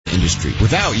industry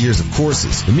without years of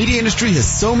courses. The media industry has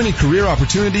so many career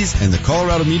opportunities, and the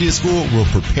Colorado Media School will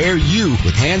prepare you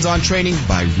with hands-on training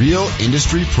by real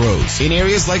industry pros in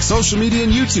areas like social media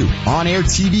and YouTube, on-air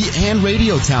TV and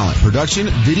radio talent, production,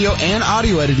 video and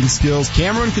audio editing skills,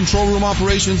 camera and control room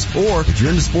operations, or if you're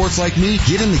into sports like me,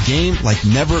 get in the game like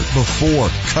never before.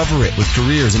 Cover it with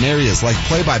careers in areas like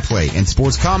play-by-play and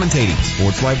sports commentating,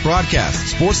 sports live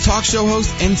broadcasts, sports talk show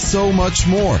host, and so much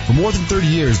more. For more than 30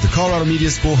 years, the Colorado Media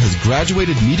School has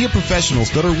graduated media professionals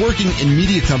that are working in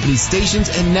media companies, stations,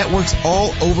 and networks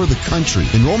all over the country.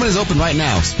 Enrollment is open right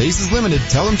now. Space is limited.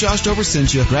 Tell them Josh Dover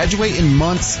sent you. Graduate in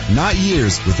months, not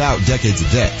years, without decades of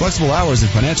debt. Flexible hours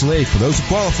and financial aid for those who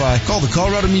qualify. Call the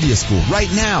Colorado Media School right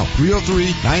now.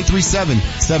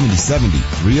 303-937-7070.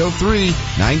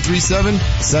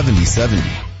 303-937-7070.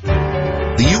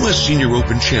 The U.S. Senior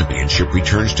Open Championship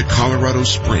returns to Colorado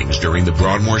Springs during the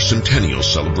Broadmoor Centennial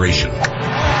Celebration.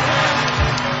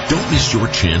 Don't miss your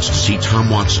chance to see Tom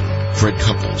Watson, Fred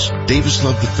Couples, Davis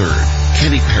Love III,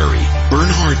 Kenny Perry,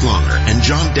 Bernhard Langer, and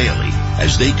John Daly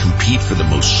as they compete for the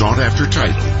most sought-after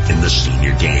title in the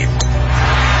senior game.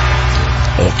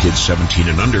 All kids 17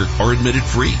 and under are admitted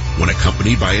free when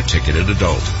accompanied by a ticketed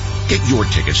adult. Get your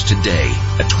tickets today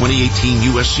at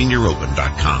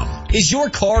 2018USSeniorOpen.com. Is your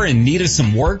car in need of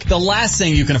some work? The last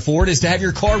thing you can afford is to have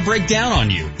your car break down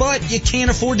on you. But you can't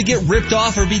afford to get ripped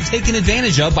off or be taken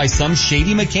advantage of by some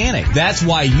shady mechanic. That's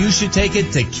why you should take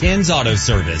it to Ken's Auto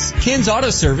Service. Ken's Auto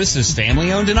Service is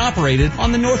family owned and operated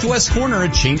on the northwest corner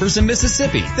of Chambers and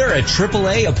Mississippi. They're a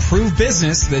AAA approved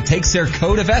business that takes their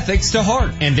code of ethics to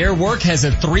heart. And their work has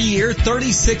a 3-year,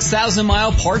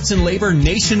 36,000-mile parts and labor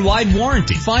nationwide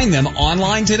warranty. Find them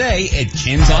online today at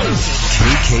Ken's Auto Service.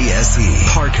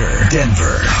 KKSE, Parker,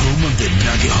 Denver, home of the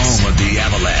Nuggets, home of the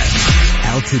Avalanche.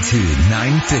 Altitude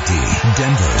 950,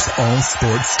 Denver's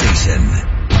all-sports station.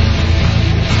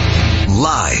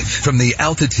 Live from the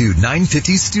Altitude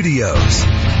 950 studios,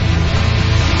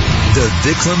 the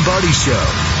Vic Lombardi Show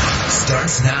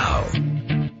starts now.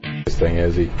 This thing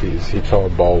is, he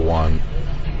called ball one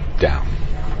down,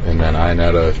 and then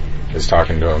Iannetta is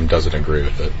talking to him, doesn't agree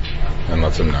with it, and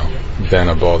lets him know. Then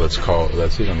a ball that's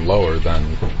even lower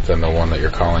than the one that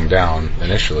you're calling down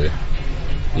initially,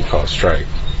 you call a strike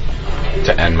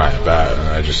to end my at bat,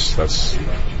 and that's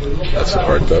the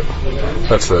part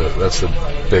that's the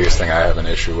biggest thing I have an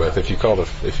issue with. If you call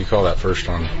that first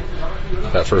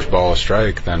ball a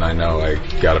strike, then I know I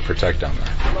got to protect down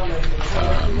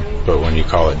there. But when you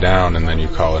call it down and then you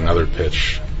call another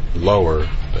pitch lower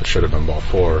that should have been ball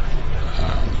four,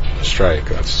 a strike,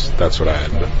 that's what I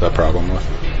had that problem with.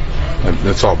 And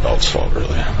it's all Belt's fault,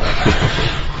 really.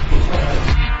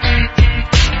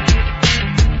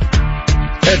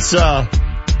 It's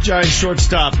Giant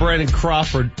shortstop Brandon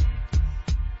Crawford.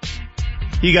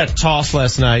 He got tossed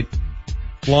last night,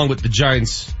 along with the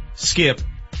Giants skip,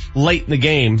 late in the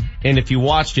game. And if you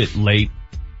watched it late,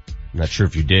 I'm not sure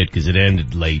if you did because it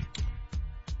ended late.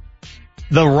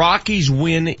 The Rockies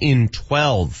win in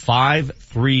 12,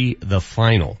 5-3 the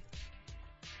final.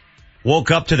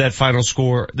 Woke up to that final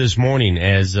score this morning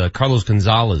as Carlos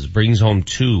Gonzalez brings home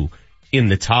 2 in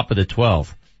the top of the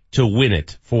 12 to win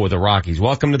it for the Rockies.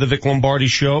 Welcome to the Vic Lombardi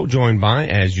Show, joined by,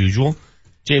 as usual,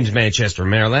 James Manchester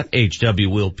Marilat, H.W.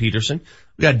 Will Peterson.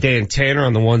 We got Dan Tanner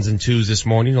on the ones and twos this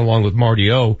morning, along with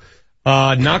Marty O.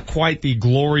 Not quite the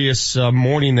glorious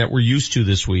morning that we're used to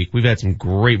this week. We've had some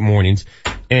great mornings,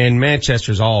 and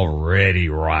Manchester's already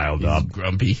riled up.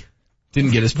 Grumpy. Didn't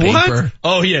get his paper. What?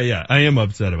 Oh yeah. I am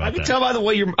upset about that.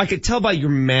 I could tell by your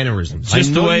mannerisms.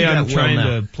 Just the way I'm trying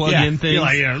to plug in things. You're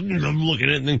like, I'm looking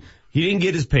at it, and he didn't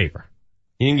get his paper.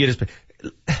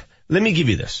 Let me give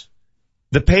you this.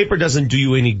 The paper doesn't do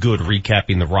you any good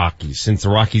recapping the Rockies since the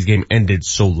Rockies game ended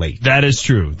so late. That is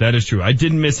true. I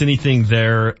didn't miss anything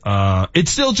there. It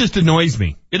still just annoys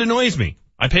me. It annoys me.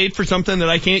 I paid for something that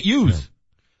I can't use. Yeah.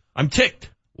 I'm ticked.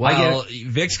 Well,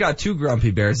 Vic's got 2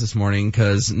 grumpy bears this morning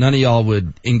because none of y'all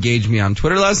would engage me on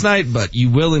Twitter last night, but you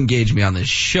will engage me on this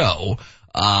show.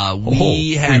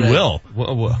 We will.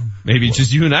 Well, maybe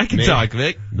just you and I can talk,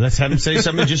 Vic. Let's have him say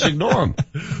something and just ignore him.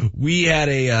 We had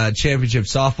a championship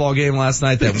softball game last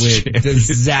night that went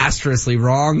disastrously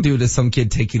wrong due to some kid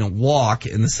taking a walk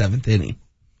in the 7th inning.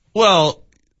 Well,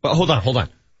 hold on.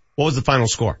 What was the final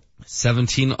score?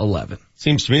 17-11.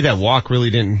 Seems to me that walk really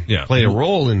didn't play a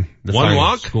role in the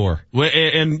final score. Well,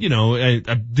 and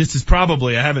this is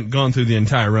probably, I haven't gone through the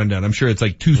entire rundown. I'm sure it's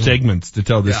like 2 segments to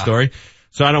tell this story.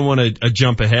 So I don't want to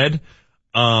jump ahead.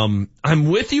 I'm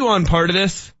with you on part of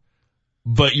this,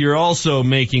 but you're also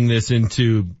making this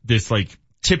into this like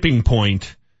tipping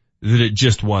point that it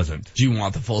just wasn't. Do you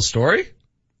want the full story?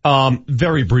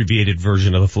 Very abbreviated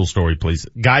version of the full story, please.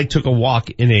 Guy took a walk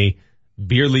in a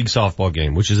beer league softball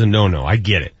game, which is a no-no. I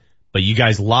get it. But you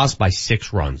guys lost by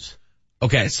 6 runs.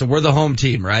 Okay, so we're the home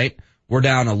team, right? We're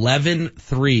down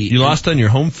 11-3. You lost on your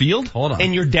home field? Hold on.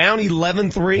 And you're down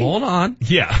 11-3? Hold on.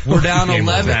 Yeah. We're down 11,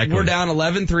 Exactly. we're down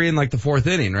 11-3 in like the 4th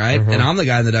inning, right? And I'm the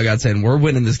guy in the dugout saying, we're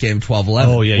winning this game 12-11.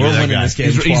 Oh, yeah, we're you're that winning guy. this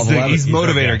game 12-11. He's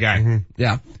motivator guy.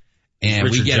 Yeah. And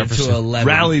Richard we get Jefferson. it to 11-5.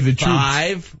 Rally the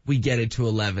troops. We get it to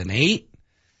 11-8.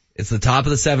 It's the top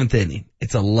of the 7th inning.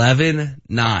 It's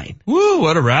 11-9. Woo,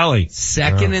 what a rally.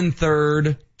 Second and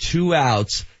third, 2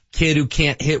 outs. Kid who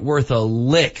can't hit worth a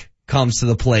lick comes to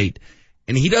the plate.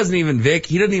 And he doesn't even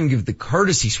give the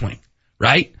courtesy swing,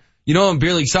 right? You know, in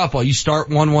beer league softball, you start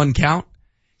 1-1 count.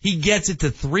 He gets it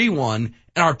to 3-1 and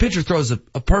our pitcher throws a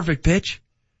perfect pitch.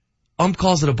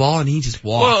 Calls it a ball and he just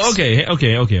walks. Well, okay.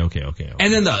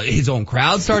 And then his own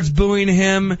crowd starts booing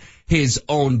him. His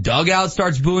own dugout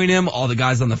starts booing him. All the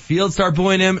guys on the field start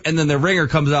booing him. And then the ringer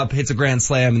comes up, hits a grand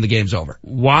slam, and the game's over.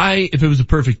 Why, if it was a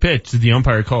perfect pitch, did the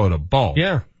umpire call it a ball?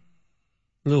 Yeah.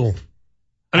 A little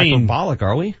hyperbolic,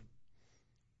 are we?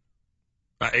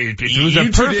 If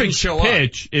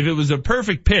it was a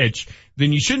perfect pitch,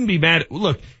 then you shouldn't be mad.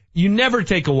 Look, you never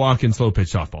take a walk in slow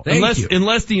pitch softball.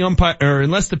 Unless the umpire, or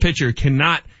unless the pitcher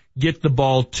cannot get the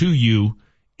ball to you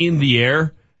in the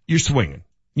air, you're swinging.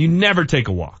 You never take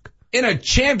a walk. In a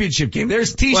championship game,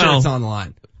 there's t-shirts on the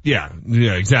line. Yeah,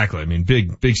 exactly. I mean,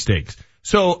 big stakes.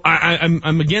 So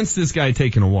I'm against this guy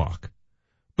taking a walk.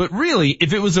 But really,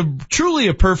 if it was truly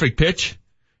a perfect pitch,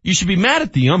 you should be mad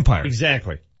at the umpire.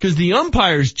 Exactly. Because the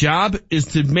umpire's job is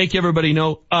to make everybody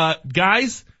know,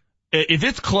 guys, if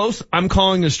it's close, I'm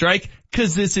calling a strike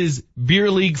because this is beer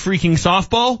league freaking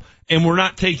softball and we're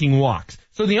not taking walks.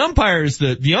 So the umpire is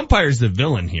the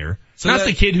villain here. So not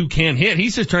the kid who can't hit.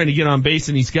 He's just trying to get on base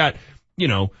and he's got,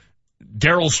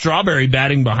 Darryl Strawberry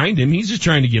batting behind him. He's just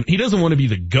trying to he doesn't want to be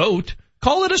the GOAT.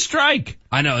 Call it a strike.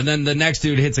 I know. And then the next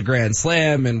dude hits a grand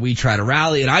slam and we try to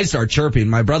rally and I start chirping.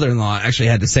 My brother-in-law actually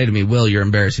had to say to me, Will, you're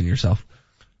embarrassing yourself.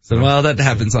 So, well, that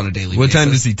happens on a daily basis. What time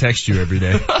does he text you every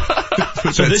day?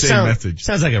 So this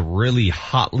sounds like a really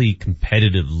hotly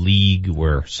competitive league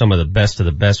where some of the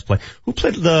best play. Who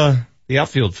played the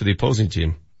outfield for the opposing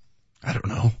team? I don't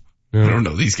know. I don't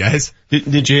know these guys.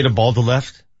 Did you hit a ball to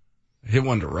left? I hit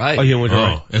one to right. Oh, you hit one to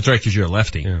right. That's right, because you're a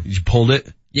lefty. Yeah. You pulled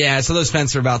it? Yeah, so those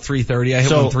fences are about 330. I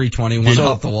hit one 320, one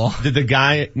off the wall. Did the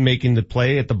guy making the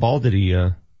play at the ball, did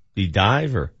he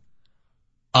dive or?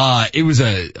 It was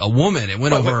a woman. It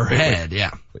went over her head.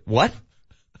 Yeah. What?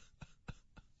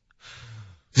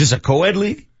 Is this a co-ed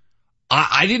league?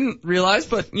 I didn't realize,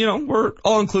 but we're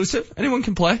all inclusive. Anyone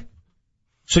can play.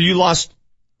 So you lost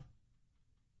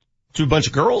to a bunch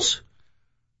of girls?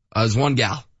 It was one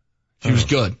gal. She was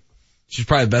good. She's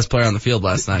probably the best player on the field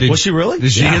last night. Was she really?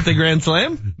 Did she hit the grand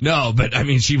slam? No, but I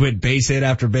mean, she went base hit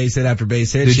after base hit after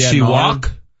base hit. Did she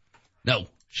walk? No,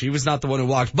 she was not the one who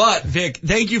walked. But Vic,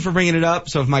 thank you for bringing it up.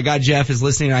 So if my guy Jeff is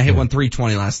listening, I hit one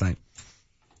 320 last night.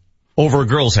 Over a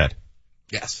girl's head?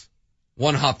 Yes.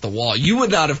 One hopped the wall. You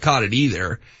would not have caught it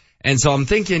either. And so I'm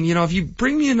thinking, if you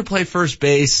bring me in to play first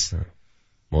base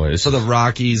for the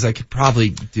Rockies, I could probably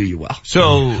do you well.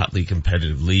 So, hotly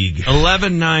competitive league.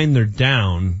 11-9, they're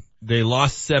down. They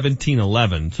lost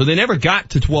 17-11. So they never got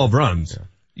to 12 runs. Yeah.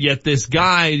 Yet this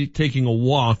guy taking a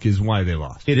walk is why they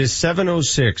lost. It is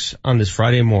 7:06 on this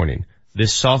Friday morning.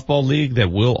 This softball league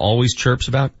that Will always chirps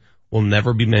about will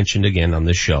never be mentioned again on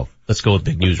this show. Let's go with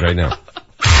big news right now.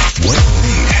 What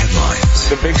made headlines?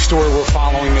 The big story we're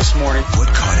following this morning. What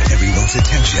caught everyone's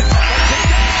attention?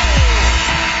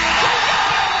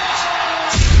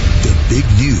 The big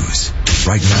news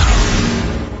right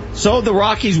now. So the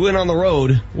Rockies win on the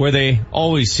road where they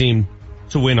always seem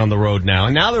to win on the road now.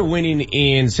 And now they're winning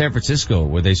in San Francisco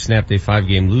where they snapped a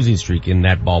 5-game losing streak in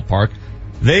that ballpark.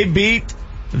 They beat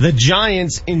the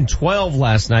Giants in 12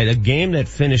 last night, a game that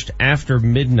finished after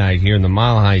midnight here in the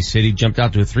Mile High City. Jumped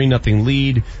out to a 3-0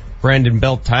 lead. Brandon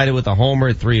Belt tied it with a homer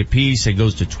at 3 apiece. It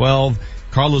goes to 12.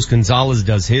 Carlos Gonzalez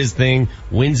does his thing,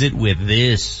 wins it with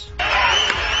this.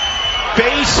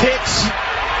 Base hits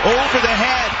over the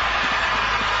head.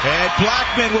 And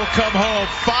Blackman will come home.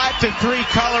 5-3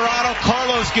 Colorado.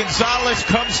 Carlos Gonzalez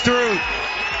comes through.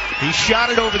 He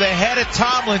shot it over the head of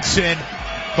Tomlinson.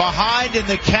 Behind in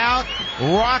the count.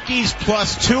 Rockies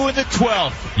 +2 in the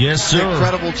 12th. Yes, sir.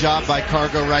 Incredible job by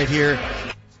Cargo right here.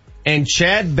 And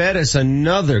Chad Bettis,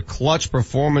 another clutch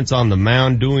performance on the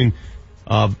mound, doing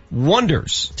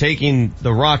wonders, taking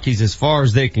the Rockies as far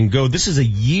as they can go. This is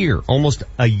almost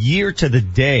a year to the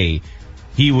day,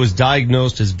 he was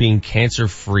diagnosed as being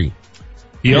cancer-free.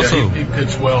 He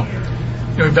pitched well.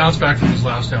 he bounced back from his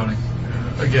last outing.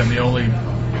 Again, the only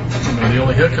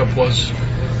hiccup was,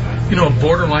 a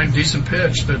borderline decent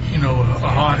pitch that, a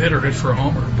hot hitter hit for a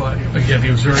homer. But again,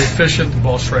 he was very efficient. The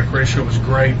ball strike ratio was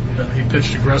great. He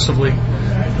pitched aggressively,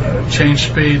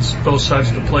 changed speeds, both sides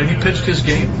of the plate. He pitched his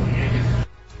game.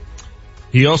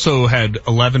 He also had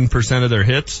 11% of their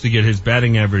hits to get his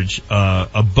batting average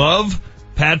above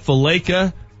Pat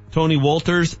Valaika, Tony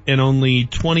Wolters, and only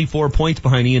 24 points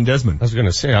behind Ian Desmond. I was going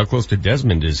to say, how close to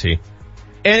Desmond is he?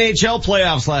 NHL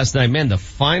playoffs last night. Man, the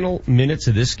final minutes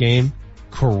of this game,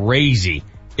 crazy.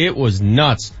 It was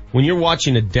nuts. When you're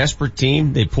watching a desperate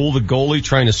team, they pull the goalie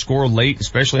trying to score late,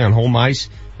 especially on home ice,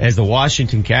 as the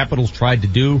Washington Capitals tried to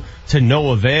do, to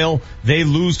no avail. They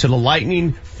lose to the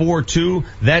Lightning 4-2.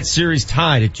 That series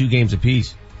tied at 2 games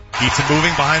apiece. Keeps it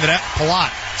moving behind the net.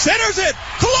 Palat centers it.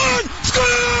 Killorn score!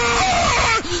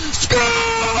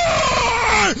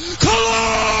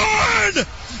 Killorn!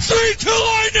 3-2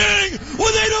 Lightning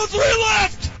with 8:03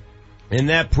 left. And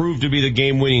that proved to be the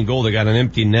game-winning goal. They got an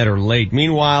empty netter late.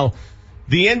 Meanwhile,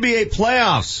 the NBA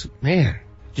playoffs, man,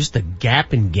 just the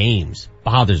gap in games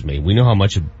bothers me. We know how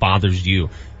much it bothers you.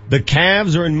 The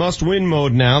Cavs are in must-win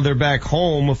mode now. They're back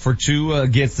home for 2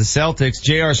 against the Celtics.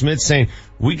 J.R. Smith saying,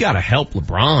 we gotta help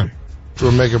LeBron.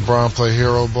 We're making Bron play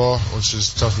hero ball, which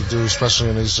is tough to do, especially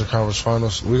in the Eastern Conference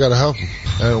Finals. We gotta help him.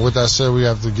 And with that said, we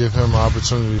have to give him an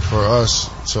opportunity for us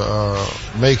to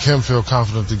make him feel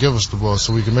confident to give us the ball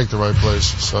so we can make the right plays.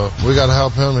 So we gotta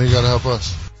help him and he gotta help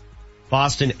us.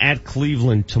 Boston at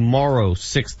Cleveland tomorrow,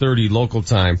 6:30 local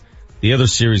time. The other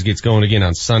series gets going again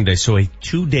on Sunday, so a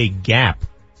 2-day gap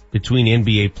between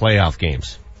NBA playoff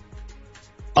games.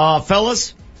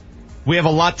 Fellas, we have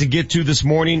a lot to get to this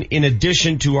morning. In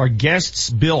addition to our guests,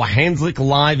 Bill Hanzlik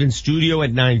live in studio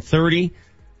at 9:30,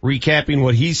 recapping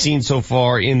what he's seen so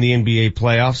far in the NBA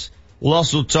playoffs. We'll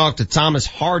also talk to Thomas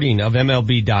Harding of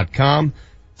MLB.com.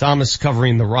 Thomas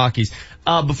covering the Rockies.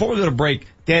 Before we go to break,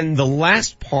 Dan, the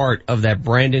last part of that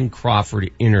Brandon Crawford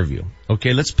interview.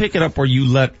 Okay, let's pick it up where you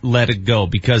let it go,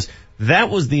 because that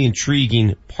was the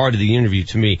intriguing part of the interview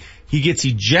to me. He gets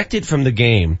ejected from the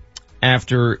game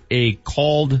after a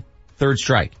called third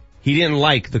strike. He didn't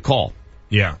like the call.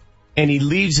 Yeah. And he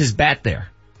leaves his bat there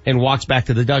and walks back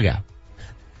to the dugout.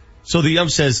 So the ump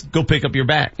says, go pick up your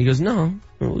bat. He goes, no,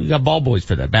 we got ball boys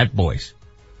for that, bat boys.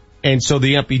 And so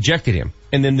the ump ejected him.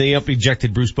 And then the ump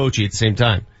ejected Bruce Bochy at the same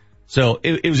time. So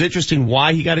it was interesting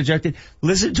why he got ejected.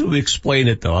 Listen to him explain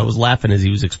it, though. I was laughing as he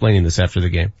was explaining this after the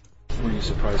game. Were you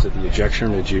surprised at the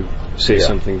ejection, or did you say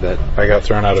something that... I got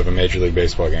thrown out of a Major League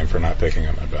Baseball game for not picking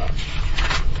up my bat.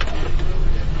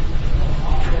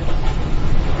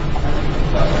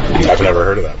 I've never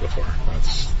heard of that before.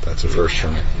 That's a first for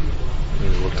me.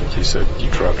 It looked like you said you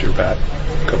dropped your bat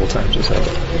a couple times. He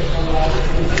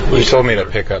told me to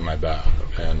pick up my bat,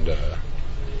 and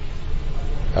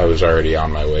I was already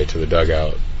on my way to the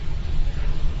dugout.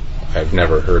 I've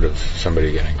never heard of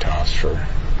somebody getting tossed for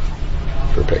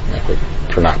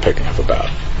not picking up a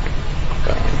bat.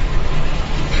 I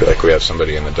feel like we have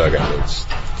somebody in the dugout. It's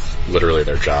literally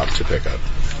their job to pick up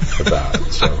a bat.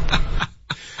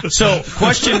 So,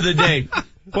 question of the day.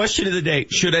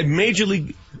 Should a Major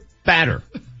League batter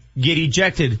get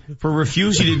ejected for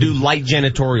refusing to do light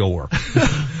janitorial work?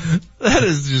 That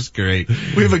is just great.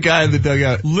 We have a guy in the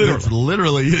dugout. That's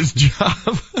literally his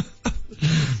job.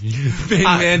 Big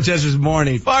Manchester's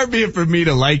morning. Far be it for me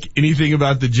to like anything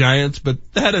about the Giants, but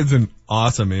that is an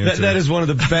awesome answer. That is one of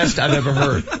the best I've ever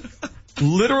heard.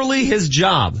 Literally his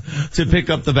job to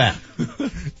pick up the bat.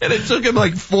 And it took him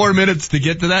like 4 minutes to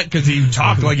get to that because he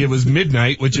talked like it was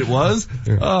midnight, which it was.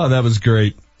 Oh, that was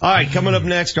great. All right, coming up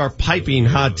next, our piping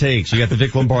hot takes. You got the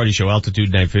Vic Lombardi Show,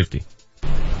 Altitude 950. I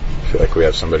feel like we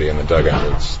have somebody in the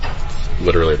dugout. It's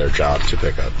literally their job to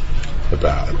pick up the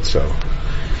bat. So.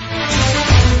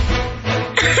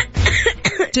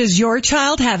 Does your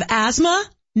child have asthma?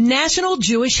 National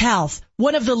Jewish Health,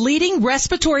 one of the leading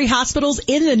respiratory hospitals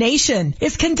in the nation,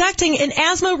 is conducting an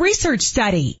asthma research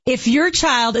study. If your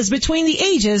child is between the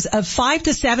ages of 5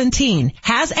 to 17,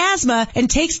 has asthma, and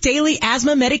takes daily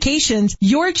asthma medications,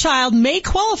 your child may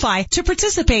qualify to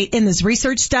participate in this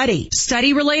research study.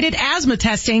 Study-related asthma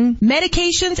testing,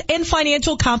 medications, and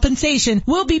financial compensation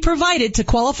will be provided to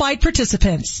qualified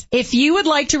participants. If you would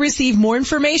like to receive more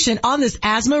information on this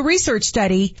asthma research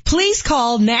study, please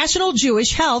call National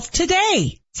Jewish Health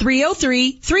today.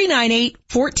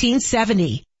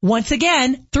 303-398-1470. Once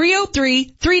again,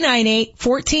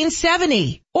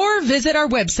 303-398-1470. Or visit our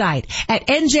website at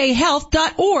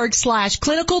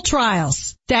njhealth.org/clinical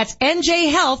trials. That's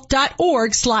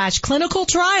njhealth.org/clinical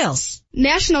trials.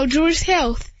 National Jewish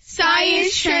Health.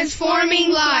 Science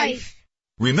transforming life.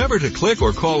 Remember to click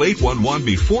or call 811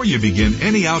 before you begin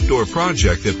any outdoor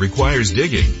project that requires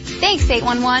digging. Thanks,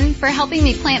 811, for helping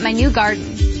me plant my new garden.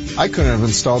 I couldn't have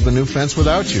installed the new fence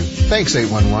without you. Thanks,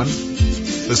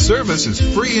 811. The service is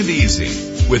free and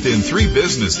easy. Within 3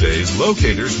 business days,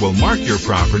 locators will mark your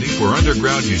property for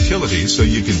underground utilities so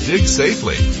you can dig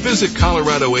safely. Visit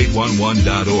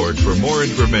Colorado811.org for more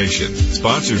information.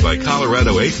 Sponsored by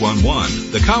Colorado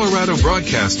 811, the Colorado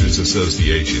Broadcasters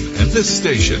Association, and this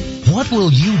station. What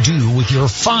will you do with your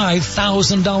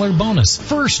 $5,000 bonus?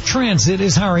 First Transit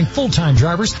is hiring full-time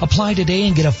drivers. Apply today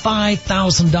and get a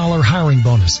 $5,000 hiring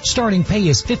bonus. Starting pay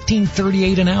is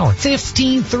 $15.38 an hour.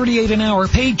 $15.38 an hour,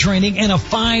 paid training, and a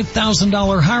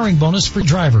 $5,000 hiring bonus for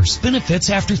drivers.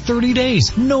 Benefits after 30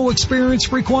 days. No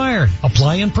experience required.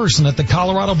 Apply in person at the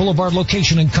Colorado Boulevard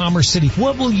location in Commerce City.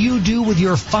 What will you do with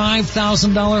your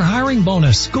 $5,000 hiring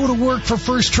bonus? Go to work for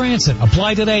First Transit.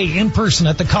 Apply today in person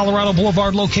at the Colorado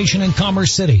Boulevard location in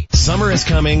Commerce City. Summer is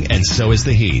coming and so is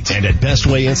the heat. And at Best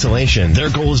Way Insulation,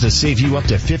 their goal is to save you up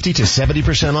to 50 to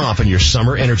 70% off on your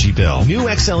summer energy bill. New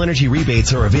XL Energy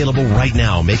rebates are available right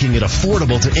now, making it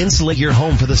affordable to insulate your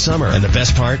home for the summer. And the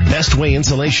best part, Best Way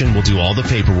Insulation will do all the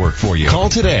paperwork for you. Call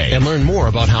today and learn more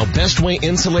about how Best Way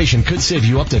Insulation could save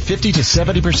you up to 50 to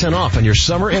 70% off on your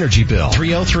summer energy bill.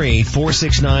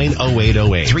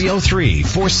 303-469-0808.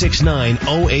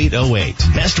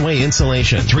 303-469-0808. Best Way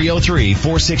Insulation.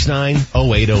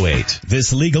 303-469-0808.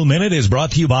 This Legal Minute is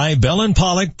brought to you by Bell &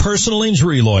 Pollock Personal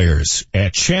Injury Lawyers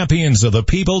at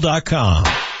championsofthepeople.com.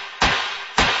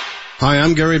 Hi,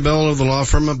 I'm Gary Bell of the law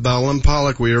firm of Bell &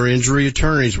 Pollock. We are injury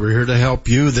attorneys. We're here to help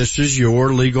you. This is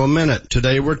your Legal Minute.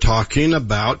 Today we're talking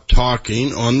about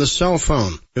talking on the cell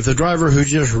phone. If the driver who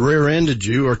just rear-ended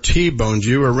you or T-boned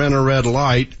you or ran a red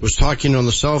light was talking on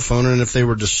the cell phone, and if they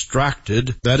were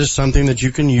distracted, that is something that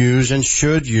you can use and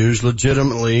should use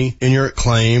legitimately in your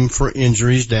claim for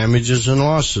injuries, damages, and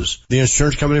losses. The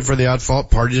insurance company for the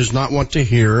at-fault party does not want to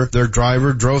hear their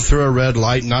driver drove through a red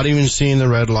light, not even seeing the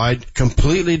red light,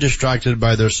 completely distracted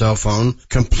by their cell phone,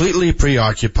 completely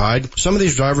preoccupied. Some of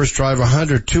these drivers drive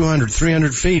 100, 200,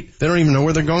 300 feet. They don't even know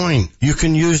where they're going. You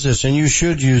can use this, and you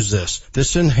should use this.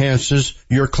 This enhances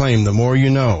your claim. The more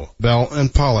you know. Bell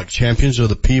 & Pollock,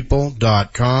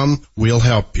 championsofthepeople.com. We'll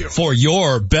help you. For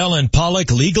your Bell &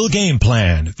 Pollock legal game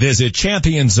plan, visit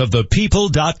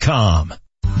championsofthepeople.com.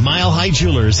 Mile High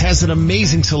Jewelers has an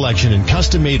amazing selection in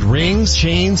custom-made rings,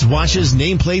 chains, watches,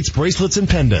 nameplates, bracelets, and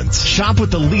pendants. Shop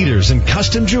with the leaders in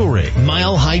custom jewelry.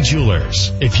 Mile High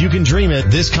Jewelers. If you can dream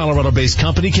it, this Colorado-based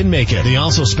company can make it. They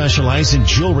also specialize in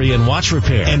jewelry and watch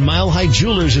repair. And Mile High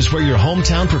Jewelers is where your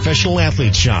hometown professional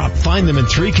athletes shop. Find them in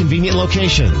 3 convenient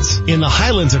locations. In the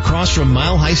Highlands across from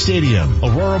Mile High Stadium,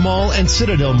 Aurora Mall, and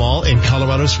Citadel Mall in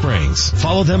Colorado Springs.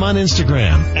 Follow them on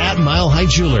Instagram at Mile High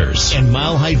Jewelers and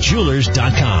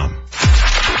milehighjewelers.com.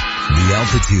 The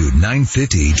Altitude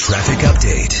 950 traffic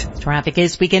update. Traffic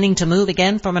is beginning to move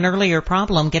again from an earlier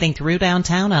problem getting through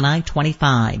downtown on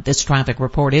I-25. This traffic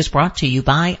report is brought to you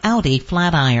by Audi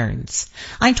Flatirons.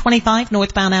 I-25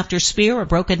 northbound after Spear, a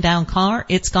broken down car.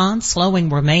 It's gone. Slowing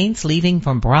remains leaving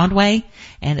from Broadway.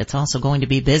 And it's also going to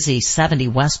be busy 70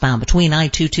 westbound between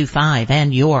I-225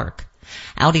 and York.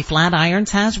 Audi Flatirons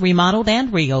has remodeled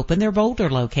and reopened their Boulder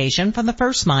location from the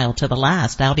first mile to the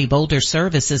last. Audi Boulder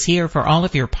service is here for all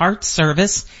of your parts,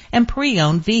 service, and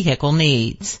pre-owned vehicle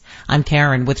needs. I'm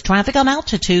Karen with traffic on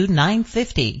Altitude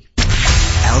 950.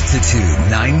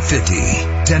 Altitude 950,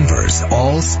 Denver's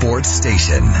all sports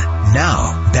station.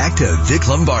 Now, back to Vic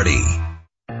Lombardi.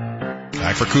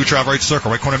 Back for Kucherov, right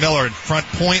circle, right corner Miller in front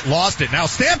point, lost it. Now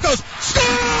Stamkos,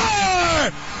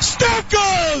 score!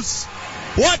 Stamkos!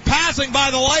 What passing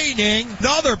by the Lightning?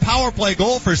 Another power play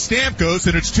goal for Stamkos,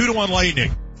 and it's 2-1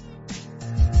 Lightning.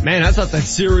 Man, I thought that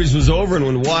series was over, and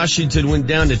when Washington went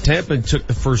down to Tampa and took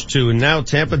the first 2, and now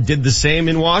Tampa did the same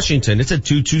in Washington. It's a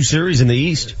 2-2 series in the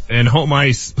East. And home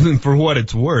ice, for what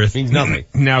it's worth, means nothing.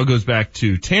 Now goes back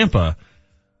to Tampa.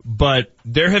 But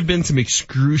there have been some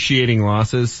excruciating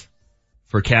losses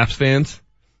for Caps fans.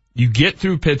 You get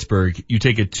through Pittsburgh, you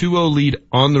take a 2-0 lead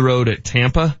on the road at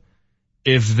Tampa.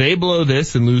 If they blow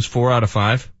this and lose 4 out of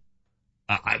 5,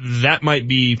 that might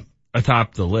be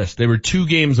atop the list. They were 2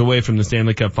 games away from the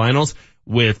Stanley Cup Finals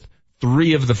with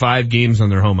 3 of the 5 games on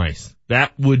their home ice.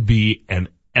 That would be an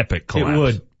epic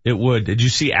collapse. It would. Did you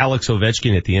see Alex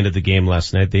Ovechkin at the end of the game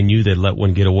last night? They knew they'd let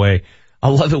one get away. I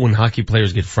love it when hockey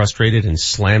players get frustrated and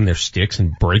slam their sticks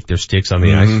and break their sticks on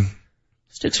the ice.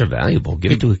 Sticks are valuable.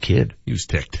 Give it to a kid. He was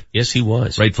ticked. Yes, he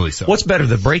was. Rightfully so. What's better,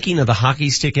 the breaking of the hockey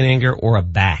stick in anger or a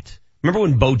bat? Remember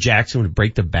when Bo Jackson would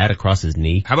break the bat across his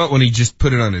knee? How about when he just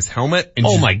put it on his helmet and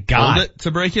my God, pulled it to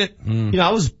break it? You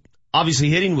know, obviously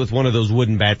hitting with one of those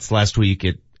wooden bats last week,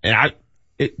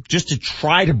 just to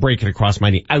try to break it across my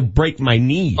knee, I would break my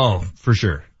knee. Oh, for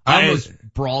sure. I almost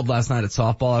brawled last night at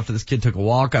softball after this kid took a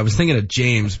walk. I was thinking of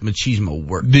James Machismo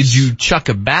work. Did you chuck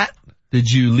a bat? Did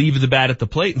you leave the bat at the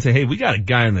plate and say, hey, we got a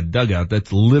guy in the dugout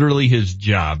that's literally his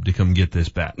job to come get this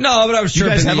bat? No, but I was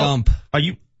chirping the ump. Are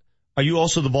you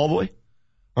also the ball boy?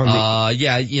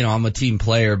 Yeah, I'm a team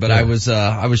player, but I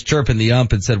was chirping the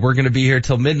ump and said, we're going to be here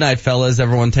till midnight, fellas.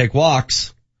 Everyone take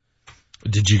walks.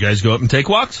 Did you guys go up and take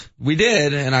walks? We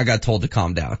did, and I got told to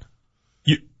calm down.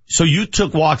 So you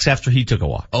took walks after he took a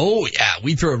walk? Oh, yeah.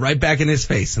 We threw it right back in his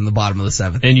face in the bottom of the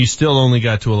 7th. And you still only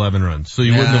got to 11 runs, so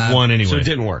you wouldn't have won anyway. So it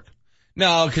didn't work.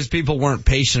 No, because people weren't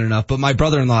patient enough, but my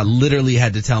brother-in-law literally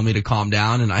had to tell me to calm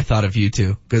down, and I thought of you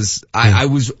too, because I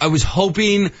was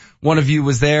hoping one of you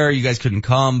was there, you guys couldn't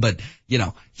come, but,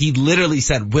 he literally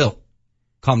said, Will,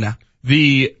 calm down.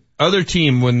 The other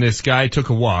team, when this guy took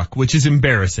a walk, which is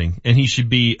embarrassing, and he should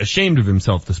be ashamed of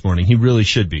himself this morning, he really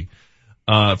should be,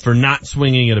 for not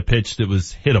swinging at a pitch that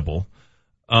was hittable.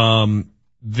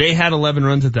 They had 11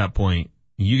 runs at that point.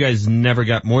 You guys never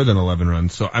got more than 11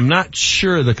 runs, so I'm not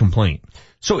sure the complaint.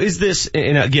 So is this,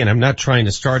 and again, I'm not trying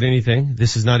to start anything.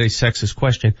 This is not a sexist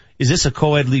question. Is this a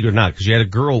co-ed league or not? Because you had a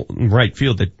girl in right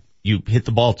field that you hit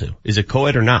the ball to. Is it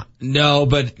co-ed or not? No,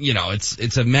 but,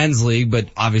 it's a men's league, but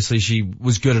obviously she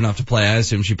was good enough to play. I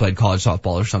assume she played college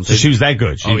softball or something. So she was that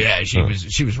good?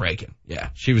 She was raking. Yeah,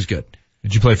 she was good.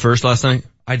 Did you play first last night?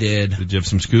 I did. Did you have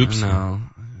some scoops? No.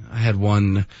 I had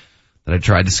one that I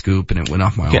tried to scoop and it went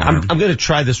off my arm. I'm going to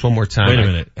try this one more time. Wait a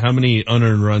minute. How many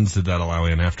unearned runs did that allow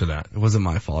in after that? It wasn't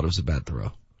my fault. It was a bad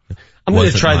throw. I'm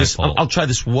going to try this. I'll try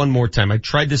this one more time. I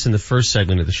tried this in the first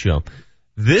segment of the show.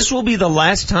 This will be the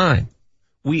last time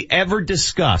we ever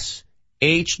discuss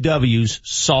HW's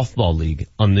softball league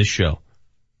on this show.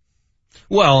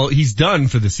 Well, he's done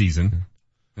for the season.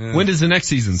 When does the next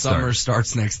season start? Summer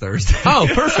starts next Thursday. Oh,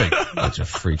 perfect. Bunch of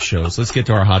freak shows. Let's get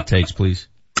to our hot takes, please.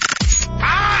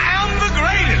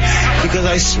 Because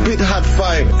I spit hot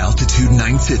fire. Altitude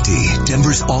 950,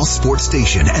 Denver's all sports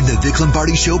station, and the Vic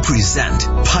Lombardi Show present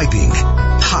Piping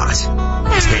Hot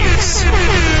Takes.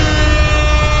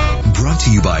 Brought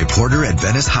to you by Porter at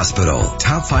Venice Hospital.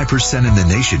 Top 5% in the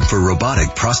nation for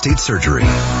robotic prostate surgery.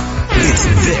 It's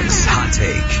Vic's Hot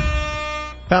Take.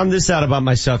 Found this out about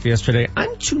myself yesterday.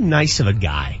 I'm too nice of a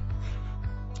guy.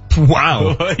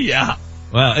 Wow. Yeah.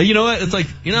 Well, you know what? It's like,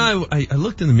 I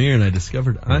looked in the mirror and I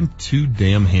discovered I'm too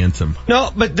damn handsome.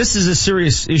 No, but this is a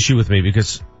serious issue with me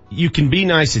because you can be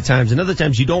nice at times and other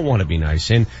times you don't want to be nice.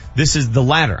 And this is the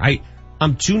latter.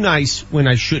 I'm too nice when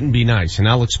I shouldn't be nice. And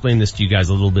I'll explain this to you guys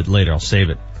a little bit later. I'll save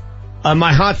it.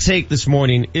 My hot take this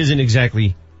morning isn't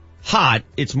exactly hot.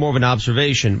 It's more of an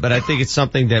observation, but I think it's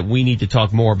something that we need to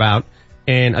talk more about.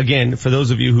 And again, for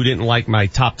those of you who didn't like my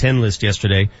top 10 list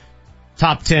yesterday,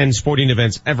 top 10 sporting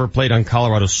events ever played on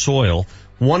Colorado soil,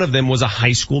 one of them was a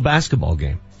high school basketball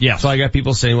game. Yeah. So I got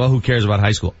people saying, well, who cares about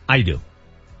high school? I do.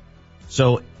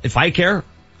 So if I care,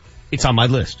 it's on my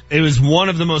list. It was one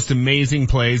of the most amazing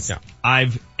plays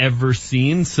I've ever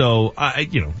seen. So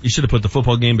you should have put the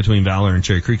football game between Valor and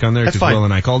Cherry Creek on there because Will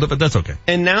and I called it, but that's okay.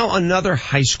 And now another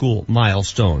high school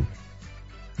milestone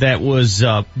that was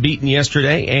beaten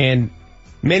yesterday, and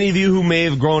many of you who may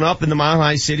have grown up in the Mile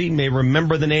High City may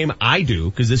remember the name. I do,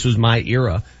 because this was my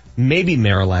era. Maybe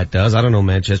Marilat does. I don't know,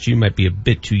 Manchester. You might be a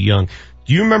bit too young.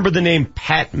 Do you remember the name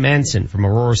Pat Manson from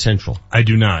Aurora Central? I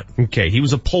do not. Okay, he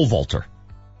was a pole vaulter.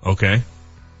 Okay.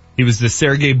 He was the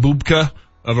Sergei Bubka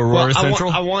of Aurora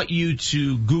Central? I want you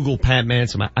to Google Pat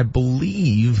Manson. I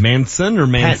believe... Manson or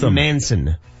Manson? Pat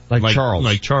Manson. Like Charles.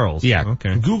 Like Charles. Yeah.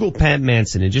 Okay. Google Pat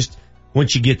Manson and just...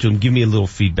 Once you get to him, give me a little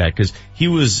feedback, because he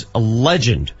was a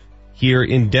legend here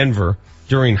in Denver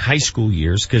during high school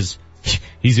years, because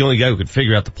he's the only guy who could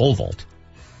figure out the pole vault.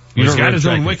 He's got his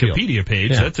own Wikipedia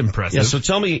page. Yeah. That's impressive. Yeah, so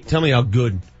tell me how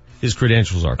good his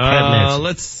credentials are. Pat Manson.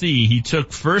 Let's see. He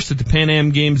took first at the Pan Am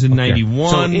Games in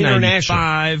 91,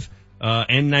 95,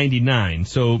 and 99.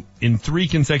 So in 3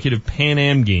 consecutive Pan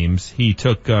Am Games, he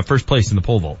took first place in the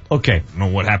pole vault. Okay. I don't know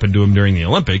what happened to him during the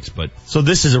Olympics, but... So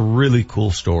this is a really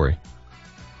cool story.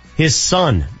 His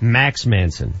son, Max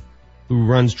Manson, who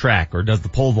runs track or does the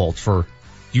pole vault for...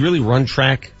 Do you really run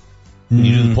track when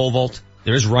you do the pole vault?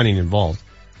 There is running involved.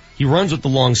 He runs with the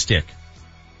long stick.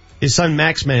 His son,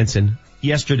 Max Manson,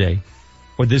 yesterday,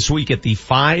 or this week at the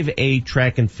 5A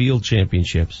Track and Field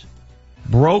Championships,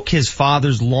 broke his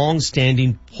father's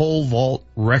long-standing pole vault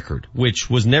record, which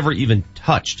was never even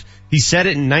touched. He set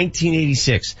it in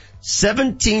 1986,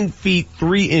 17 feet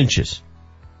 3 inches.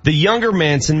 The younger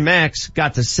Manson, Max,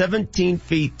 got to 17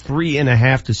 feet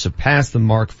 3.5 to surpass the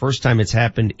mark. First time it's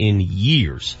happened in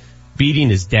years, beating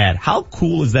his dad. How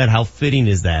cool is that? How fitting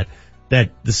is that?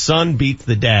 That the son beats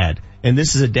the dad. And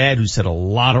this is a dad who set a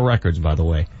lot of records, by the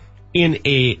way, in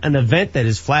an event that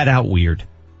is flat out weird.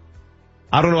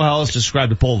 I don't know how else to describe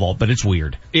the pole vault, but it's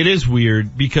weird. It is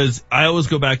weird because I always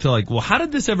go back to like, well, how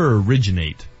did this ever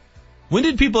originate? When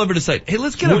did people ever decide, hey,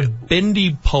 let's get a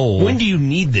bendy pole? When do you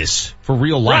need this for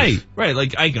real life? Right.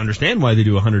 Like, I understand why they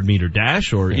do a 100-meter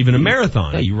dash or even a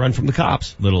marathon. Yeah, you run from the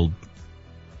cops. Little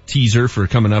teaser for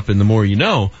coming up in The More You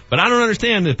Know. But I don't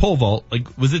understand the pole vault.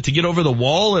 Like, was it to get over the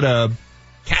wall at a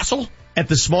castle? At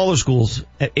the smaller schools,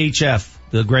 at HF,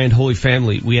 the Grand Holy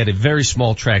Family, we had a very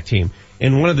small track team.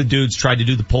 And one of the dudes tried to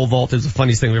do the pole vault. It was the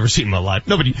funniest thing I've ever seen in my life.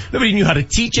 Nobody knew how to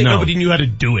teach it. No. Nobody knew how to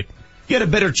do it. You had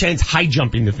a better chance high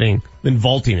jumping the thing than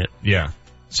vaulting it. Yeah.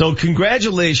 So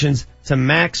congratulations to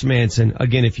Max Manson.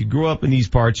 Again, if you grew up in these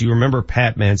parts, you remember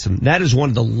Pat Manson. That is one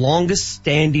of the longest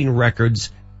standing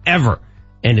records ever.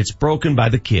 And it's broken by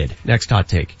the kid. Next hot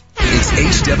take. It's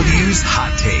HW's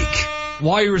hot take.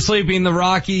 While you were sleeping, the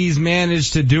Rockies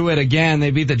managed to do it again.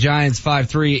 They beat the Giants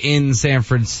 5-3 in San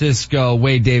Francisco.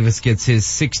 Wade Davis gets his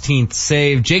 16th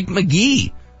save. Jake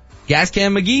McGee, Gas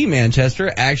Can McGee,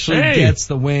 Manchester, actually gets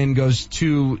the win, goes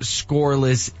 2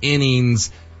 scoreless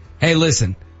innings. Hey,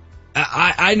 listen,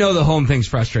 I know the home thing's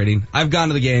frustrating. I've gone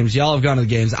to the games. Y'all have gone to the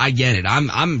games. I get it.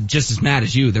 I'm just as mad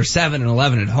as you. They're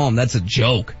 7-11 at home. That's a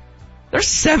joke. They're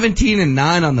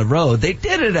 17-9 on the road. They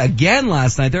did it again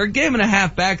last night. They're a game and a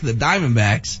half back to the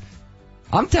Diamondbacks.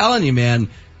 I'm telling you, man,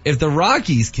 if the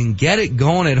Rockies can get it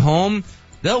going at home,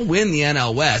 they'll win the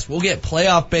NL West. We'll get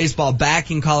playoff baseball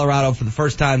back in Colorado for the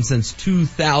first time since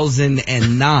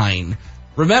 2009.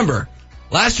 Remember,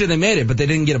 last year they made it, but they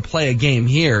didn't get to play a game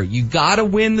here. You gotta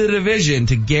win the division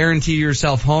to guarantee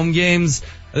yourself home games.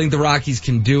 I think the Rockies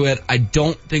can do it. I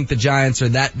don't think the Giants are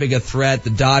that big a threat.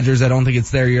 The Dodgers, I don't think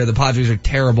it's their year. The Padres are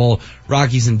terrible.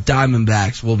 Rockies and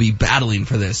Diamondbacks will be battling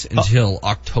for this until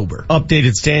October.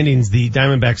 Updated standings. The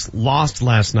Diamondbacks lost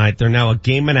last night. They're now a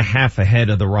game and a half ahead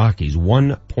of the Rockies.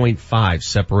 1.5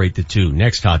 separate the two.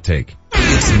 Next hot take.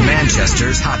 It's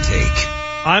Manchester's hot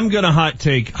take. I'm gonna hot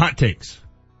takes.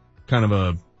 Kind of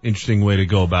a interesting way to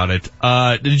go about it.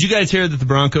 Did you guys hear that the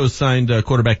Broncos signed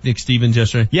quarterback Nick Stevens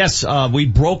yesterday? Yes, we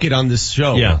broke it on this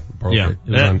show. Yeah. It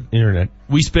was on internet.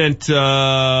 We spent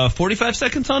 45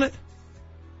 seconds on it.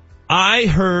 I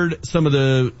heard some of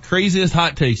the craziest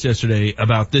hot takes yesterday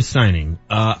about this signing.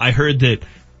 I heard that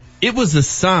it was a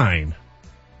sign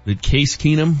that Case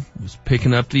Keenum was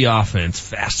picking up the offense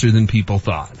faster than people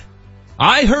thought.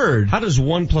 I heard... How does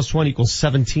 1 + 1 =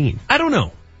 17? I don't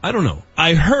know.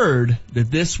 I heard that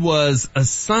this was a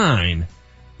sign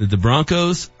that the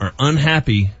Broncos are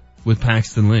unhappy with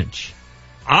Paxton Lynch.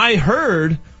 I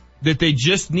heard that they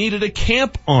just needed a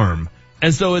camp arm,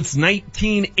 as though it's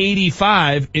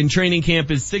 1985 and training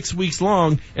camp is 6 weeks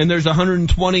long and there's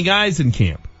 120 guys in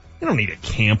camp. You don't need a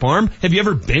camp arm. Have you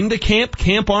ever been to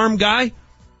camp arm guy?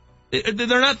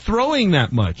 They're not throwing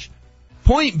that much.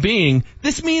 Point being,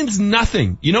 this means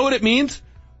nothing. You know what it means?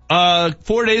 4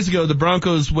 days ago, the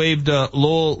Broncos waived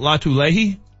Lowell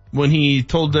Latulehi when he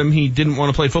told them he didn't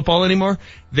want to play football anymore.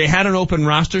 They had an open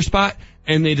roster spot,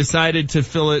 and they decided to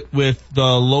fill it with the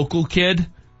local kid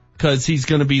because he's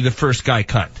going to be the first guy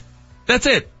cut. That's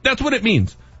it. That's what it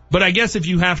means. But I guess if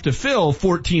you have to fill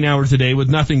 14 hours a day with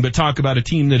nothing but talk about a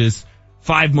team that is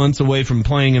 5 months away from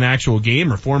playing an actual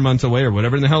game or 4 months away or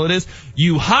whatever in the hell it is,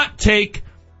 you hot take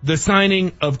the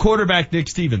signing of quarterback Nick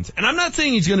Stevens. And I'm not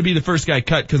saying he's going to be the first guy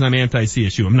cut because I'm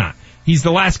anti-CSU. I'm not. He's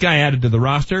the last guy added to the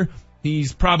roster.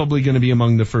 He's probably going to be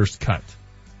among the first cut.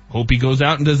 Hope he goes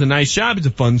out and does a nice job. It's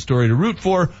a fun story to root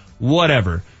for.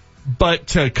 Whatever. But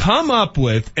to come up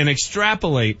with and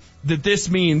extrapolate that this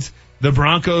means the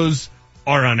Broncos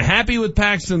are unhappy with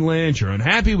Paxton Lynch or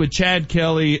unhappy with Chad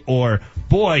Kelly or,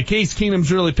 boy, Case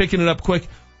Keenum's really picking it up quick.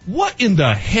 What in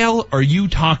the hell are you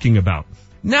talking about?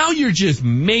 Now you're just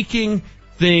making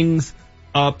things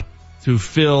up to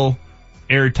fill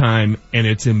airtime, and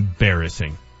it's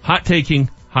embarrassing. Hot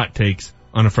takes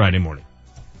on a Friday morning.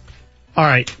 All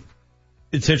right.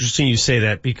 It's interesting you say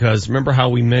that because remember how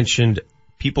we mentioned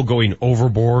people going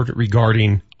overboard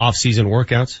regarding off-season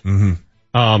workouts?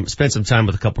 Mm-hmm. Spent some time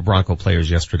with a couple Bronco players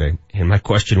yesterday, and my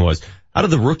question was, how do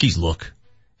the rookies look?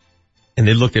 And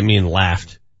they looked at me and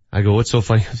laughed. I go, what's so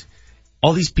funny?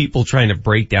 All these people trying to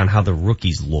break down how the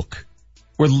rookies look.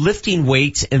 We're lifting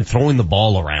weights and throwing the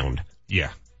ball around. Yeah.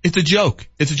 It's a joke.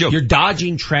 You're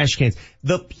dodging trash cans.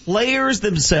 The players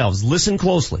themselves, listen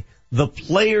closely, the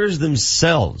players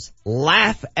themselves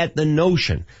laugh at the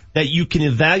notion that you can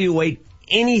evaluate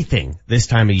anything this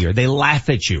time of year. They laugh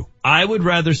at you. I would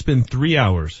rather spend 3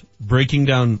 hours breaking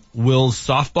down Will's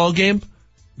softball game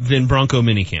than Bronco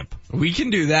minicamp. We can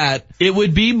do that. It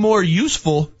would be more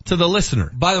useful to the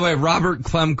listener. By the way, Robert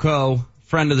Klemko,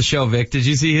 friend of the show, Vic, did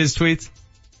you see his tweets?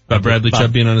 About Bradley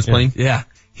Chubb being on his plane? Yeah.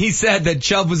 He said that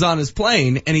Chubb was on his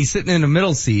plane and he's sitting in a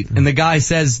middle seat and the guy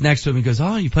says next to him, he goes,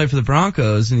 "Oh, you play for the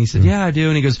Broncos?" And he said, "Yeah, I do."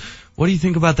 And he goes, "What do you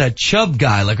think about that Chubb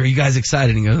guy? Like, are you guys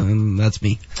excited?" And he goes, "That's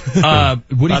me."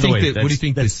 What do you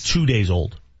think that's 2 days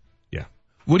old. Yeah.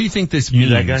 What do you think this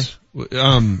means? That guy?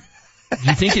 Do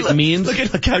you think it means?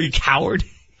 Look how you cowered.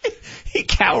 He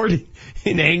cowered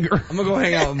in anger. I'm gonna go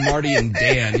hang out with Marty and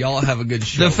Dan. Y'all have a good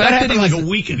show. The fact that he was like a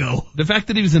week ago. The fact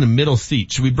that he was in a middle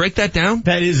seat. Should we break that down?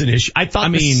 That is an issue. I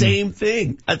thought the same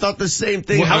thing.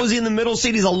 Well, how is he in the middle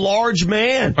seat? He's a large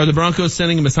man. Are the Broncos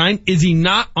sending him a sign? Is he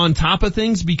not on top of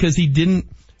things because he didn't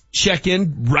check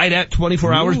in right at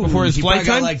 24 hours before his flight time?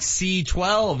 Got like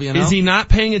C12, you know? Is he not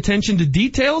paying attention to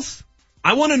details?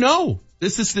 I want to know.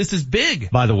 This is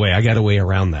big. By the way, I got a way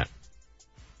around that.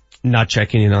 Not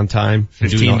checking in on time.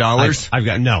 $15? I've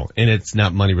got, no, and it's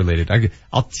not money related.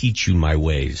 I'll teach you my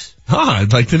ways.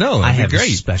 I'd like to know. That'd I have be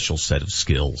great. a special set of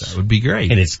skills. That would be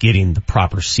great. And it's getting the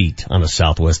proper seat on a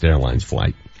Southwest Airlines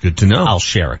flight. Good to know. I'll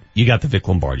share it. You got the Vic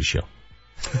Lombardi show.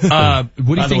 What do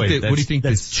you think? What do you think?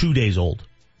 That's 2 days old.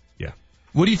 Yeah.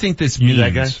 What do you think this means?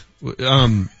 That guy?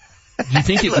 Do you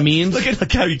think it means?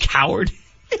 Look how you cowered.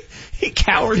 He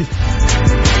cowered.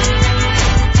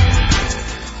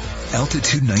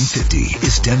 Altitude 950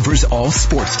 is Denver's all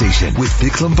sports station with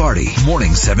Vic Lombardi,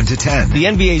 morning 7 to 10. The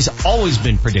NBA's always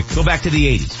been predictable. Go back to the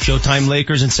 80s. Showtime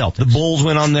Lakers and Celtics. The Bulls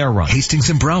went on their run. Hastings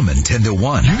and Browman 10 to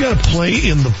 1. You gotta play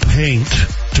in the paint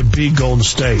to beat Golden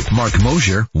State. Mark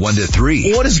Mosier 1 to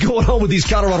 3. What is going on with these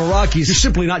Colorado Rockies? You're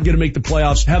simply not going to make the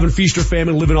playoffs, having feast or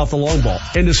famine, living off the long ball.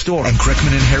 End of story. And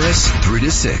Kreckman and Harris 3 to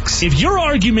 6. If your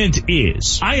argument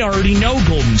is, I already know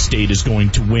Golden State is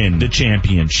going to win the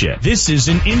championship, this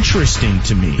isn't interesting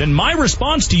to me, then my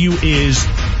response to you is,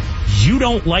 you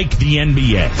don't like the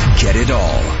NBA. Get it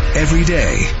all. Every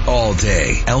day. All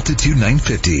day. Altitude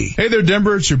 950. Hey there,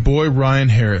 Denver. It's your boy, Ryan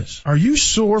Harris. Are you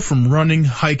sore from running,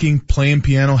 hiking, playing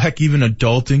piano, heck, even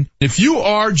adulting? If you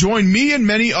are, join me and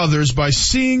many others by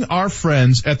seeing our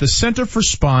friends at the Center for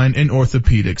Spine and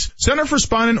Orthopedics. Center for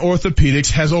Spine and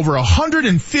Orthopedics has over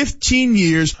 115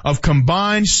 years of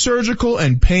combined surgical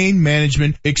and pain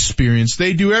management experience.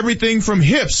 They do everything from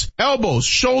hips, elbows,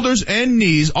 shoulders, and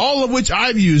knees, all of which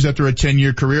I've used after a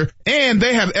 10-year career, and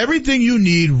they have everything you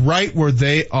need right where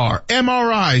they are.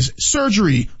 MRIs,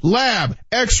 surgery, lab,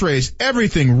 x-rays,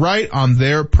 everything right on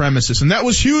their premises. And that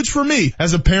was huge for me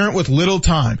as a parent with little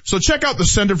time. So check out the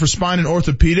Center for Spine and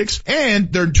Orthopedics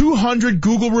and their 200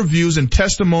 Google reviews and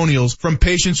testimonials from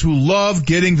patients who love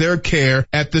getting their care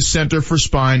at the Center for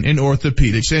Spine and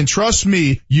Orthopedics. And trust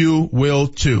me, you will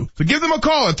too. So give them a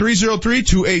call at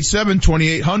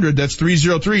 303-287-2800. That's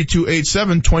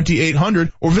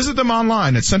 303-287-2800, or visit them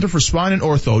online at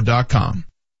centerforspineandortho.com.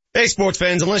 Hey, sports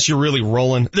fans, unless you're really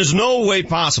rolling, there's no way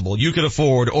possible you could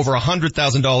afford over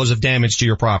 $100,000 of damage to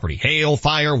your property. Hail,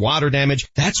 fire, water damage.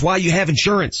 That's why you have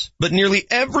insurance. But nearly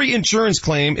every insurance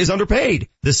claim is underpaid.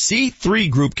 The C3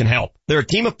 Group can help. They're a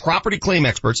team of property claim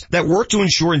experts that work to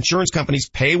ensure insurance companies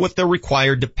pay what they're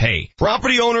required to pay.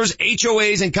 Property owners,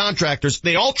 HOAs, and contractors,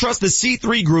 they all trust the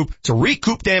C3 Group to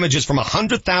recoup damages from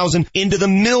 $100,000 into the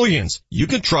millions. You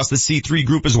can trust the C3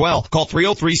 Group as well. Call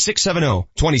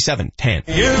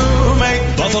 303-670-2710.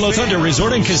 Buffalo Thunder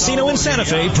Resort and Casino in Santa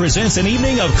Fe presents an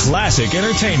evening of classic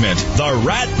entertainment, the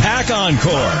Rat Pack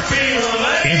Encore.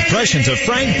 Impressions of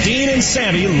Frank, Dean, and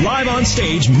Sandy live on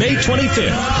stage May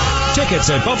 25th. Tickets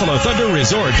at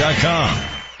BuffaloThunderResort.com.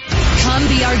 Come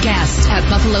be our guest at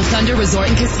Buffalo Thunder Resort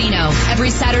and Casino.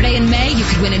 Every Saturday in May, you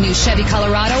could win a new Chevy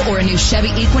Colorado or a new Chevy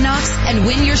Equinox and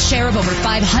win your share of over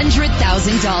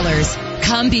 $500,000.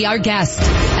 Come be our guest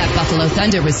at Buffalo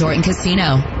Thunder Resort and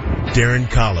Casino. Darren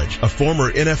College, a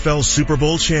former NFL Super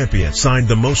Bowl champion, signed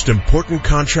the most important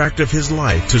contract of his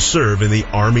life to serve in the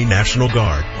Army National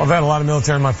Guard. I've had a lot of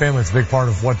military in my family. It's a big part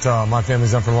of what my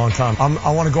family's done for a long time.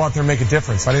 I want to go out there and make a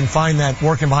difference. I didn't find that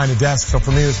working behind a desk, so for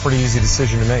me it was a pretty easy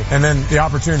decision to make. And then the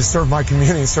opportunity to serve my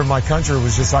community and serve my country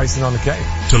was just icing on the cake.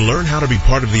 To learn how to be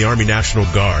part of the Army National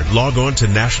Guard, log on to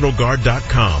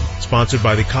NationalGuard.com. Sponsored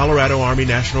by the Colorado Army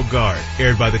National Guard.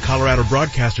 Aired by the Colorado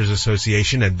Broadcasters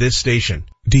Association and this station.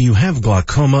 Do you have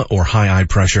glaucoma or high eye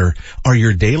pressure? Are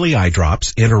your daily eye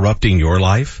drops interrupting your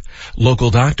life?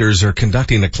 Local doctors are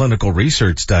conducting a clinical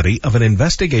research study of an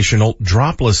investigational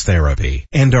dropless therapy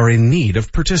and are in need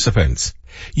of participants.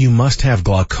 You must have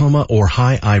glaucoma or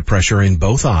high eye pressure in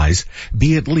both eyes,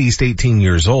 be at least 18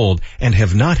 years old, and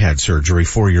have not had surgery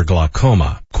for your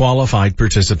glaucoma. Qualified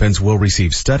participants will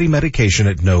receive study medication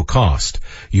at no cost.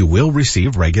 You will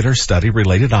receive regular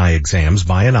study-related eye exams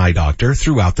by an eye doctor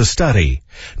throughout the study.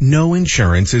 No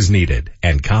insurance is needed,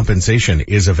 and compensation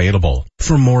is available.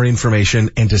 For more information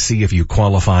and to see if you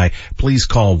qualify, please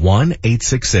call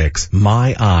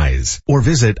 1-866-MY-EYES or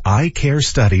visit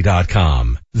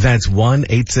eyecarestudy.com. That's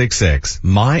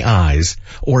 1-866-MY-EYES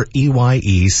or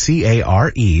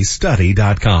EYECARE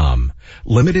study.com.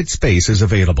 Limited space is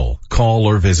available. Call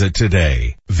or visit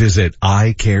today. Visit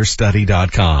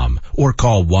eyecarestudy.com or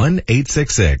call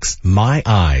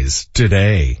 1-866-MY-EYES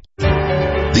today.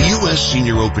 The U.S.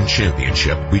 Senior Open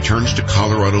Championship returns to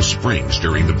Colorado Springs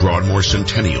during the Broadmoor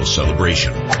Centennial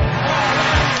celebration.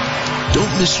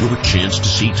 Don't miss your chance to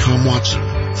see Tom Watson,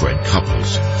 Fred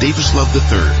Couples, Davis Love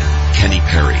III, Kenny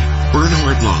Perry,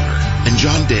 Bernhard Langer, and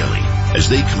John Daly as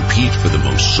they compete for the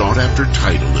most sought-after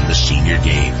title in the senior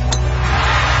game.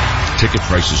 Ticket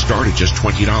prices start at just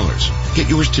 $20. Get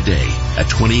yours today at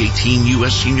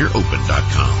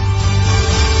 2018USSeniorOpen.com.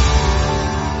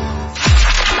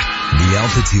 The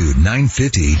Altitude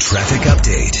 950 traffic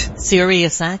update.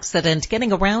 Serious accident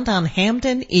getting around on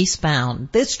Hamden eastbound.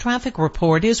 This traffic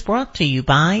report is brought to you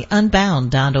by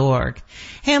Unbound.org.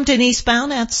 Hamden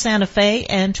eastbound at Santa Fe,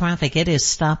 and traffic, it is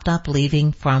stopped up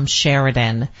leaving from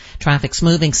Sheridan. Traffic's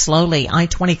moving slowly.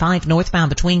 I-25 northbound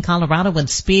between Colorado and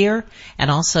Spear,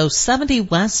 and also 70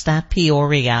 west at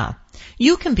Peoria.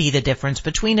 You can be the difference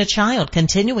between a child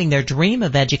continuing their dream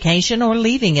of education or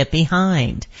leaving it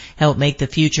behind. Help make the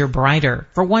future brighter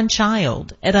for one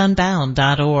child at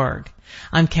Unbound.org.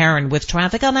 I'm Karen with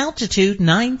traffic on Altitude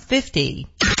 950.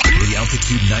 The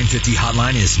Altitude 950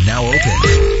 hotline is now open.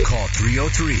 Call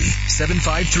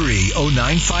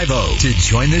 303-753-0950 to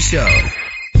join the show.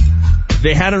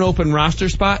 They had an open roster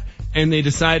spot, and they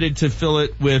decided to fill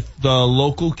it with the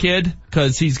local kid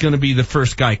because he's going to be the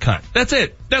first guy cut. That's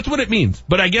it. That's what it means.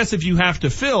 But I guess if you have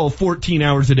to fill 14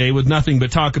 hours a day with nothing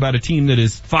but talk about a team that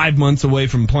is 5 months away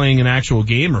from playing an actual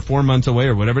game or 4 months away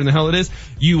or whatever in the hell it is,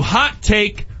 you hot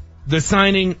take the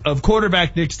signing of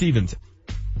quarterback Nick Stevens.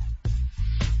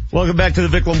 Welcome back to the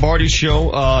Vic Lombardi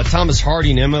Show. Thomas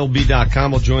Harding,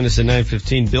 MLB.com, will join us at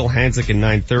 9:15. Bill Hanzik at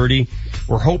 9:30.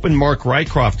 We're hoping Mark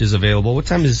Rycroft is available. What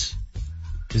time is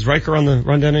Riker on the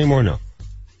rundown anymore? No.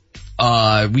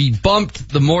 We bumped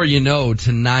The More You Know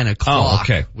to 9 o'clock. Oh,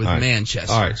 okay. With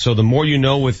Manchester. All right. So The More You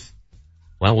Know what's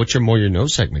your More You Know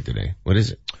segment today? What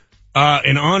is it?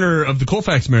 In honor of the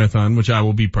Colfax Marathon, which I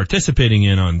will be participating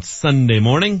in on Sunday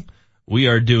morning, we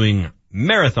are doing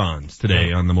marathons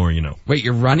today on The More You Know. Wait,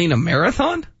 you're running a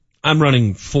marathon? I'm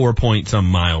running 4-point-some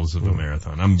miles of a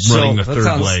marathon. I'm running the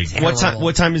third leg.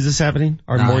 What time is this happening?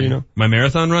 Or More You Know? My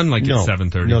marathon run? At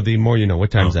 7:30. No, the More You Know. What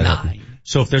time is that happening?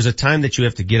 So if there's a time that you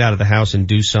have to get out of the house and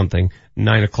do something,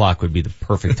 9 o'clock would be the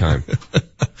perfect time.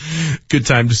 Good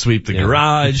time to sweep the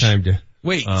garage. Good time to...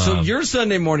 Wait, so your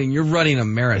Sunday morning, you're running a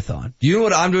marathon. Do you know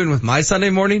what I'm doing with my Sunday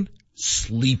morning?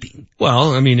 Sleeping.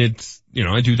 Well, I mean, it's,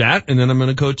 I do that, and then I'm going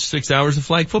to coach 6 hours of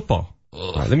flag football.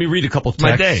 Right, let me read a couple texts.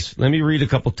 My day. Let me read a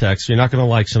couple texts. You're not going to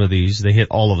like some of these. They hit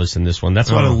all of us in this one.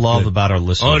 That's what I love about our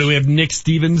listeners. Oh, do we have Nick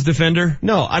Stevens defender?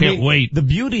 No, I Can't wait. The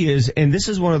beauty is, and this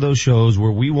is one of those shows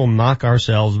where we will knock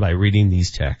ourselves by reading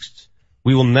these texts.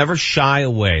 We will never shy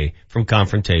away from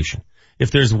confrontation.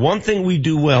 If there's one thing we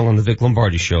do well on the Vic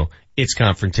Lombardi Show, it's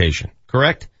confrontation.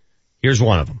 Correct? Here's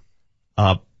one of them.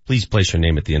 Please place your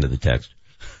name at the end of the text.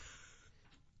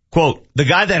 Quote, the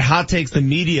guy that hot takes the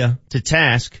media to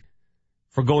task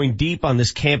for going deep on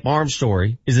this Camp Arms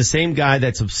story is the same guy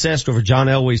that's obsessed over John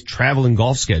Elway's travel and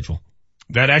golf schedule.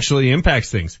 That actually impacts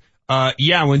things.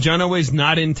 When John Elway's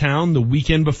not in town the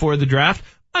weekend before the draft,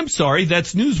 I'm sorry,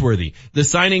 that's newsworthy. The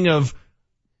signing of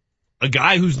a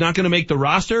guy who's not going to make the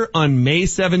roster on May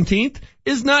 17th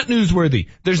is not newsworthy.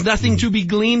 There's nothing to be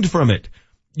gleaned from it.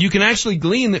 You can actually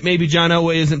glean that maybe John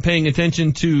Elway isn't paying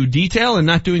attention to detail and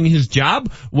not doing his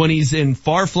job when he's in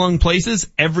far-flung places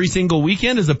every single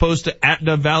weekend as opposed to at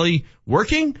Dove Valley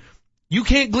working. You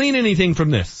can't glean anything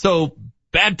from this. So,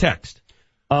 bad text.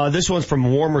 This one's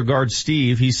from Warm Regards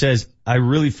Steve. He says, I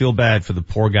really feel bad for the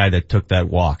poor guy that took that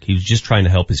walk. He was just trying to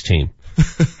help his team.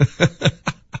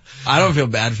 I don't feel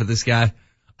bad for this guy.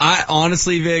 I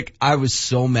honestly, Vic, I was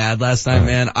so mad last night,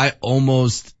 man. I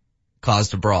almost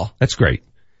caused a brawl. That's great.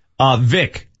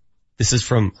 Vic, this is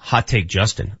from Hot Take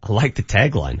Justin. I like the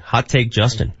tagline. Hot Take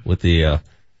Justin with the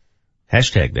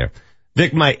hashtag there.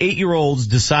 Vic, my 8-year-olds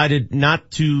decided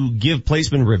not to give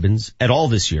placement ribbons at all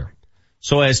this year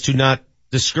so as to not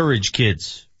discourage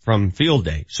kids from field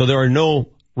day. So there are no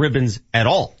ribbons at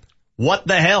all. What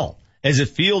the hell? As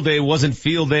if field day wasn't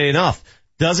field day enough.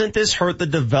 Doesn't this hurt the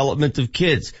development of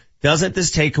kids? Doesn't this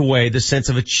take away the sense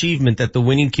of achievement that the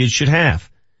winning kids should have?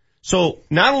 So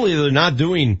not only are they not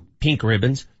doing pink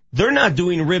ribbons, they're not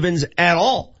doing ribbons at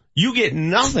all. You get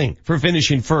nothing for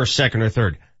finishing first, second, or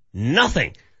third.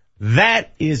 Nothing.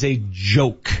 That is a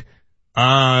joke.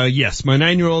 Yes, my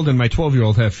 9-year-old and my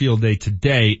 12-year-old have field day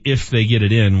today if they get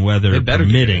it in, weather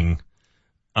permitting.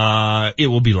 It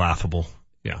will be laughable.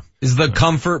 Yeah. Is the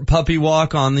comfort puppy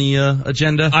walk on the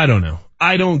agenda? I don't know.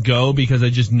 I don't go because I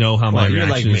just know how my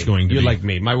reaction is going to be. You're like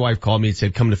me. My wife called me and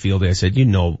said, come to field day. I said,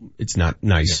 it's not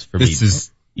nice for me. This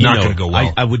is not going to go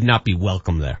well. I would not be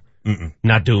welcome there.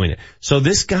 Not doing it. So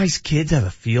this guy's kids have a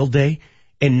field day,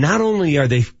 and not only are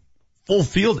they full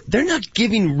field, they're not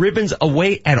giving ribbons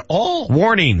away at all.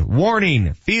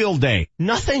 Warning, field day.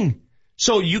 Nothing.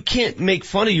 So you can't make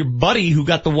fun of your buddy who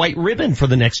got the white ribbon for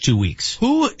the next 2 weeks.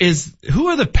 Who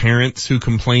are the parents who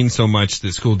complain so much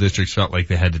that school districts felt like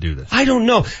they had to do this? I don't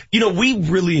know. We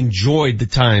really enjoyed the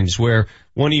times where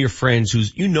one of your friends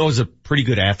who's, is a pretty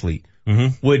good athlete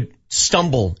would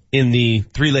stumble in the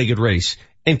 3-legged race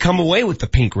and come away with the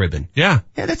pink ribbon. Yeah.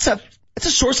 Yeah, that's a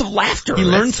source of laughter. He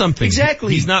learned something.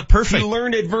 Exactly. He's not perfect. He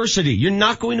learned adversity. You're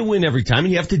not going to win every time,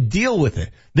 and you have to deal with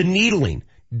it. The needling.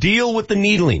 Deal with the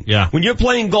needling. Yeah. When you're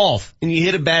playing golf and you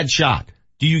hit a bad shot,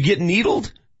 do you get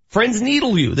needled? Friends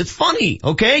needle you. That's funny,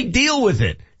 okay? Deal with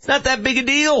it. It's not that big a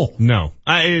deal. No.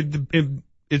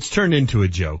 It's turned into a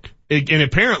joke. And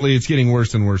apparently it's getting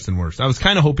worse and worse and worse. I was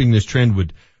kind of hoping this trend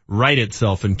would right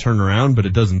itself and turn around, but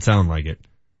it doesn't sound like it.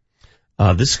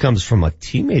 This comes from a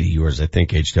teammate of yours, I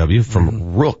think, HW,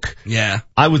 from Rook. Yeah.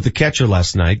 I was the catcher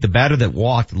last night. The batter that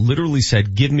walked literally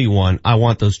said, give me one. I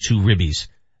want those 2 ribbies.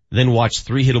 Then watched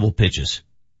 3 hittable pitches.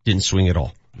 Didn't swing at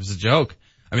all. It was a joke.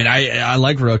 I mean, I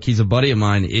like Rook. He's a buddy of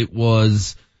mine. It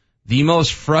was the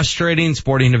most frustrating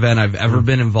sporting event I've ever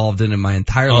been involved in my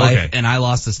entire life, and I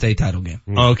lost the state title game.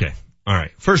 Okay. All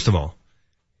right. First of all,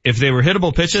 if they were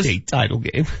hittable pitches, state title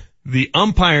game, the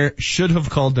umpire should have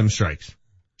called them strikes.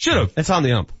 Should have. That's on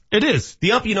the ump. It is.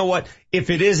 The ump, you know what? If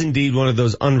it is indeed one of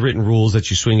those unwritten rules that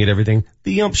you swing at everything,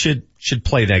 the ump should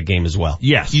play that game as well.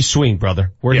 Yes. You swing,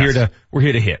 brother. We're here to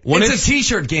hit. It's a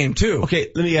t-shirt game too. Okay,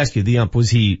 let me ask you, the ump, was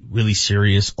he really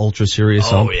serious, ultra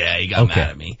serious ump? Oh yeah, he got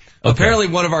mad at me. Okay. Apparently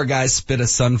one of our guys spit a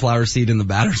sunflower seed in the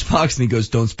batter's box and he goes,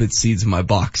 don't spit seeds in my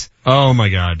box. Oh my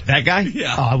God. That guy?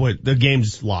 Yeah. The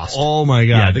game's lost. Oh my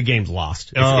God. Yeah, the game's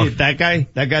lost. That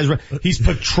guy's, he's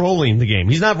patrolling the game.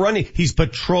 He's not running, he's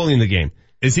patrolling the game.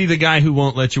 Is he the guy who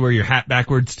won't let you wear your hat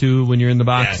backwards too when you're in the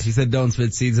box? Yes, he said don't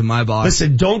spit seeds in my box.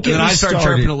 Listen, don't get me started. I start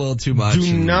chirping a little too much.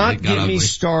 Do not get me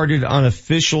started on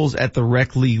officials at the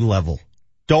rec league level.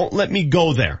 Don't let me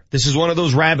go there. This is one of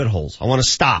those rabbit holes. I want to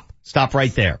stop. Stop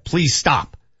right there. Please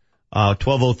stop.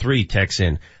 1203 texts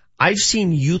in. I've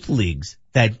seen youth leagues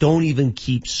that don't even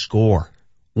keep score.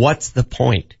 What's the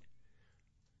point?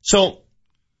 So,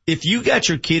 if you got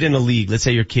your kid in a league, let's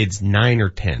say your kid's 9 or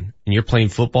 10, and you're playing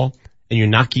football, and you're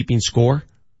not keeping score,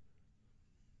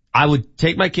 I would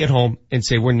take my kid home and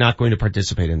say, we're not going to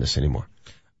participate in this anymore.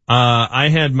 I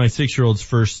had my 6-year-old's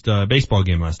first baseball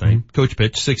game last night. Coach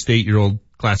pitch, 6 to 8-year-old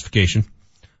classification.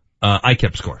 I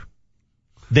kept score.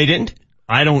 They didn't?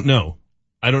 I don't know.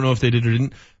 I don't know if they did or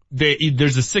didn't.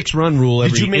 There's a 6-run rule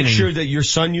every inning. Did you make inning. sure that your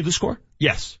son knew the score?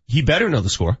 Yes. He better know the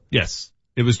score. Yes.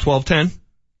 It was 12-10.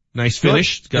 Nice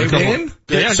finish. Got a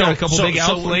couple big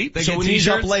outs late. So when he's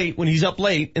up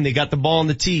late and they got the ball on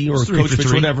the tee or coach pitch,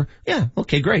 whatever. Yeah.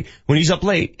 Okay, great. When he's up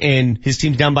late and his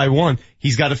team's down by 1,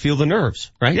 he's got to feel the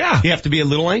nerves, right? Yeah. You have to be a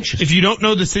little anxious. If you don't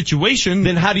know the situation,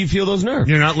 then how do you feel those nerves?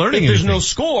 You're not learning anything. If anything. there's no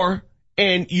score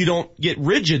and you don't get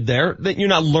rigid there, then you're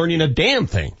not learning a damn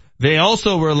thing. They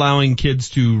also were allowing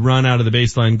kids to run out of the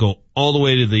baseline, go all the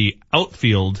way to the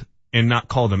outfield and not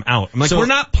call them out. I'm like, we're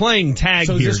not playing tag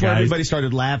here, guys. So this where everybody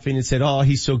started laughing and said, oh,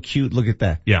 he's so cute. Look at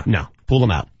that. Yeah. No. Pull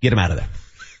him out. Get him out of there.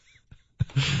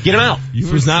 Get him out. This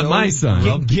was not my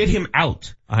son. Get him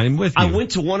out. I'm with you. I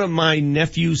went to one of my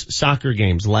nephew's soccer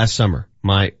games last summer.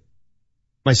 My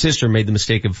sister made the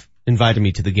mistake of inviting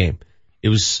me to the game. It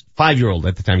was 5-year-old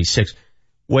at the time. He's 6,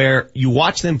 where you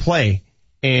watch them play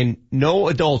and no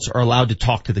adults are allowed to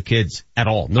talk to the kids at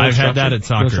all. No I've had that at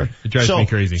soccer. It drives me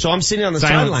crazy. So I'm sitting on the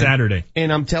sideline Saturday,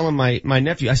 and I'm telling my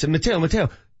nephew, I said, Mateo,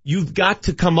 you've got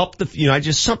to come up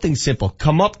just something simple.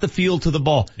 Come up the field to the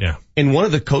ball. Yeah. And one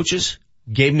of the coaches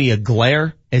gave me a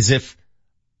glare as if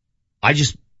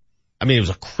it was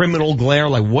a criminal glare.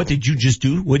 Like, what did you just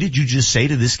do? What did you just say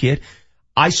to this kid?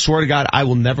 I swear to God, I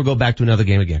will never go back to another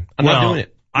game again. I'm not doing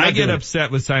it. I get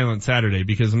upset with Silent Saturday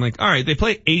because I'm like, all right, they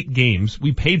play 8 games.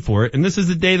 We paid for it, and this is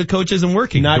the day the coach isn't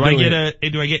working. Do I get a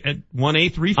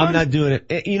 1/8 refund? I'm not doing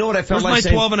it. You know what I felt like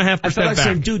saying? Where's my 12.5% I felt like back?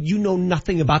 saying, dude, you know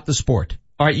nothing about the sport.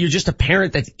 All right, you're just a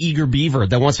parent that's eager beaver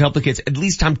that wants to help the kids. At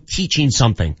least I'm teaching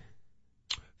something.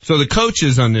 So the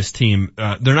coaches on this team,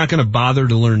 they're not going to bother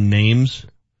to learn names.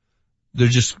 They're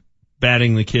just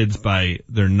batting the kids by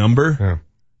their number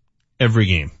every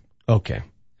game. Okay.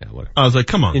 Yeah, whatever. I was like,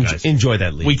 come on, guys. Enjoy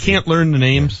that league. We can't learn the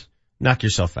names. Yeah. Knock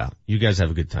yourself out. You guys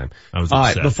have a good time. I was upset.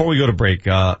 upset. All right, before we go to break,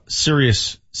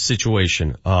 serious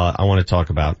situation I want to talk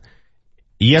about.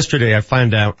 Yesterday I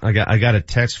found out I got a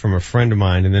text from a friend of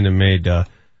mine, and then it made the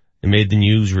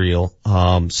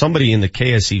newsreel. Somebody in the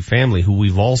KSE family who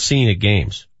we've all seen at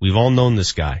games. We've all known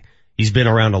this guy. He's been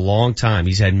around a long time.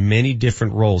 He's had many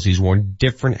different roles. He's worn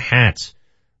different hats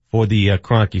for the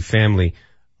Kroenke family.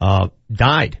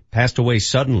 Passed away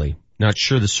suddenly. Not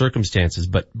sure the circumstances,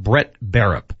 but Brett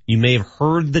Barup. You may have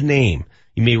heard the name.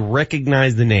 You may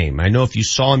recognize the name. I know if you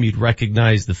saw him, you'd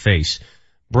recognize the face.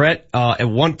 Brett, at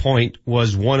one point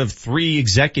was one of 3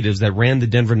 executives that ran the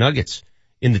Denver Nuggets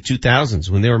in the 2000s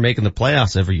when they were making the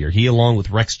playoffs every year. He, along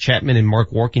with Rex Chapman and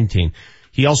Mark Workington.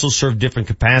 He also served different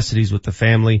capacities with the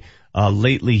family.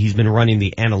 Lately he's been running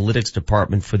the analytics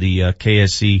department for the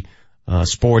KSE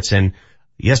sports, and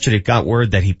yesterday got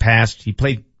word that he passed. He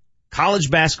played college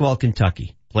basketball at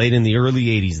Kentucky, played in the early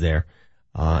 80s there.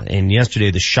 And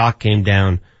yesterday the shock came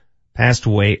down, passed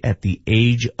away at the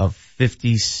age of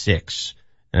 56.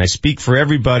 And I speak for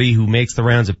everybody who makes the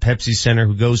rounds at Pepsi Center,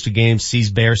 who goes to games,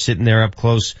 sees Bear sitting there up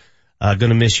close.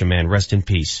 Gonna miss you, man. Rest in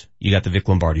peace. You got the Vic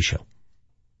Lombardi Show.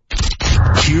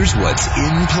 Here's what's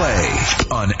in play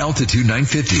on Altitude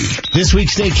 950. This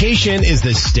week's staycation is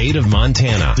the state of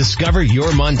Montana. Discover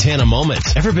your Montana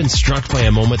moment. Ever been struck by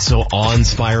a moment so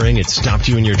awe-inspiring it stopped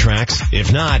you in your tracks?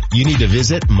 If not, you need to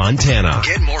visit Montana.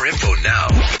 Get more info now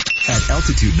at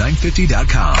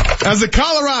altitude950.com. As a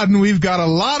Coloradan, we've got a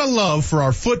lot of love for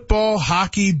our football,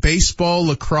 hockey, baseball,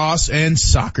 lacrosse, and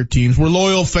soccer teams. We're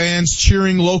loyal fans,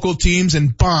 cheering local teams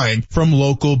and buying from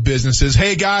local businesses.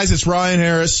 Hey guys, it's Ryan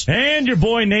Harris. And your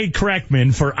boy Nate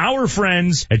Kreckman for our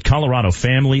friends at Colorado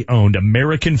family-owned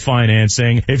American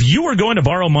Financing. If you are going to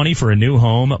borrow money for a new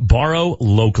home, borrow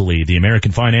locally. The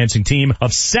American Financing team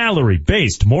of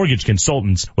salary-based mortgage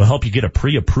consultants will help you get a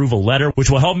pre-approval letter, which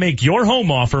will help make your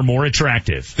home offer more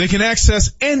attractive. They can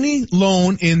access any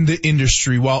loan in the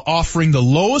industry while offering the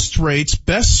lowest rates,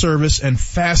 best service, and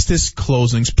fastest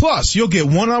closings. Plus, you'll get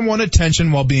one-on-one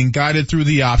attention while being guided through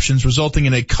the options, resulting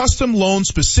in a custom loan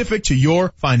specific to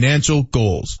your financial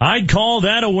goals. I'd call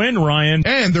that a win, Ryan.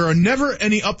 And there are never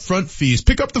any upfront fees.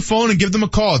 Pick up the phone and give them a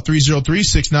call at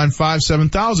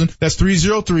 303-695-7000. That's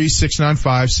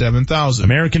 303-695-7000.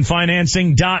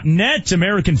 AmericanFinancing.net.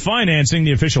 American Financing,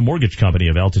 the official mortgage company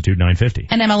of Altitude 950.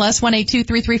 NMLS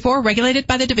 182334, regulated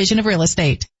by the Division of Real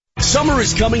Estate. Summer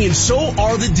is coming and so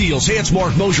are the deals. Hey, it's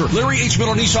Mark Mosier. Larry H.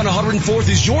 Miller Nissan 104th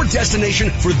is your destination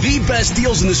for the best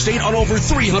deals in the state on over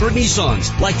 300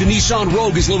 Nissans. Like the Nissan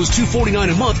Rogue as low as $249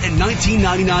 a month and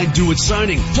 $19.99 due at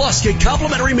signing. Plus, get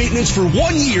complimentary maintenance for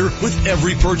 1 year with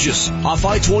every purchase. Off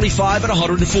I-25 at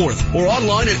 104th or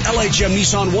online at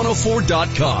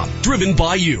LHMNissan104.com. Driven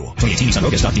by you. 2018 Nissan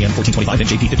Rogue, S.DN 1425,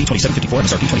 NJP 50, 2754,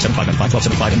 MSRP 27,595,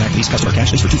 1275, and MAC lease, customer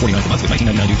cash lease for $249 per month with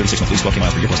 $19.99 due, 36 months lease, 12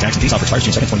 miles per year plus tax and fees. Offer expires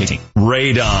June 2nd, 2018.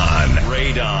 Radon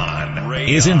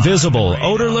is invisible,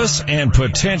 odorless, and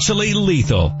potentially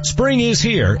lethal. Spring is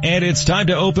here, and it's time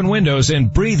to open windows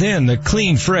and breathe in the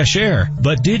clean, fresh air.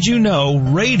 But did you know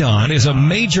radon is a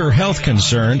major health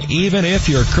concern even if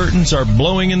your curtains are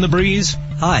blowing in the breeze?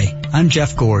 Hi, I'm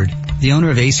Jeff Gord, the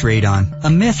owner of Ace Radon. A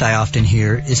myth I often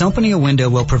hear is opening a window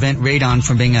will prevent radon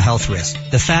from being a health risk.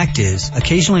 The fact is,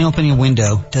 occasionally opening a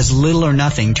window does little or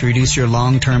nothing to reduce your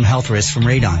long-term health risk from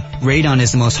radon. Radon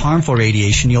is the most harmful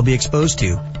radiation you'll be exposed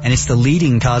to, and it's the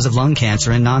leading cause of lung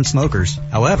cancer in non-smokers.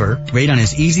 However, radon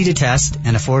is easy to test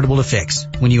and affordable to fix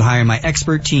when you hire my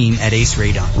expert team at Ace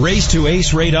Radon. Race to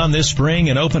Ace Radon this spring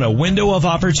and open a window of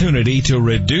opportunity to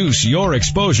reduce your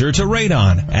exposure to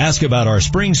radon. Ask about our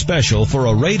spring special for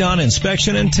a radon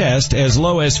inspection and test as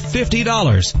low as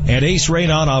 $50. And Ace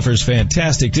Radon offers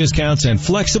fantastic discounts and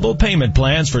flexible payment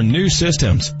plans for new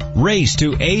systems. Race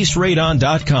to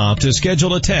aceradon.com to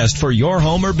schedule a test for your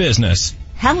home or business.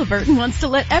 Halliburton wants to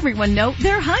let everyone know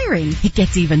they're hiring. It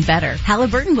gets even better.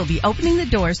 Halliburton will be opening the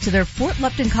doors to their Fort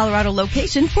Lupton, Colorado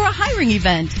location for a hiring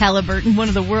event. Halliburton, one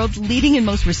of the world's leading and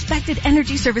most respected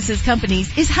energy services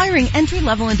companies, is hiring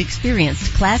entry-level and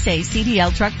experienced Class A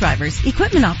CDL truck drivers,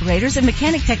 equipment operators, and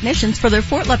mechanic technicians for their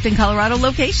Fort Lupton, Colorado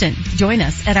location. Join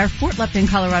us at our Fort Lupton,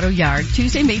 Colorado yard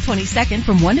Tuesday, May 22nd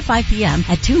from 1 to 5 p.m.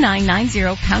 at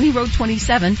 2990 County Road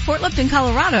 27, Fort Lupton,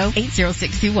 Colorado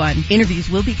 80621. Interviews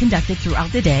will be conducted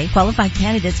throughout the day. Qualified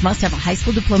candidates must have a high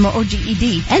school diploma or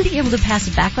GED and be able to pass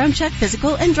a background check,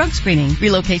 physical, and drug screening.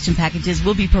 Relocation packages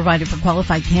will be provided for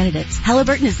qualified candidates.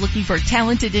 Halliburton is looking for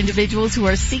talented individuals who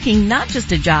are seeking not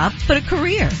just a job, but a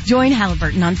career. Join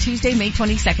Halliburton on Tuesday, May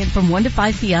 22nd from 1 to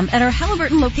 5 p.m. at our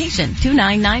Halliburton location,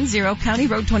 2990 County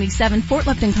Road 27, Fort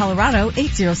Lupton, Colorado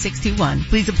 80621.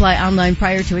 Please apply online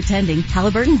prior to attending.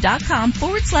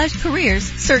 Halliburton.com/careers.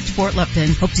 Search Fort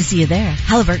Lupton. Hope to see you there.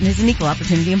 Halliburton is an equal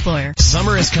opportunity employer.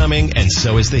 Summer is coming and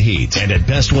so is the heat. And at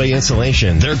Best Way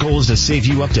Insulation, their goal is to save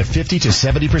you up to 50 to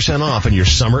 70% off on your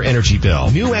summer energy bill.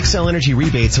 New XL Energy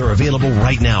rebates are available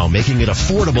right now, making it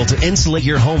affordable to insulate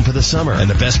your home for the summer. And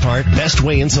the best part, Best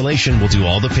Way Insulation will do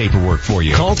all the paperwork for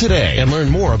you. Call today and learn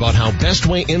more about how Best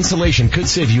Way Insulation could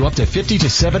save you up to 50 to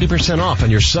 70% off on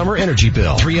your summer energy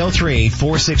bill.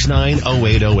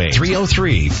 303-469-0808.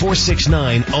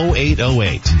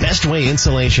 303-469-0808. Best Way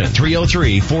Insulation.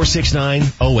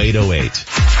 303-469-0808.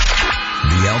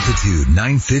 The Altitude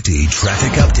 950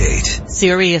 traffic update.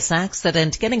 Serious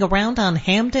accident getting around on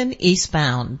Hamden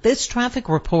eastbound. This traffic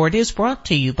report is brought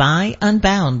to you by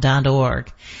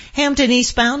Unbound.org. Hamden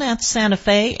eastbound at Santa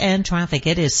Fe and traffic,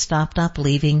 it is stopped up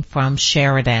leaving from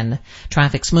Sheridan.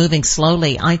 Traffic's moving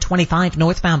slowly. I-25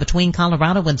 northbound between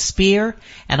Colorado and Spear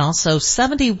and also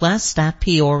 70 west at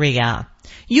Peoria.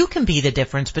 You can be the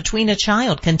difference between a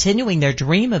child continuing their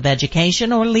dream of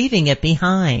education or leaving it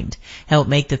behind. Help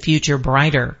make the future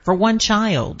brighter for one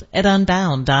child at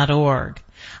Unbound.org.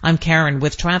 I'm Karen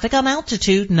with traffic on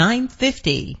Altitude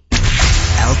 950.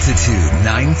 Altitude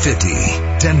 950,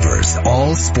 Denver's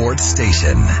all sports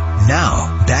station.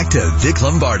 Now, back to Vic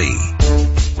Lombardi.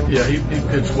 Yeah, he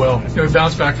pitched well. He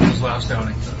bounced back from his last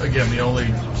outing. Again, the only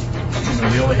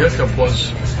hiccup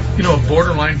was, a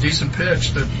borderline decent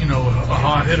pitch that, a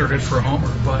hot hitter hit for a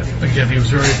homer. But again, he was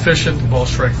very efficient. The ball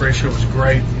strike ratio was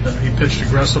great. He pitched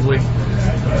aggressively,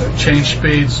 changed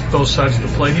speeds, both sides of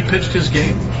the plate. He pitched his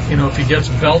game. If he gets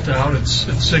belt out, it's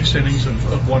 6 innings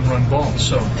of one-run ball.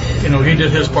 So, he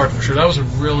did his part for sure. That was a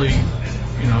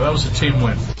team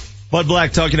win. Bud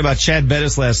Black talking about Chad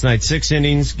Bettis last night. 6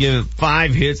 innings, give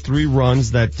 5 hits, 3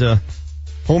 runs. That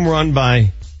home run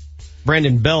by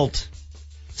Brandon Belt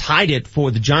tied it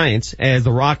for the Giants as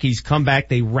the Rockies come back.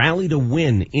 They rally to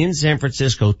win in San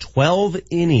Francisco. 12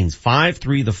 innings,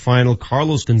 5-3 the final.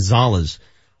 Carlos Gonzalez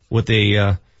with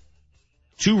a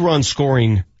 2-run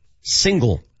scoring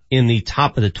single in the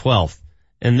top of the 12th.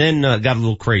 And then got a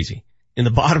little crazy. In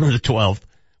the bottom of the 12th,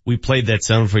 we played that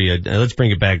sound for you. Let's bring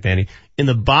it back, Danny. In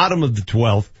the bottom of the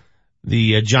 12th,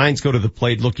 the Giants go to the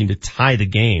plate looking to tie the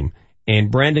game, and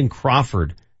Brandon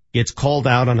Crawford gets called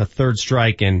out on a 3rd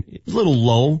strike, and it was a little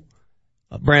low.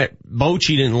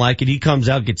 Bochy didn't like it. He comes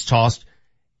out, gets tossed.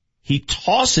 He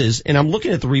tosses, and I'm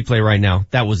looking at the replay right now.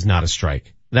 That was not a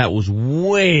strike. That was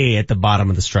way at the bottom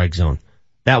of the strike zone.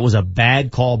 That was a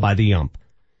bad call by the ump.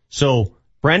 So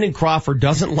Brandon Crawford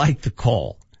doesn't like the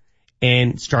call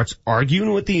and starts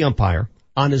arguing with the umpire.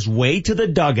 On his way to the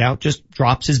dugout, just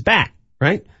drops his bat,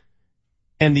 right?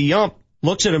 And the ump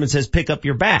looks at him and says, pick up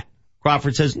your bat.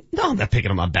 Crawford says, no, I'm not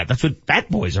picking up my bat. That's what bat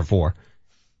boys are for.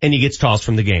 And he gets tossed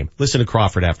from the game. Listen to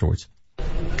Crawford afterwards.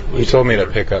 He told me to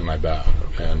pick up my bat,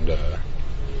 and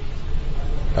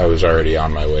I was already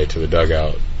on my way to the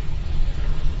dugout.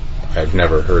 I've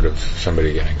never heard of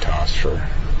somebody getting tossed for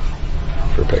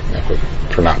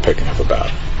not picking up a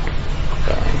bat.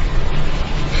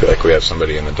 I feel like we have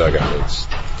somebody in the dugout. It's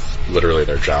literally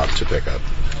their job to pick up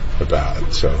the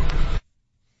bat. So,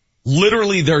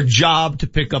 literally their job to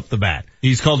pick up the bat.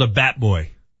 He's called a bat boy.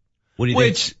 What do you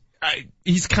think?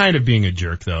 He's kind of being a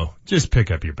jerk though. Just pick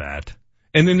up your bat.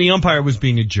 And then the umpire was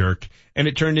being a jerk, and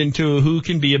it turned into who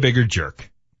can be a bigger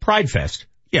jerk. Pride fest.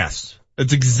 Yes.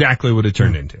 That's exactly what it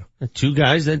turned into. 2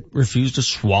 guys that refuse to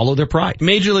swallow their pride.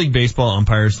 Major League Baseball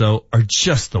umpires though are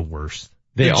just the worst.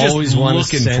 They always want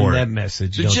to send that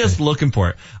message. They're just looking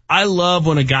for it. I love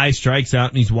when a guy strikes out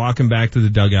and he's walking back to the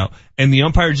dugout and the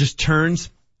umpire just turns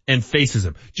and faces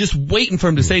him, just waiting for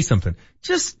him to say something.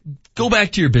 Just go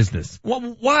back to your business.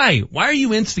 Why? Why are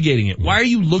you instigating it? Why are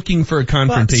you looking for a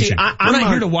confrontation? I'm not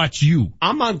here to watch you.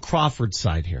 I'm on Crawford's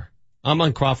side here.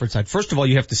 First of all,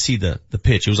 you have to see the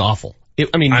pitch. It was awful.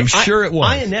 I'm sure it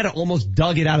was. Iannetta almost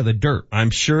dug it out of the dirt. I'm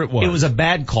sure it was. It was a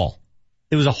bad call.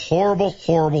 It was a horrible,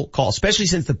 horrible call, especially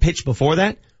since the pitch before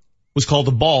that was called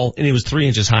a ball and it was 3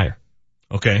 inches higher.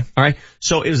 Okay. All right.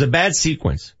 So it was a bad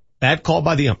sequence. Bad call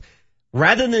by the ump.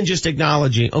 Rather than just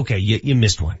acknowledging, okay, you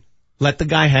missed one. Let the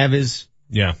guy have his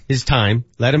time.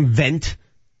 Let him vent.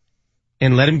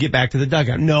 and let him get back to the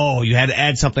dugout. No, you had to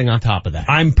add something on top of that.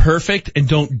 I'm perfect and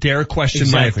don't dare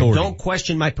question my authority. Don't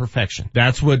question my perfection.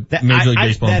 That's what Major League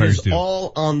Baseball umpires do. That is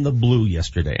all on the blue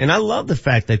yesterday. And I love the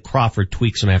fact that Crawford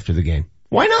tweaks him after the game.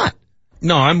 Why not?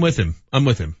 No, I'm with him.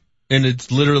 And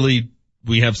it's literally,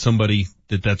 we have somebody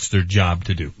that's their job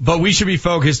to do. But we should be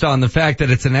focused on the fact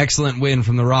that it's an excellent win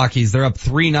from the Rockies. They're up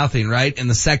 3-0, right? In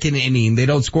the second inning. They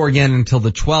don't score again until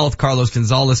the 12th. Carlos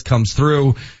Gonzalez comes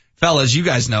through. Fellas, you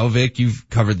guys know, Vic, you've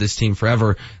covered this team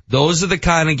forever. Those are the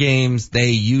kind of games they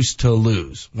used to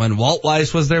lose. When Walt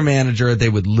Weiss was their manager, they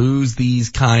would lose these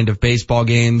kind of baseball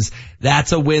games.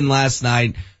 That's a win last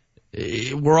night.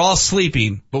 We're all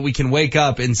sleeping, but we can wake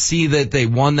up and see that they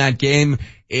won that game.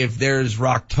 If there's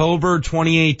Rocktober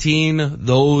 2018,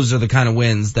 those are the kind of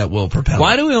wins that will propel.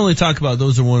 Why do we only talk about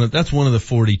those that's one of the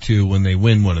 42 when they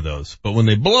win one of those? But when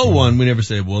they blow one, we never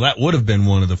say, well, that would have been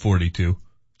one of the 42.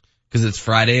 Because it's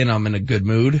Friday and I'm in a good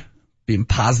mood, being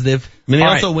positive. I mean, they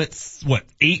also went,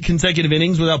 8 consecutive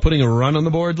innings without putting a run on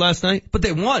the board last night? But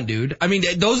they won, dude. I mean,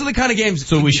 those are the kind of games.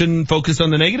 So we shouldn't focus on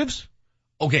the negatives?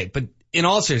 Okay, but in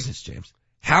all seriousness, James,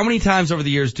 how many times over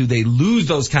the years do they lose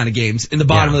those kind of games in the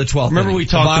bottom of the 12th? Remember we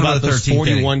talked about those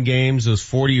 41 games, those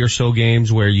 40 or so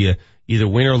games where you either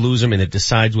win or lose them and it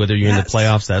decides whether you're in the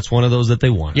playoffs. That's one of those that they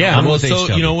won. Yeah, well,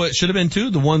 so you know what should have been too?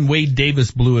 The one Wade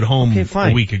Davis blew at home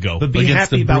a week ago. But be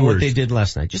happy about what they did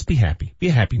last night. Just be happy. Be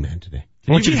a happy man today.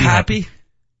 Can you be happy?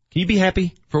 Can you be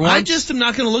happy? For once? I just am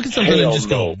not going to look at something and just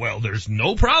go, well, there's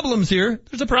no problems here.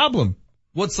 There's a problem.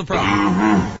 What's the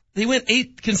problem? They went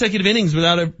 8 consecutive innings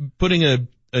without putting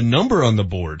a number on the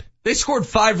board. They scored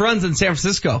 5 runs in San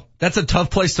Francisco. That's a tough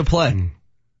place to play.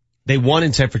 They won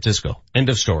in San Francisco. End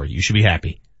of story. You should be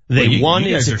happy. They won.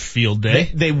 You guys are field day.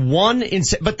 They won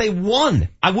but they won.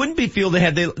 I wouldn't be field day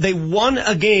had they won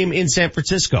a game in San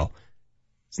Francisco.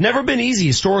 It's never been easy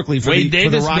historically for Wade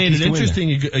Davis for the Rockies made it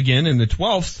interesting again in the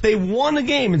 12th. They won a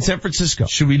game in San Francisco.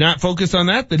 Should we not focus on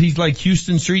that he's like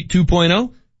Houston Street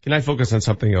 2.0? Can I focus on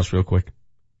something else real quick?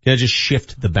 Can I just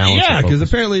shift the balance? Yeah, because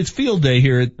apparently it's field day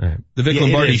here at the Vic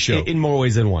Lombardi show. In more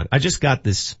ways than one. I just got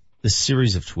this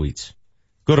series of tweets.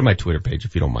 Go to my Twitter page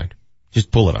if you don't mind.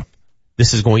 Just pull it up.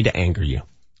 This is going to anger you.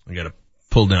 I gotta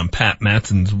pull down Pat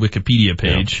Matson's Wikipedia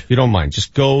page. If you don't mind,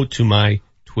 just go to my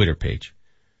Twitter page.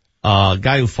 A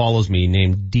guy who follows me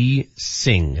named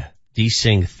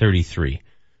D-Sing33,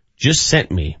 just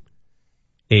sent me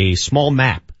a small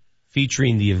map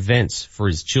featuring the events for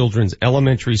his children's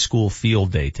elementary school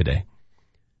field day today.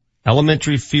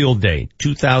 Elementary field day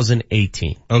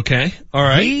 2018. Okay. All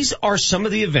right. These are some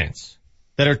of the events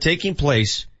that are taking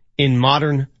place in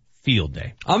modern field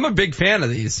day. I'm a big fan of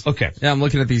these. Okay. Yeah, I'm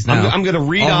looking at these now. I'm going to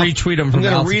read I'll off, retweet them from I'm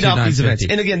going to read off these events.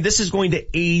 And again, this is going to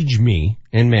age me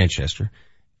in Manchester.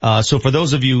 So for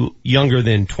those of you younger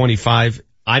than 25,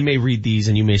 I may read these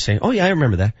and you may say, oh yeah, I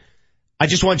remember that. I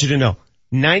just want you to know,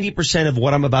 90% of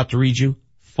what I'm about to read you,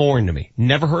 foreign to me.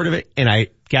 Never heard of it, and I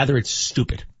gather it's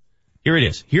stupid. Here it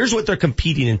is. Here's what they're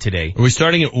competing in today. Are we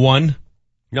starting at 1?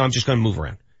 No, I'm just going to move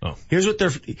around. Oh.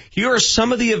 Here are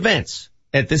some of the events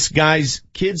at this guy's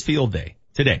kids field day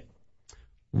today.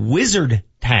 Wizard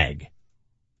tag.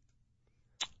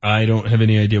 I don't have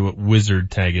any idea what wizard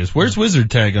tag is. Where's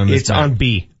wizard tag on this? It's on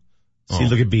B. See,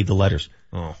 look at B, the letters.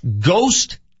 Oh.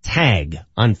 Ghost tag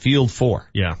on field 4.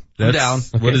 Yeah. I'm down.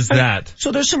 Okay. What is that?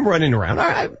 So there's some running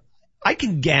around. I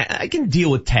can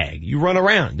deal with tag. You run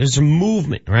around. There's some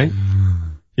movement, right?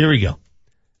 Here we go.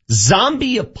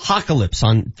 Zombie apocalypse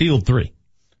on field 3.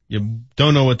 You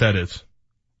don't know what that is.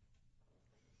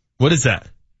 What is that?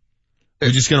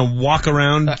 You're just gonna walk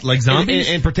around like zombies?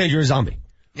 And pretend you're a zombie.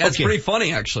 Yeah, it's pretty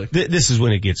funny actually. This is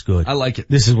when it gets good. I like it.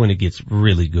 This is when it gets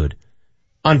really good.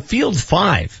 On field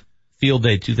 5, field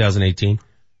day 2018,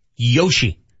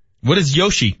 Yoshi. What is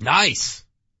Yoshi? Nice.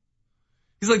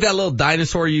 He's like that little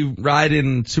dinosaur you ride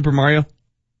in Super Mario.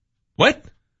 What?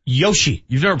 Yoshi.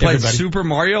 You've never played Super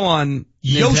Mario on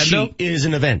Yoshi Nintendo? is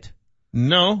an event.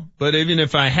 No, but even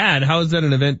if I had, how is that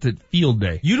an event at field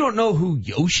day? You don't know who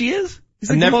Yoshi is? He's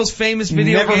like the most famous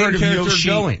video game heard of character Yoshi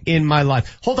going. in my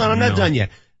life. Hold on, I'm not done yet.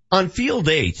 On field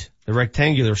 8, the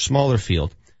rectangular, smaller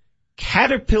field,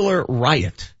 Caterpillar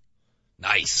Riot.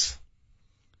 Nice.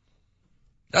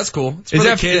 That's cool. It's for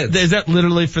the kids. Is that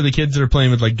literally for the kids that are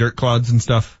playing with like dirt clods and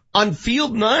stuff? On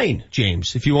field 9,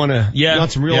 James, if you want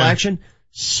some real action,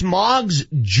 Smog's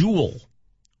Jewel.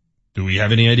 Do we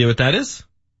have any idea what that is?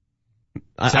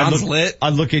 Sounds lit. I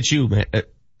look at you, man.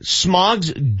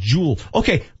 Smog's Jewel.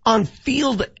 Okay, on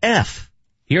field F,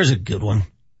 here's a good one.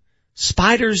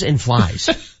 Spiders and flies.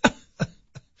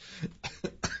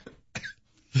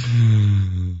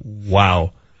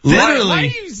 Wow. Literally.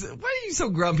 Why are you so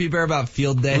grumpy, Bear, about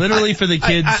field day? Literally for the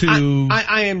kids who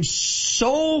I am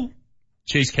so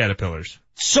chase caterpillars.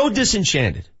 So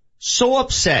disenchanted. So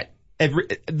upset.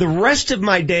 The rest of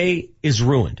my day is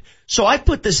ruined. So I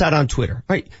put this out on Twitter.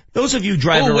 Right? Those of you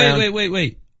driving around.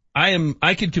 Wait.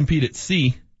 I could compete at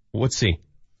C. What's C?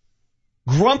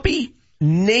 Grumpy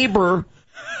neighbor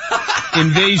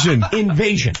invasion.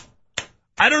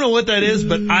 I don't know what that is,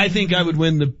 but I think I would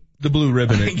win the blue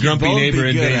ribbon at Grumpy Neighbor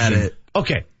Invasion.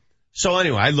 Okay. So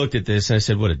anyway, I looked at this and I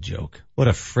said, what a joke. What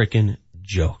a frickin'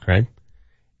 joke, right?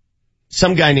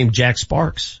 Some guy named Jack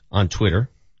Sparks on Twitter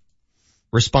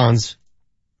responds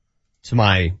to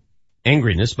my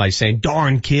angriness by saying,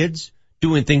 darn kids,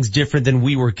 doing things different than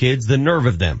we were kids, the nerve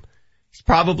of them. He's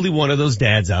probably one of those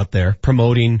dads out there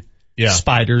promoting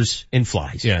spiders and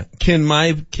flies. Yeah. Can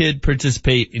my kid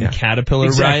participate in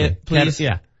Caterpillar Riot, please?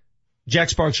 Yeah. Jack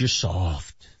Sparks, you're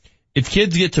soft. If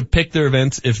kids get to pick their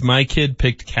events, if my kid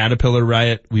picked Caterpillar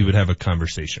Riot, we would have a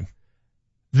conversation.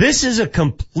 This is a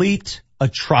complete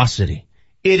atrocity.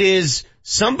 It is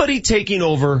somebody taking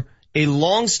over a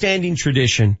long-standing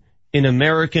tradition in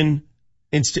American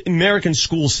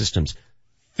school systems.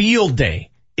 Field day.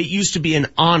 It used to be an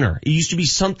honor. It used to be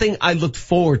something I looked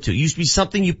forward to. It used to be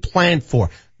something you planned for.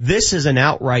 This is an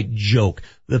outright joke.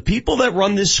 The people that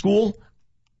run this school,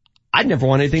 I'd never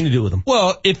want anything to do with them.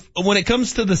 Well, when it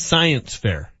comes to the science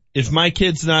fair, if my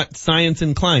kid's not science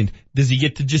inclined, does he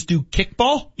get to just do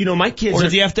kickball? You know, my kids Or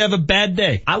does he have to have a bad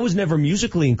day? I was never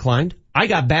musically inclined. I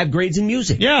got bad grades in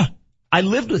music. Yeah. I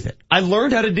lived with it. I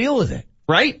learned how to deal with it.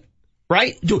 Right?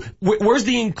 Where's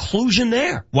the inclusion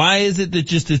there? Why is it that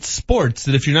just it's sports?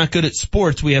 That if you're not good at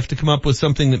sports, we have to come up with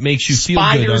something that makes you feel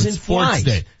good on and sports flies.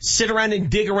 day? Sit around and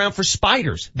dig around for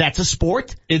spiders. That's a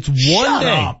sport? It's one Shut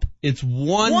day. Up. It's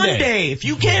one day. If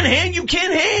you can't hang, you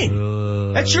can't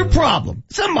hang. That's your problem.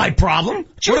 It's not my problem.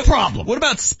 It's your problem. What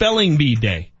about spelling bee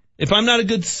day? If I'm not a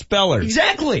good speller.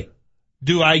 Exactly.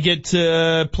 Do I get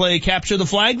to play capture the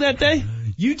flag that day?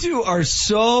 You two are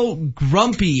so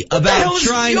grumpy about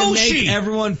trying to make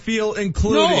everyone feel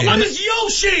included. No, I'm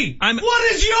Yoshi!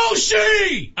 What is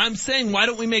Yoshi? I'm saying, why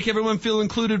don't we make everyone feel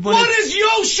included What is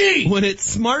Yoshi? When it's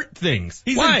smart things?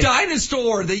 He's a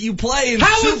dinosaur that you play in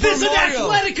How Super is this Mario. an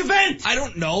athletic event? I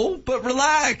don't know, but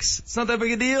relax. It's not that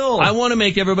big a deal. I want to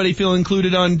make everybody feel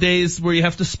included on days where you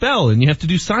have to spell and you have to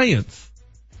do science.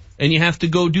 And you have to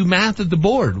go do math at the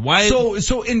board. Why?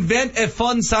 So invent a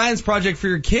fun science project for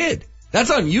your kid. That's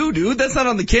on you, dude. That's not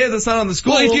on the kid. That's not on the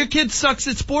school. Well, if your kid sucks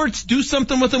at sports, do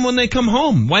something with them when they come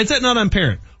home. Why is that not on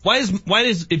parent? Why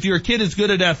does if your kid is good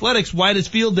at athletics, why does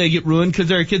field day get ruined because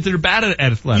there are kids that are bad at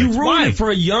athletics? You ruin it for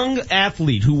a young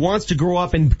athlete who wants to grow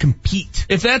up and compete.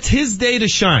 If that's his day to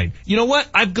shine, you know what?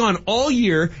 I've gone all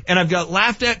year and I've got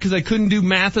laughed at because I couldn't do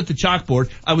math at the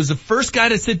chalkboard. I was the first guy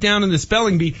to sit down in the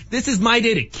spelling bee. This is my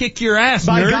day to kick your ass,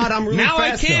 By nerd. God, I'm really now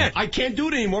fast, I can't. though. I can't do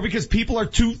it anymore because people are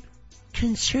too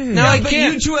concerned. No, but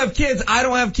you two have kids. I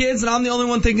don't have kids, and I'm the only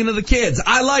one thinking of the kids.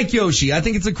 I like Yoshi. I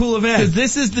think it's a cool event. Because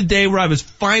this is the day where I was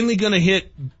finally going to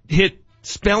hit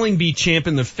spelling bee champ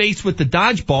in the face with the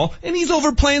dodgeball, and he's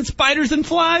over playing spiders and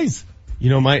flies.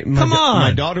 You know, Come on.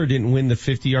 my daughter didn't win the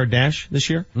 50-yard dash this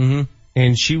year,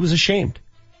 and she was ashamed.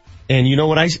 And you know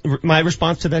what my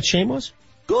response to that shame was?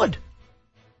 Good.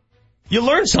 You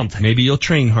learned something. Maybe you'll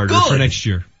train harder for next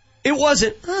year. It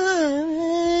wasn't.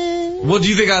 Well, do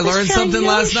you think I learned something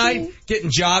last night?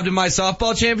 Getting jobbed in my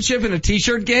softball championship in a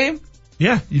t-shirt game?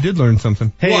 Yeah, you did learn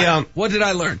something. Hey, what did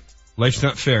I learn? Life's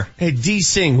not fair. Hey, D.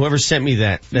 Singh, whoever sent me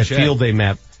that field day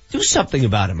map, do something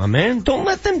about it, my man. Don't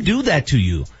let them do that to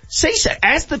you.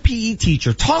 Ask the PE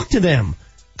teacher. Talk to them.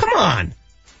 Come on.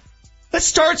 Let's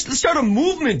start a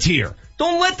movement here.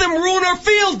 Don't let them ruin our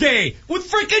field day with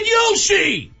frickin'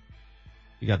 Yoshi.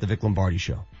 You got the Vic Lombardi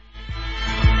Show.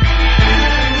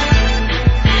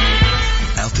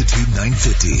 Altitude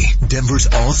 950, Denver's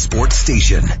all-sports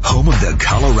station, home of the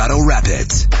Colorado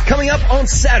Rapids. Coming up on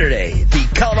Saturday, the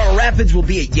Colorado Rapids will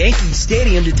be at Yankee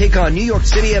Stadium to take on New York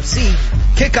City FC.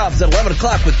 Kickoffs at 11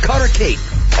 o'clock with Carter Kate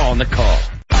on the call.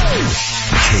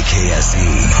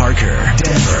 KKSE, Parker,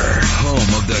 Denver,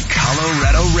 home of the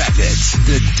Colorado Rapids,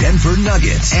 the Denver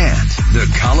Nuggets, and the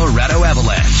Colorado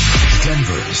Avalanche.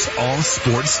 Denver's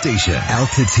all-sports station,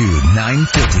 Altitude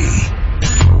 950.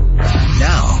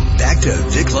 Now, back to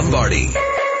Vic Lombardi.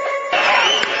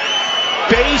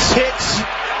 Base hits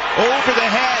over the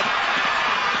head.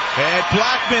 And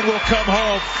Blackman will come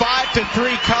home.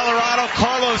 5-3 Colorado.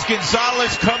 Carlos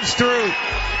Gonzalez comes through.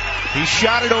 He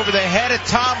shot it over the head of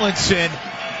Tomlinson.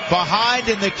 Behind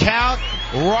in the count.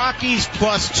 Rockies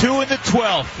 +2 in the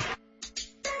 12th.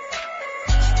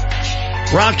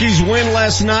 Rockies win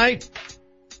last night.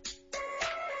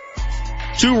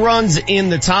 2 runs in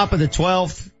the top of the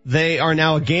 12th. They are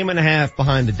now a game and a half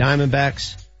behind the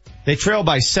Diamondbacks. They trail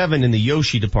by 7 in the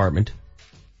Yoshi department.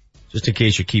 Just in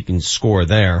case you're keeping score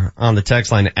there. On the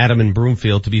text line, Adam in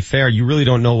Broomfield, to be fair, you really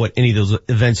don't know what any of those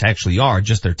events actually are,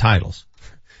 just their titles.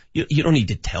 You don't need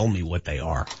to tell me what they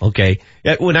are, okay?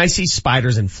 When I see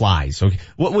spiders and flies, okay,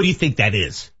 what do you think that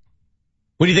is?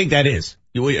 What do you think that is?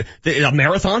 A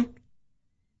marathon?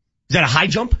 Is that a high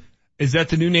jump? Is that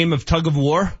the new name of tug of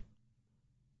war?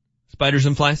 Spiders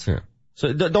and flies? Yeah.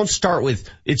 So don't start with,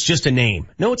 it's just a name.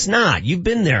 No, it's not. You've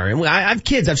been there. And I have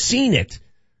kids. I've seen it.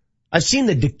 I've seen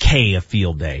the decay of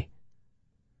field day.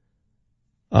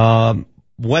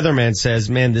 Weatherman says,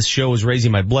 man, this show is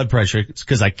raising my blood pressure. It's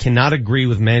because I cannot agree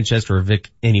with Manchester or Vic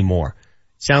anymore.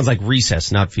 Sounds like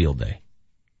recess, not field day.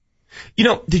 You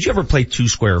know, did you ever play 2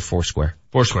 square or 4 square?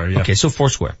 4 square, yeah. Okay, so 4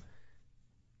 square.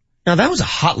 Now that was a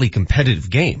hotly competitive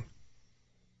game.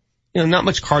 You know, not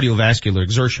much cardiovascular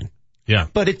exertion. Yeah.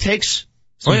 But it takes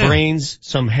some brains,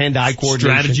 some hand-eye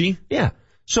coordination. Strategy. Yeah.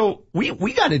 So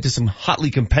we got into some hotly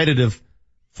competitive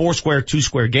 4 square, 2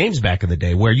 square games back in the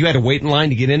day where you had to wait in line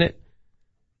to get in it.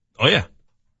 Oh yeah.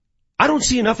 I don't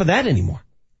see enough of that anymore.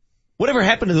 Whatever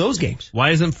happened to those games?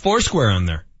 Why isn't 4 square on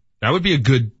there? That would be a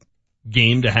good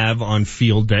game to have on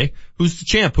field day. Who's the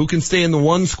champ? Who can stay in the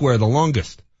 1 square the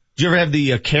longest? Did you ever have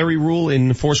the carry rule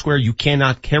in 4 square? You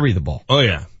cannot carry the ball. Oh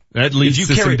yeah. That leads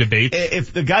to some debate.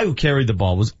 If the guy who carried the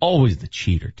ball was always the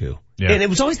cheater too. Yeah. And it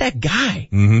was always that guy.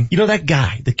 Mm-hmm. You know, that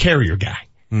guy, the carrier guy.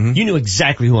 Mm-hmm. You knew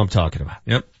exactly who I'm talking about.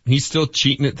 Yep. He's still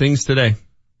cheating at things today.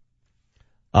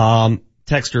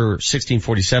 Texter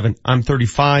 1647, I'm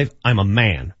 35, I'm a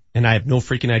man, and I have no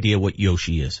freaking idea what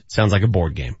Yoshi is. It sounds like a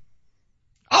board game.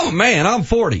 Oh man, I'm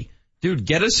 40. Dude,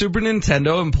 get a Super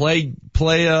Nintendo and play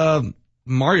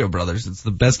Mario Brothers. It's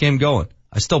the best game going.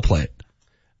 I still play it.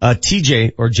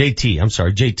 JT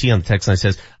on the text line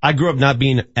says, I grew up not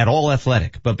being at all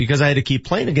athletic, but because I had to keep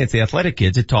playing against the athletic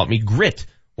kids, it taught me grit,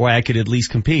 or I could at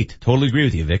least compete. Totally agree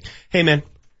with you, Vic. Hey man,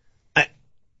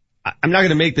 I'm not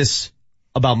gonna make this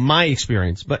about my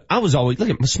experience, but I was always, look,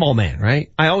 I'm a small man,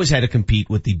 right? I always had to compete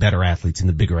with the better athletes and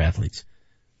the bigger athletes.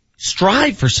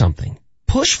 Strive for something.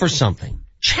 Push for something.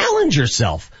 Challenge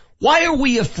yourself. Why are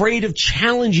we afraid of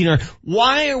challenging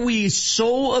why are we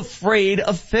so afraid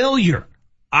of failure?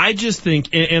 I just think,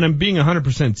 and I'm being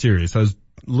 100% serious, I was a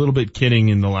little bit kidding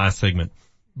in the last segment,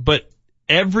 but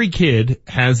every kid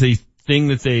has a thing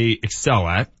that they excel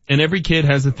at, and every kid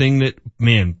has a thing that,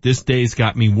 man, this day's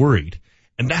got me worried.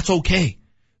 And that's okay.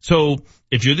 So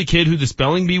if you're the kid who the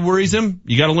spelling bee worries him,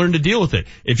 you gotta learn to deal with it.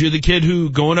 If you're the kid who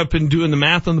going up and doing the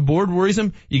math on the board worries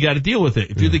him, you gotta deal with it.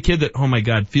 If you're the kid that, oh my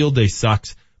God, field day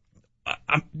sucks,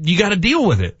 you gotta deal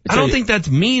with it. I don't think that's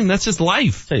mean, that's just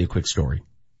life. I'll tell you a quick story.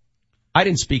 I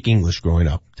didn't speak English growing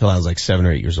up till I was like 7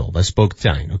 or 8 years old. I spoke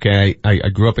Italian, okay? I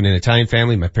grew up in an Italian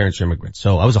family. My parents are immigrants.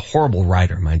 So I was a horrible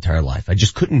writer my entire life. I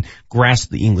just couldn't grasp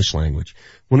the English language.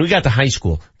 When we got to high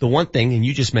school, the one thing, and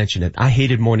you just mentioned it, I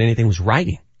hated more than anything was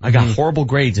writing. I got horrible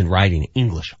grades in writing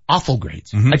English. Awful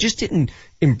grades. I just didn't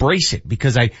embrace it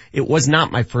because it was not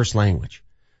my first language.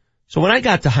 So when I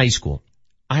got to high school,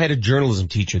 I had a journalism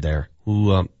teacher there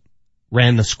who,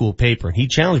 ran the school paper, and he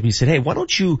challenged me. He said, hey,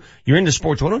 you're into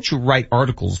sports, why don't you write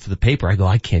articles for the paper? I go,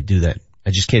 I can't do that.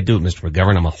 I just can't do it, Mr.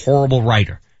 McGovern. I'm a horrible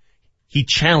writer. He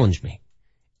challenged me.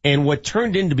 And what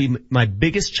turned into be my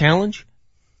biggest challenge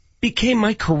became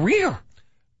my career.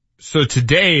 So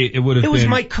today it would have been. It was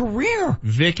my career.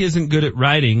 Vic isn't good at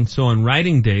writing, so on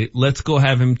writing day, let's go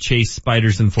have him chase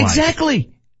spiders and flies.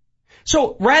 Exactly.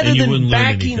 So rather than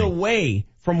backing away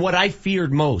from what I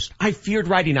feared most, I feared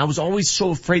writing. I was always so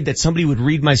afraid that somebody would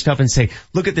read my stuff and say,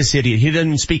 look at this idiot, he doesn't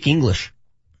even speak English.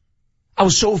 I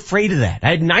was so afraid of that. I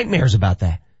had nightmares about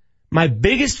that. My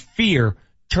biggest fear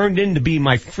turned into be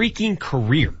my freaking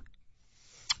career.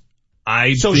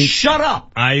 Shut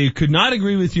up. I could not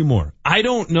agree with you more. I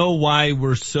don't know why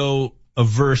we're so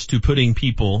averse to putting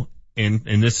people,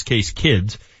 in this case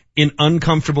kids, in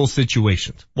uncomfortable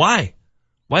situations. Why?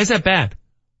 Why is that bad?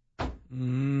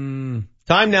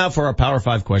 Time now for our Power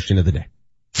 5 question of the day.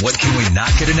 What can we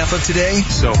not get enough of today?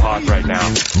 So hot right now.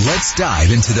 Let's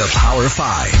dive into the Power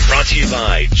 5. Brought to you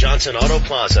by Johnson Auto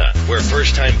Plaza, where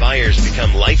first-time buyers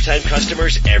become lifetime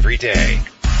customers every day.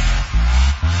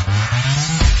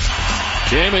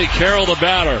 Jamie Carroll, the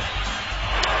batter.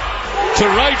 To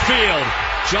right field.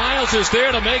 Giles is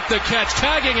there to make the catch.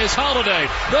 Tagging is Holiday.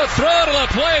 The throw to the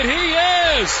plate. He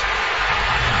is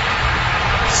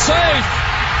safe.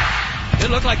 It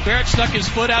looked like Barrett stuck his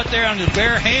foot out there on his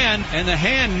bare hand, and the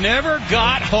hand never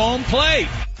got home plate.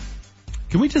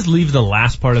 Can we just leave the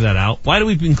last part of that out? Why do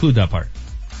we include that part?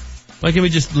 Why can't we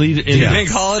just lead it in? Do you think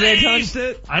Holiday touched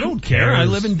it? I don't care. I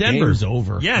live in Denver. Game's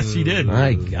over. Yes, he did.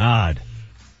 My God.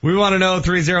 We want to know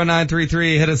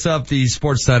 30933. Hit us up the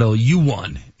sports title you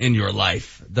won in your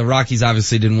life. The Rockies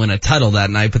obviously didn't win a title that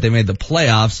night, but they made the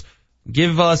playoffs.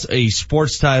 Give us a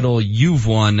sports title you've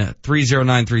won.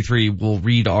 30933. We'll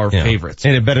read our favorites.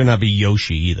 And it better not be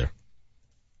Yoshi either.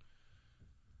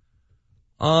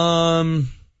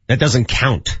 That doesn't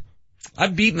count.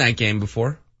 I've beaten that game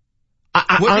before.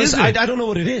 Honestly, I don't know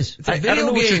what it is. It's a video I don't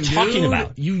know game, what you're talking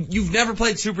about. You've never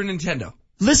played Super Nintendo.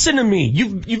 Listen to me.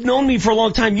 You've known me for a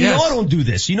long time. You know I don't do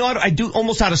this. You know I do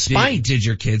almost out of spite. Did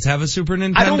your kids have a Super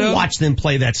Nintendo? I don't watch them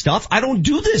play that stuff. I don't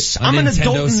do this. I'm an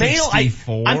adult male.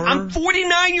 I'm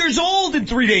 49 years old in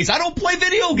 3 days. I don't play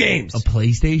video games. A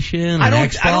PlayStation,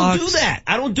 Xbox? I don't do that.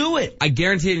 I don't do it. I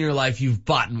guarantee in your life you've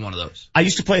bought one of those. I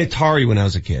used to play Atari when I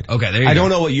was a kid. Okay, there you go. I don't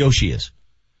know what Yoshi is.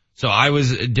 So I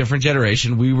was a different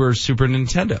generation. We were Super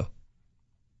Nintendo.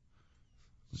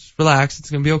 Just relax.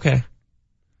 It's going to be okay.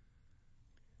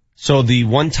 So the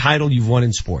one title you've won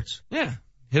in sports. Yeah.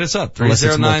 Hit us up.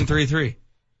 30933. Did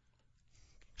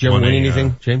you ever win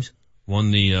anything, James?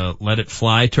 Won the Let It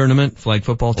Fly tournament, flag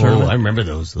football tournament. Oh, I remember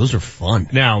those. Those are fun.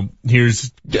 Now,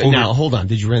 Now, hold on.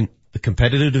 Did you run the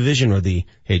competitive division or the,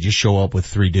 hey, just show up with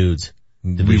 3 dudes?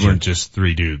 We weren't just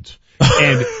 3 dudes.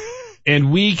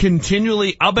 And we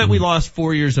continually, I'll bet we lost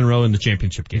 4 years in a row in the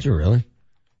championship game. Did you really?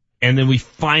 And then we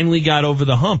finally got over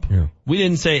the hump. Yeah. We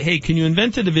didn't say, hey, can you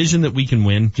invent a division that we can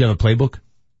win? Do you have a playbook?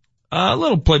 A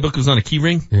little playbook was on a key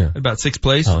ring. Yeah. About 6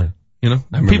 plays. Oh, yeah. You know,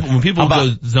 when people would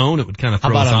go zone, it would kind of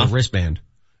throw us off. How about on the wristband?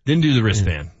 Didn't do the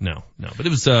wristband. No. But it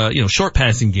was, short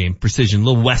passing game, precision,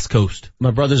 little West Coast.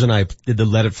 My brothers and I did the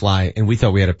Let It Fly and we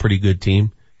thought we had a pretty good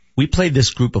team. We played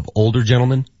this group of older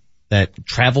gentlemen that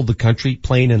traveled the country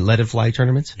playing in Let It Fly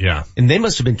tournaments. Yeah. And they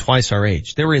must have been twice our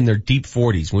age. They were in their deep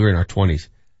 40s. We were in our 20s.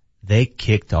 They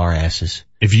kicked our asses.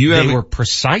 They were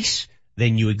precise.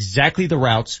 They knew exactly the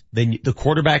routes. The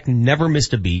quarterback never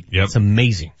missed a beat. Yep. It's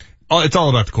amazing. Oh, it's all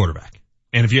about the quarterback.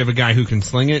 And if you have a guy who can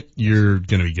sling it, you're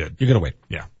gonna be good. You're gonna win.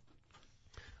 Yeah.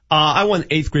 I won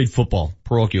 8th grade football,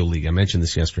 parochial league. I mentioned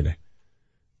this yesterday.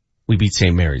 We beat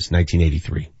St. Mary's,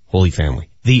 1983. Holy Family.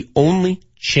 The only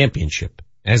championship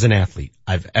as an athlete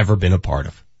I've ever been a part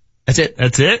of. That's it.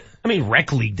 That's it? I mean,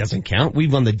 rec league doesn't count.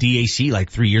 We've won the DAC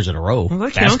like 3 years in a row. Well,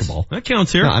 that basketball. Counts. That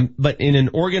counts here. No, but in an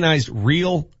organized,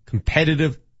 real,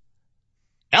 competitive,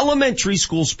 elementary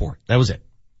school sport. That was it.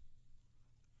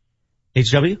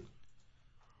 HW?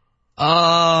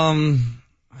 I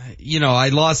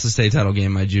lost the state title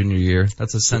game my junior year.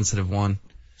 That's a sensitive one.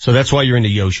 So that's why you're into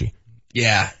Yoshi.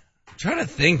 Yeah. I'm trying to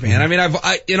think, man. I mean,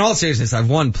 in all seriousness, I've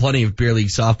won plenty of beer league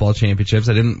softball championships.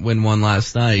 I didn't win one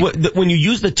last night. When you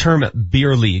use the term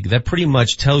beer league, that pretty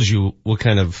much tells you what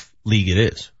kind of league it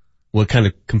is. What kind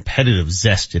of competitive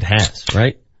zest it has,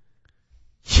 right?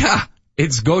 Yeah.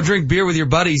 It's go drink beer with your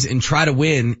buddies and try to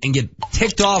win and get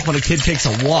ticked off when a kid takes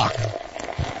a walk.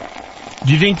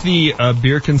 Do you think the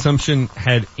beer consumption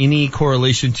had any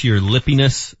correlation to your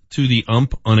lippiness to the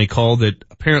ump on a call that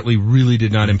apparently really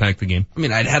did not impact the game? I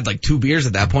mean, I'd had like 2 beers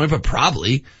at that point, but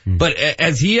probably. But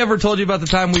has he ever told you about the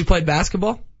time we played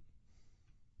basketball?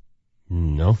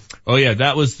 No. Oh yeah,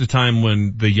 that was the time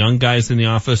when the young guys in the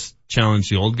office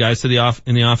challenged the old guys in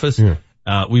the office. Yeah.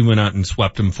 We went out and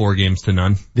swept them 4-0 to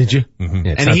none. Did you? Mm-hmm.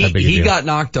 Yeah, and he got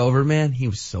knocked over, man. He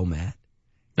was so mad.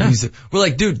 Yeah. We're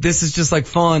like, dude, this is just like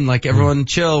fun. Like everyone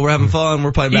chill. We're having fun.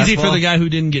 We're playing basketball. Easy for the guy who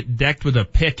didn't get decked with a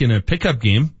pick in a pickup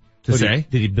game to say.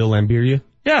 Did he Bill Lambier you?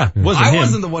 Yeah. I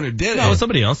wasn't the one who did it. No, it was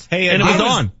somebody else. Hey, and it was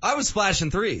on. I was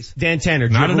splashing threes. Dan Tanner,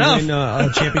 did Not you ever enough. win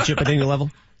a championship at any level?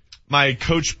 My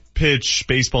coach pitch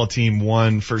baseball team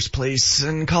won first place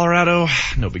in Colorado.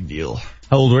 No big deal.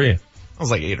 How old were you? I was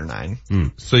like 8 or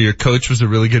 9. So your coach was a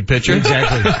really good pitcher?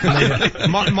 Exactly.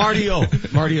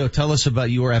 Mario, tell us about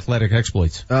your athletic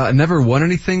exploits. I never won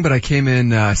anything, but I came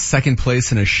in second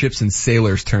place in a ships and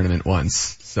sailors tournament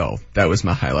once. So that was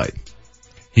my highlight.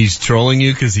 He's trolling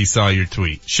you because he saw your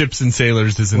tweet. Ships and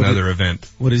Sailors is another event.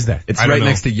 What is that? It's right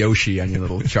next to Yoshi on your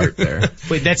little chart there.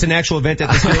 Wait, that's an actual event at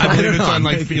the stadium? I believe it's on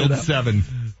like field 7.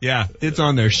 Yeah, it's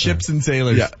on there. Ships and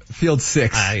Sailors. Yeah, field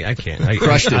 6. I can't. I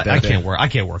crushed it. I can't work. I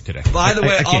can't work today. By the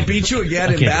way, I'll beat you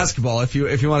again in basketball if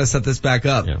you want to set this back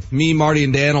up. Yeah. Me, Marty,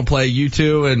 and Dan will play you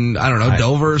two and I don't know,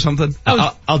 Dover or something.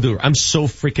 I'll do it. I'm so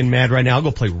freaking mad right now. I'll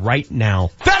go play right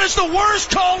now. That is the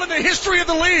worst call in the history of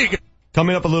the league.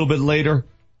 Coming up a little bit later,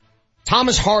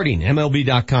 Thomas Harding,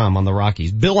 MLB.com on the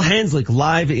Rockies. Bill Hanslick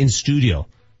live in studio.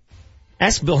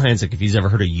 Ask Bill Hanslick if he's ever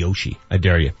heard of Yoshi. I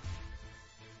dare you.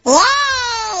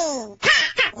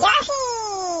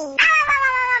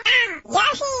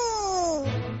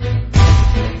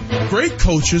 Great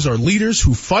coaches are leaders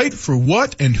who fight for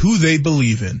what and who they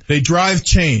believe in. They drive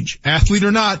change. Athlete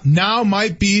or not, now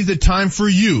might be the time for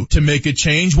you to make a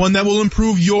change, one that will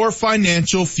improve your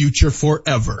financial future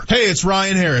forever. Hey, it's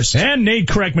Ryan Harris. And Nate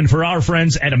Kreckman for our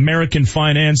friends at American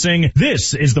Financing.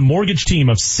 This is the mortgage team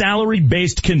of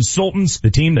salary-based consultants, the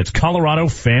team that's Colorado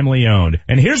family-owned.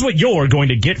 And here's what you're going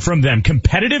to get from them.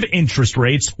 Competitive interest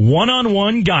rates,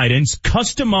 one-on-one guidance,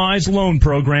 customized loan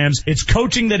programs. It's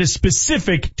coaching that is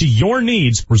specific to your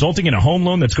needs, resulting in a home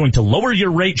loan that's going to lower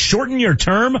your rate, shorten your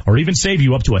term, or even save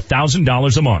you up to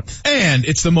 $1,000 a month. And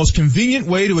it's the most convenient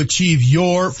way to achieve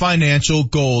your financial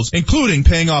goals, including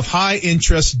paying off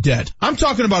high-interest debt. I'm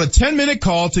talking about a 10-minute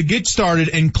call to get started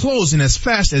and close in as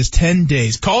fast as 10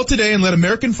 days. Call today and let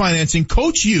American Financing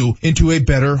coach you into a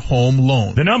better home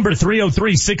loan. The number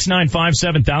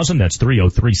 303-695-7000. That's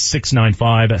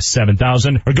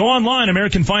 303-695-7000. Or go online,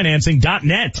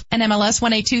 AmericanFinancing.net. NMLS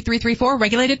 182334,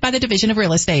 regulated by the Division of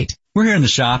Real Estate. We're here in the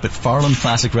shop at Farland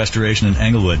Classic Restoration in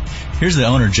Englewood. Here's the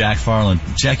owner, Jack Farland.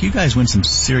 Jack, you guys win some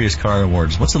serious car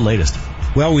awards. What's the latest?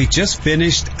 Well, we just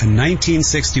finished a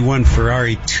 1961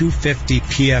 Ferrari 250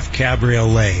 PF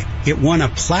Cabriolet. It won a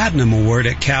Platinum Award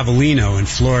at Cavallino in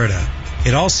Florida.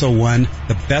 It also won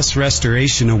the Best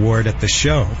Restoration Award at the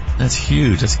show. That's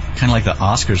huge. That's kind of like the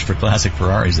Oscars for classic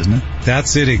Ferraris, isn't it?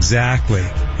 That's it exactly.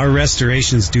 Our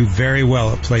restorations do very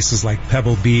well at places like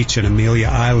Pebble Beach and Amelia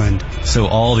Island. So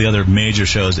all the other major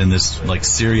shows in this like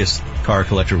serious car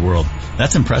collector world.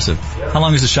 That's impressive. How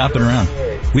long has the shop been around?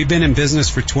 We've been in business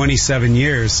for 27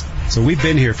 years, so we've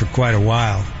been here for quite a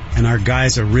while. And our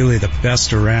guys are really the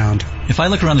best around. If I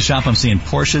look around the shop, I'm seeing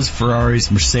Porsches, Ferraris,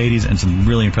 Mercedes, and some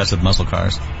really impressive muscle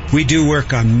cars. We do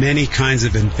work on many kinds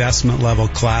of investment-level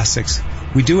classics.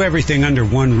 We do everything under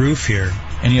one roof here.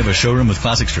 And you have a showroom with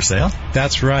classics for sale?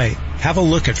 That's right. Have a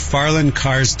look at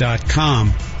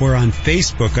FarlandCars.com or on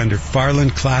Facebook under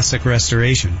Farland Classic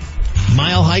Restoration.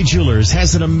 Mile High Jewelers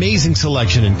has an amazing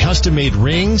selection in custom-made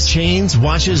rings, chains,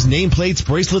 watches, nameplates,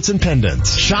 bracelets, and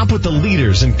pendants. Shop with the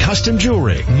leaders in custom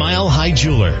jewelry. Mile High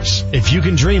Jewelers. If you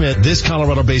can dream it, this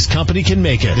Colorado-based company can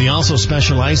make it. They also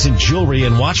specialize in jewelry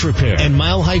and watch repair. And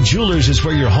Mile High Jewelers is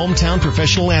where your hometown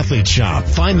professional athletes shop.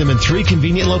 Find them in 3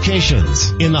 convenient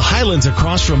locations. In the Highlands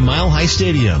across from Mile High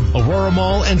Stadium, Aurora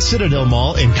Mall, and Citadel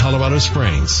Mall in Colorado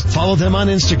Springs. Follow them on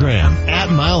Instagram at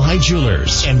Mile High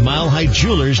Jewelers and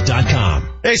milehighjewelers.com.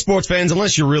 Hey, sports fans,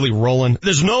 unless you're really rolling,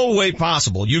 there's no way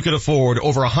possible you could afford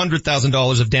over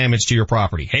 $100,000 of damage to your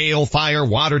property. Hail, fire,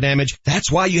 water damage.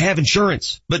 That's why you have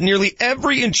insurance. But nearly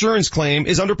every insurance claim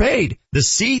is underpaid. The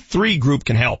C3 Group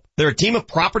can help. They're a team of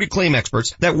property claim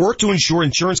experts that work to ensure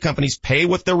insurance companies pay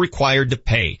what they're required to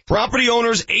pay. Property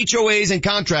owners, HOAs, and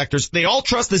contractors, they all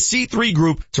trust the C3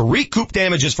 Group to recoup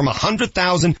damages from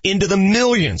 $100,000 into the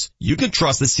millions. You can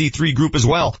trust the C3 Group as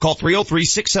well. Call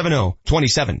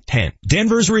 303-670-2710.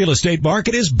 Denver's real estate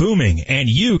market is booming, and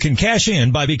you can cash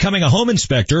in by becoming a home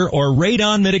inspector or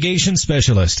radon mitigation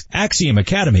specialist. Axiom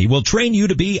Academy will train you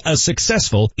to be a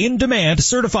successful, in-demand,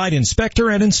 certified inspector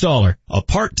and installer. A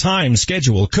part-time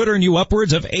schedule could earn you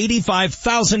upwards of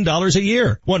 $85,000 a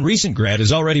year. One recent grad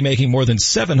is already making more than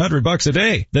 $700 a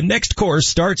day. The next course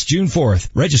starts June 4th.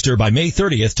 Register by May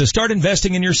 30th to start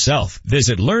investing in yourself.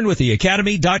 Visit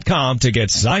learnwiththeacademy.com to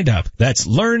get signed up. That's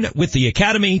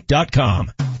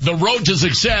learnwiththeacademy.com. The road to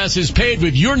success is paved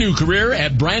with your new career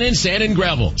at Brannan Sand and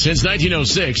Gravel. Since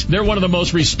 1906, they're one of the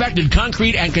most respected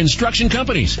concrete and construction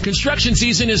companies. Construction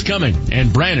season is coming,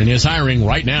 and Brannan is hiring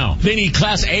right now. They need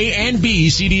Class A and B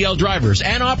CDL drivers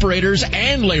and operators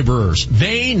and laborers.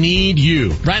 They need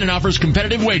you. Brannan offers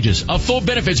competitive wages, a full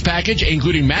benefits package,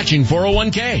 including matching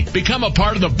 401k. Become a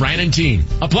part of the Brannan team.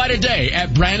 Apply today at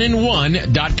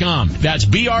Brannan1.com. That's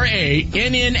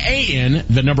BRANNAN,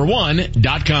 the number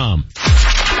 1.com.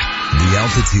 The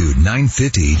Altitude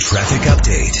 950 traffic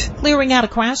update. Clearing out a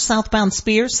crash southbound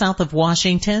Spear, south of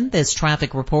Washington. This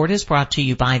traffic report is brought to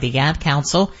you by the Ad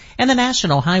Council and the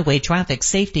National Highway Traffic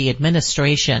Safety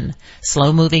Administration.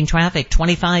 Slow-moving traffic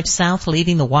 25 south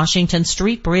leaving the Washington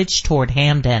Street Bridge toward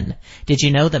Hamden. Did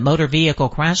you know that motor vehicle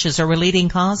crashes are a leading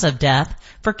cause of death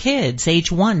for kids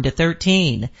age 1 to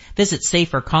 13? Visit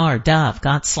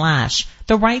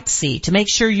safercar.gov/the right seat to make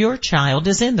sure your child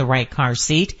is in the right car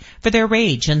seat for their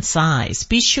age and size.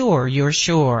 Be sure you're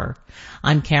sure.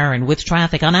 I'm Karen with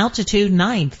traffic on Altitude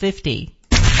 950.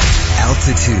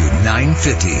 Altitude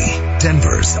 950,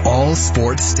 Denver's all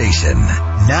sports station.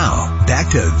 Now, back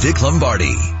to Vic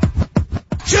Lombardi.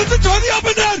 Shoots it toward the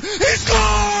open net. He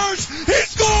scores! He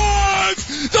scores!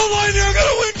 The Lightning are going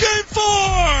to win Game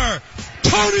 4!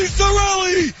 Tony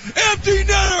Cirelli, empty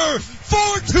netter,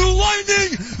 4-2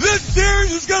 Lightning. This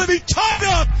series is going to be tied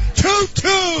up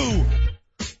 2-2.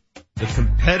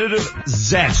 competitive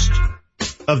zest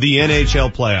of the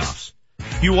NHL playoffs.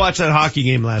 If you watched that hockey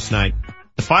game last night,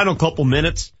 the final couple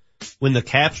minutes when the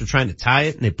Caps were trying to tie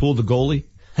it and they pulled the goalie,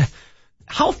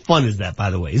 how fun is that,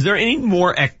 by the way? Is there any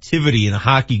more activity in a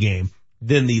hockey game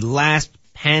than the last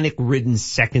panic-ridden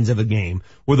seconds of a game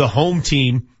where the home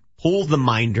team pulls the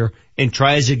minder and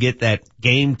tries to get that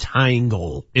game-tying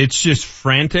goal? It's just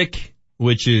frantic,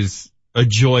 which is a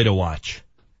joy to watch.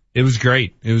 It was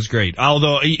great. It was great.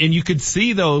 Although, and you could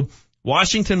see though,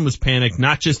 Washington was panicked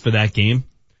not just for that game.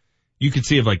 You could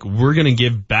see it like, we're going to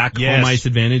give back home ice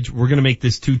advantage. We're going to make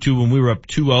this 2-2 when we were up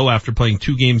 2-0 after playing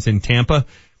 2 games in Tampa.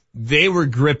 They were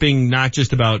gripping not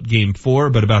just about game 4,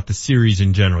 but about the series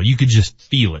in general. You could just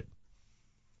feel it.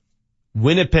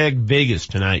 Winnipeg, Vegas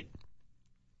tonight.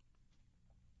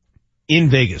 In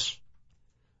Vegas.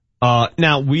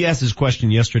 Now, we asked this question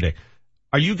yesterday.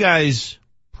 Are you guys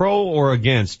pro or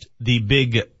against the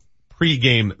big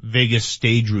pregame Vegas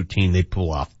stage routine they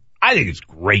pull off? I think it's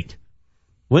great.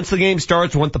 Once the game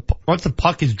starts, once the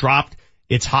puck is dropped,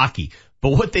 it's hockey.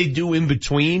 But what they do in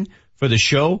between for the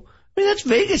show, I mean, that's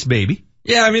Vegas, baby.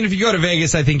 Yeah, I mean, if you go to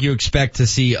Vegas, I think you expect to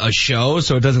see a show,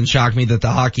 so it doesn't shock me that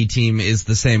the hockey team is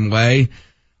the same way.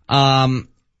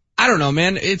 I don't know,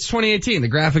 man. It's 2018. The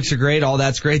graphics are great. All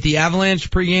that's great. The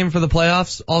Avalanche pregame for the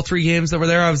playoffs, all 3 games that were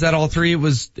there, I was at all 3. It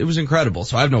was incredible.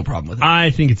 So I have no problem with it.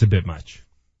 I think it's a bit much.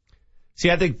 See,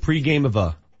 I think pregame of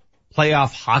a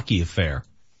playoff hockey affair,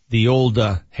 the old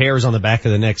hairs on the back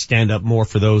of the neck stand up more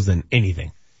for those than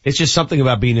anything. It's just something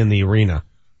about being in the arena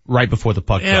right before the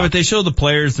puck drops. But they show the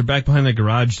players, they're back behind the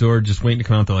garage door just waiting to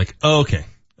come out. They're like, oh, okay.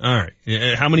 All right.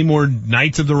 How many more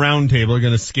Knights of the Round Table are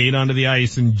going to skate onto the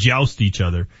ice and joust each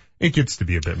other? It gets to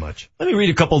be a bit much. Let me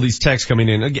read a couple of these texts coming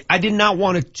in. I did not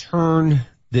want to turn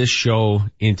this show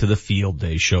into the field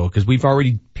day show because we've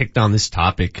already picked on this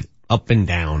topic up and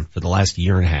down for the last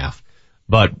year and a half.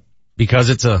 But because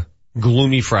it's a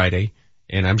gloomy Friday,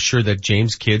 and I'm sure that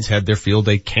James' kids had their field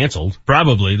day canceled.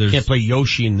 Probably. There's can't play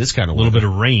Yoshi in this kind of a little bit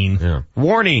of rain. Yeah.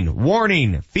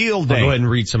 Warning, field day. I'll go ahead and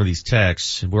read some of these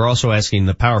texts. We're also asking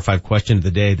the Power 5 question of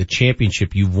the day, the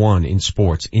championship you've won in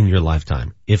sports in your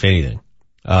lifetime, if anything.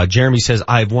 Jeremy says,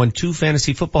 I've won 2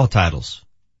 fantasy football titles.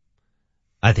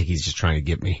 I think he's just trying to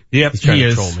get me. Yep, he's trying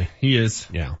to troll me. He is.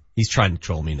 Yeah, he's trying to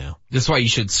troll me now. That's why you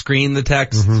should screen the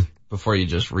text before you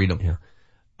just read them.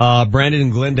 Yeah. Brandon in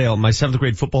Glendale, my 7th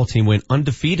grade football team went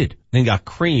undefeated, then got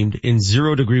creamed in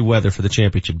 0-degree weather for the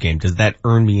championship game. Does that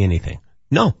earn me anything?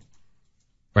 No.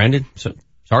 Brandon,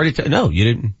 sorry to no, you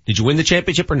didn't. Did you win the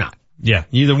championship or not? Yeah,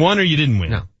 you either won or you didn't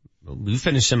win. No. We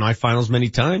finished semifinals many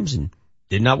times and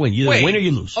did not win. You either win or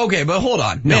you lose. Okay, but hold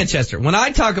on. No. Manchester, when I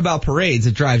talk about parades,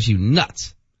 it drives you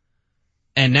nuts.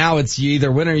 And now it's you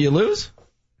either win or you lose?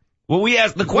 Well, we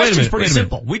asked, the question's pretty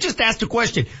simple. We just asked a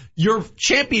question. Your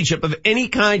championship of any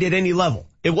kind at any level.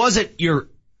 It wasn't your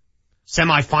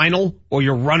semifinal or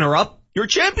your runner-up. Your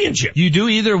championship. You do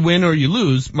either win or you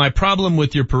lose. My problem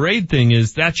with your parade thing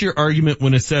is that's your argument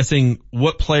when assessing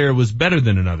what player was better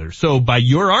than another. So by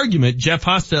your argument, Jeff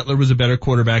Hostetler was a better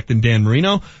quarterback than Dan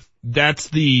Marino. That's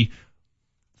the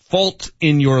fault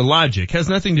in your logic. It has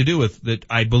nothing to do with that.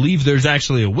 I believe there's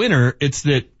actually a winner. It's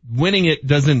that winning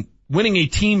a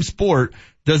team sport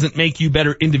doesn't make you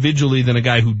better individually than a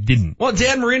guy who didn't. Well,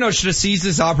 Dan Marino should have seized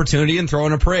this opportunity and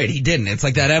thrown a parade. He didn't. It's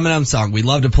like that Eminem song we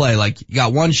love to play. Like, you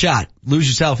got one shot. Lose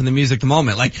yourself in the music the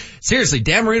moment. Like, seriously,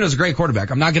 Dan Marino's a great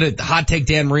quarterback. I'm not going to hot take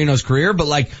Dan Marino's career, but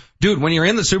like, dude, when you're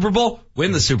in the Super Bowl,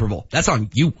 win the Super Bowl. That's on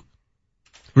you.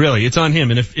 Really, it's on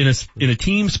him. And if in a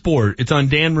team sport, it's on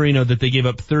Dan Marino that they gave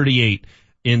up 38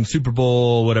 in Super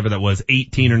Bowl, whatever that was,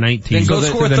 18 or 19. Then go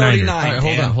score 39.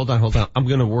 Right, hold on. I'm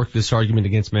going to work this argument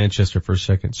against Manchester for a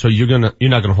second. So you're not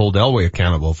going to hold Elway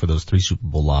accountable for those 3 Super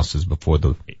Bowl losses before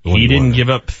the he didn't give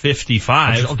up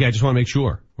 55. Okay, I just want to make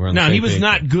sure. No, he was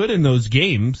not good in those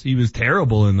games. He was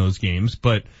terrible in those games,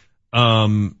 but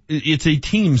it's a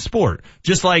team sport.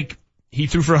 Just like he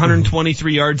threw for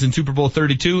 123 yards in Super Bowl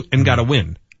 32 and got a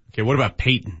win. Okay, what about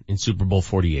Peyton in Super Bowl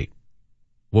 48?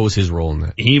 What was his role in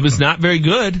that? He was not very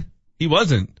good. He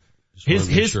wasn't.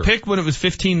 His pick when it was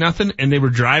 15-0 and they were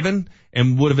driving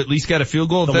and would have at least got a field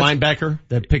goal. The linebacker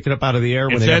that picked it up out of the air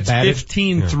when they got batted.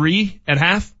 15-3 at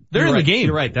half. They're in the game.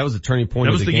 You're right. That was the turning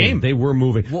point of the game. They were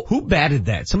moving. Well, who batted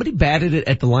that? Somebody batted it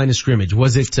at the line of scrimmage.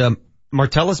 Was it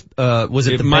Martellus? Was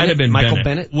it might have been Michael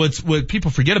Bennett? What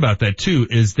people forget about that too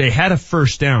is they had a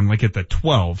first down like at the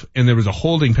 12 and there was a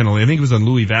holding penalty. I think it was on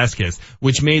Louis Vasquez,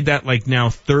 which made that like now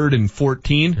 3rd and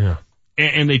 14. Yeah.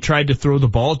 and they tried to throw the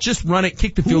ball, just run it,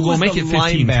 kick the field goal, make it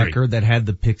 15-3. Linebacker that had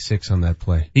the pick six on that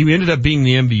play? He ended up being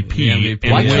the MVP.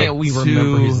 Why can't we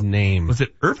remember his name? Was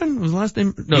it Irvin? Was his last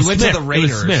name? No, he went Smith. to the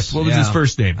Raiders. It was Smith. What was his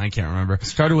first name? I can't remember.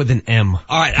 Started with an M. All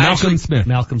right, Malcolm Smith.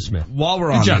 Malcolm Smith. While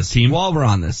we're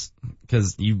on this,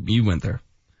 because you went there.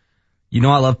 You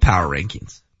know I love power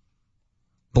rankings.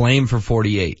 Blame for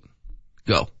 48.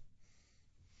 Go.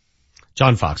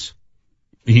 John Fox.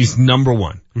 He's number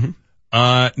one.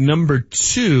 Mm-hmm. Number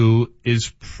two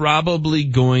is probably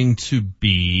going to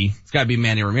be... It's gotta be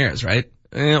Manny Ramirez, right?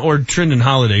 Or Trendon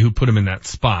Holiday, who put him in that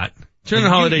spot. Trendon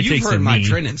Holiday takes a knee. You've heard my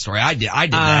Trendon story. I did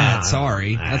that.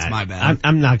 Sorry. That's my bad.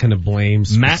 I'm not gonna blame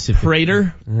Matt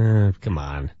Prater. Come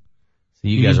on. So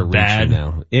you guys are bad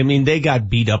now. I mean, they got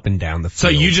beat up and down the field. So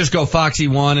you just go Foxy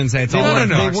 1 and say it's all Foxy?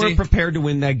 They weren't prepared to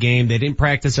win that game. They didn't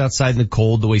practice outside in the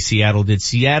cold the way Seattle did.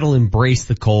 Seattle embraced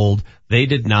the cold. They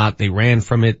did not. They ran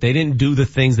from it. They didn't do the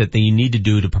things that they need to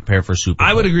do to prepare for Super Bowl.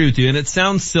 I would agree with you, and it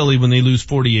sounds silly when they lose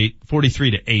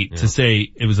 43-8 to say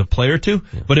it was a play or two,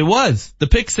 but it was. The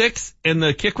pick six and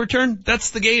the kick return,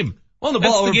 that's the game. Well, the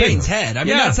ball over Peyton's head. I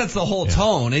mean, that sets the whole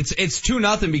tone. It's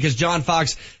 2-0 because John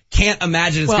Fox can't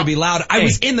imagine it's going to be loud. I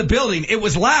was in the building. It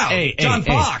was loud. John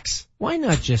Fox. Why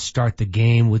not just start the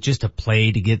game with just a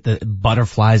play to get the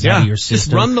butterflies out of your system?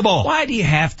 Just run the ball. Why do you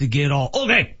have to get all,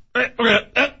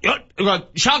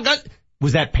 shotgun?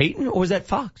 Was that Peyton or was that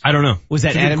Fox? I don't know. Was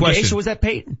that Adam Gase or was that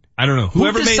Peyton? I don't know.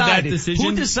 Whoever made that decision.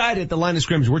 Who decided at the line of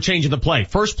scrimmage, we're changing the play?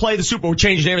 First play of the Super Bowl, we're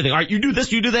changing everything. All right, you do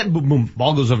this, you do that, boom, boom,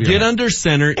 ball goes over your head. Get under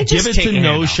center, give it to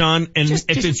Noshawn, and if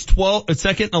it's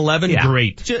 2nd and 11,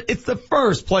 great. It's the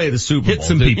first play of the Super Bowl. Hit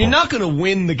some people. You're not going to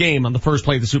win the game on the first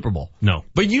play of the Super Bowl. No.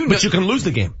 But you can lose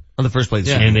the game on the first play of the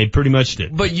Super Bowl. And they pretty much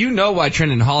did. But you know why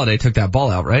Trendon Holiday took that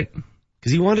ball out, right?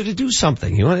 Because he wanted to do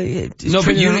something. He wanted. No,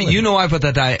 but you know I put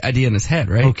that idea in his head,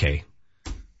 right? Okay.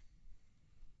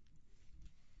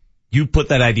 You put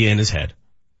that idea in his head.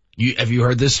 Have you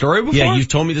heard this story before? Yeah, you've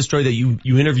told me the story that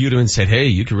you interviewed him and said, hey,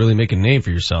 you could really make a name for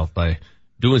yourself by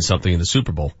doing something in the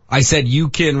Super Bowl. I said you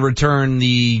can return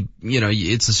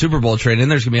it's a Super Bowl trade and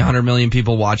there's going to be 100 million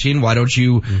people watching. Why don't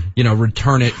you,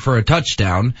 return it for a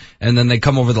touchdown? And then they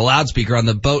come over the loudspeaker on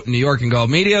the boat in New York and go,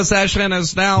 media session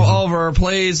is now over.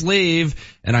 Please leave.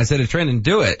 And I said to Trendon,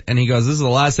 do it. And he goes, this is the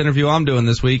last interview I'm doing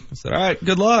this week. I said, all right,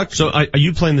 good luck. So are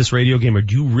you playing this radio game or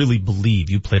do you really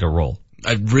believe you played a role?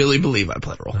 I really believe I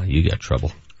played a role. You got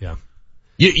trouble. Yeah.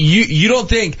 You don't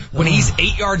think when he's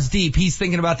 8 yards deep, he's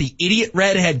thinking about the idiot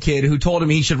redhead kid who told him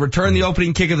he should return the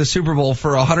opening kick of the Super Bowl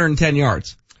for 110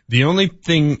 yards. The only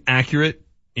thing accurate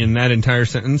in that entire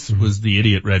sentence was the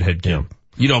idiot redhead kid. Yeah.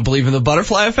 You don't believe in the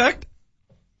butterfly effect?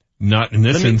 Not in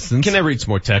this instance. Can I read some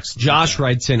more text? Josh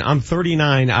writes in, I'm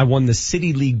 39. I won the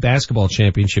City League basketball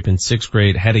championship in 6th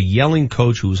grade, had a yelling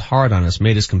coach who was hard on us,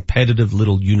 made us competitive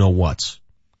little you-know-whats.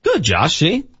 Good, Josh.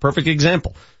 See? Perfect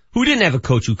example. Who didn't have a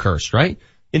coach who cursed, right?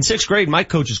 In 6th grade, my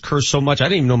coaches cursed so much I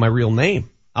didn't even know my real name.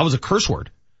 I was a curse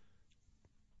word.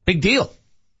 Big deal.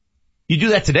 You do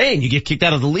that today and you get kicked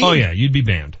out of the league. Oh yeah, you'd be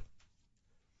banned.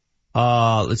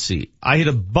 Let's see. I hit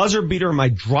a buzzer beater in my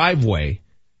driveway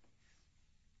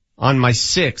on my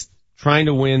 6th trying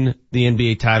to win the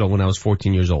NBA title when I was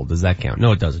 14 years old. Does that count?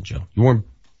 No, it doesn't, Joe. You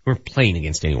weren't playing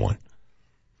against anyone.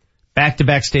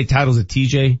 Back-to-back state titles at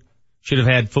TJ. Should have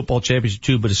had football championship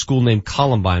too, but a school named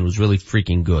Columbine was really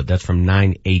freaking good. That's from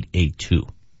 9882.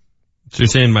 So you're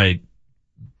saying my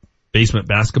basement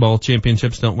basketball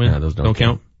championships don't win? Yeah, those don't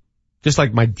count. Just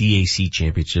like my DAC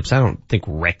championships. I don't think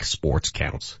rec sports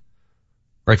counts.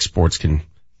 Rec sports can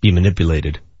be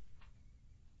manipulated.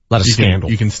 A lot of scandal.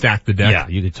 You can stack the deck. Yeah,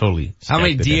 you could totally stack How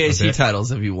many the DAC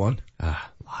titles have you won? A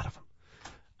lot of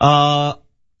them.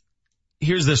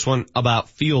 Here's this one about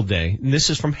field day. And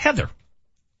this is from Heather.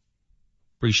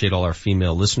 Appreciate all our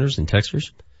female listeners and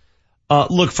texters.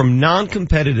 Look, from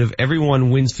non-competitive, everyone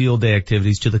wins field day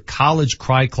activities to the college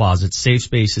cry closets, safe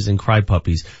spaces, and cry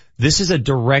puppies. This is a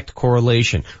direct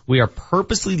correlation. We are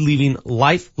purposely leaving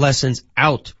life lessons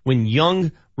out when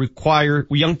young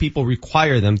people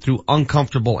require them through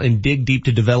uncomfortable and dig deep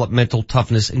to develop mental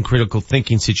toughness and critical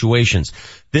thinking situations.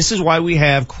 This is why we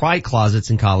have cry closets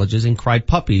in colleges and cry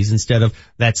puppies instead of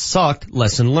that sucked,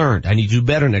 lesson learned. I need to do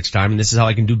better next time and this is how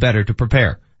I can do better to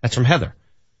prepare. That's from Heather.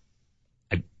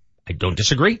 I don't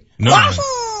disagree. No,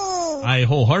 I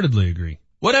wholeheartedly agree.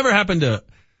 Whatever happened to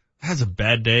has a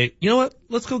bad day? You know what?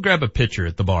 Let's go grab a pitcher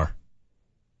at the bar.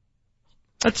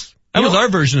 That was our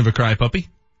version of a cry puppy.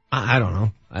 I don't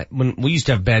know. When we used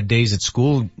to have bad days at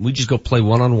school, we just go play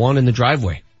one-on-one in the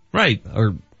driveway. Right.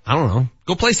 Or, I don't know.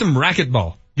 Go play some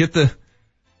racquetball. Get the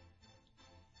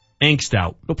angst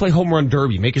out. Go play home run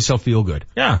derby. Make yourself feel good.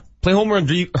 Yeah. Play home run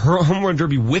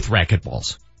derby with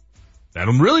racquetballs.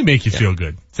 That'll really make you feel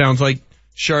good. Sounds like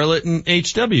Charlotte and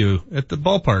HW at the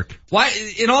ballpark. Why,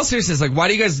 in all seriousness, like, why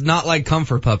do you guys not like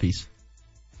comfort puppies?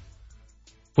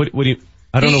 What do you,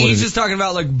 I don't know what he's just talking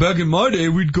about, like, back in my day,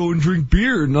 we'd go and drink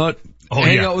beer and not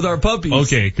hang out with our puppies.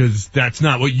 Okay, because that's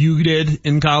not what you did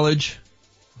in college.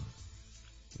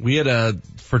 We had a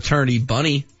fraternity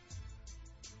bunny.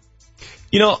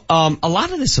 You know, a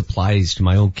lot of this applies to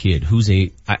my own kid,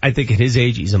 I think at his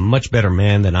age, he's a much better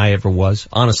man than I ever was.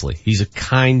 Honestly, he's a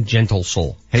kind, gentle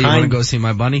soul. Hey, you want to go see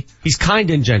my bunny? He's kind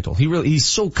and gentle. He's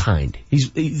so kind.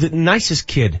 He's the nicest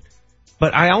kid.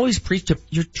 But I always preach to,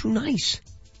 you're too nice.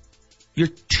 You're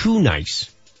too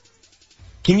nice.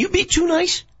 Can you be too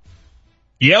nice?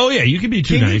 Yeah, you can be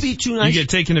too nice. Can you be too nice? You get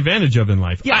taken advantage of in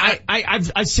life. Yeah,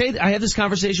 I say that. I have this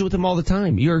conversation with him all the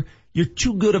time. You're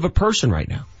too good of a person right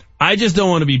now. I just don't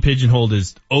want to be pigeonholed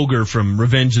as Ogre from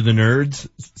Revenge of the Nerds.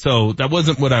 So that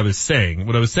wasn't what I was saying.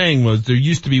 What I was saying was there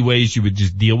used to be ways you would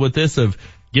just deal with this of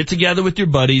get together with your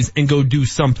buddies and go do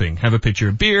something. Have a pitcher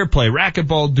of beer, play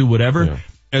racquetball, do whatever. Yeah.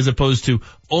 As opposed to,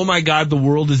 oh my God, the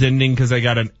world is ending because I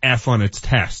got an F on its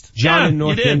test. John in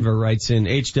North Denver writes in,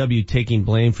 HW taking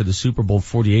blame for the Super Bowl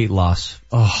 48 loss.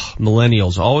 Oh,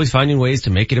 millennials always finding ways to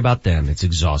make it about them. It's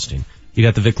exhausting. You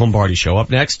got the Vic Lombardi Show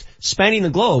up next, spanning the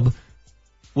globe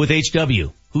with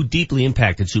HW, who deeply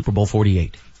impacted Super Bowl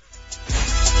 48.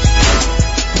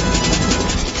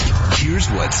 Here's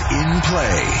what's in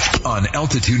play on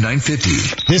Altitude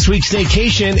 950. This week's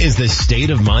vacation is the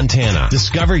state of Montana.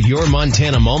 Discover your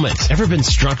Montana moment. Ever been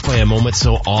struck by a moment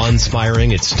so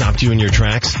awe-inspiring it stopped you in your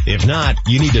tracks? If not,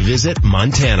 you need to visit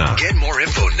Montana. Get more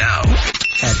info now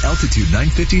at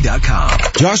altitude950.com.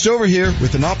 Josh Dover here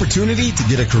with an opportunity to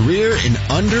get a career in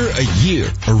under a year.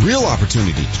 A real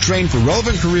opportunity to train for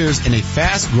relevant careers in a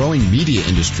fast-growing media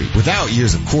industry without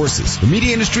years of courses. The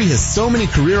media industry has so many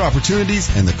career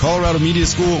opportunities, and the Colorado Media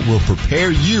School will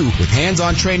prepare you with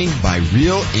hands-on training by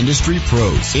real industry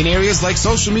pros in areas like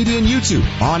social media and YouTube,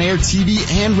 on-air TV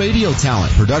and radio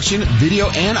talent, production,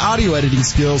 video and audio editing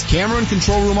skills, camera and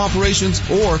control room operations,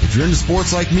 or if you're into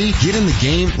sports like me, get in the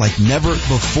game like never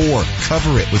before.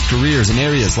 Cover it with careers in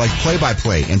areas like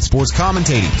play-by-play and sports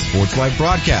commentating, sports live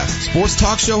broadcast, sports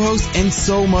talk show host, and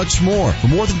so much more. For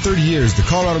more than 30 years, the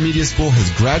Colorado Media School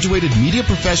has graduated media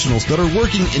professionals that are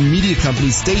working in media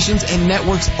companies, stations, and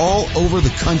networks all over the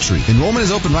country. Enrollment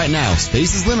is open right now.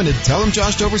 Space is limited. Tell them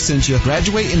Josh Dover sent you.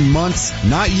 Graduate in months,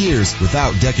 not years,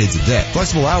 without decades of debt.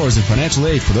 Flexible hours and financial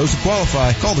aid for those who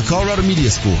qualify. Call the Colorado Media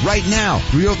School right now.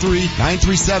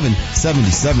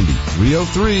 303-937-7070.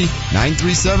 303-937-7070.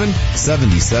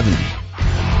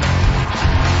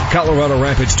 Colorado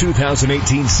Rapids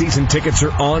 2018 season tickets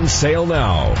are on sale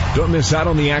now. Don't miss out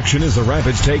on the action as the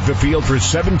Rapids take the field for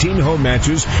 17 home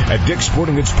matches at Dick's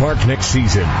Sporting Goods Park next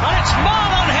season. And it's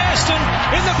Marlon Hairston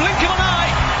in the blink of an eye.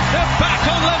 They're back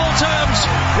on level terms.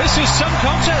 This is some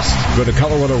contest. Go to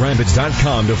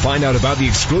ColoradoRapids.com to find out about the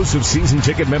exclusive season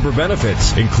ticket member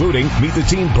benefits, including Meet the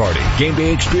Team Party, game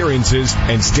day experiences,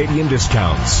 and stadium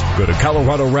discounts. Go to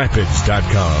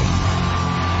ColoradoRapids.com.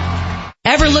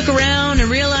 Ever look around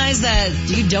and realize that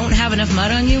you don't have enough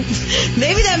mud on you?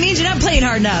 Maybe that means you're not playing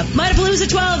hard enough. Mudapalooza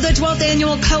 12, the 12th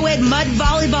annual co-ed mud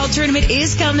volleyball tournament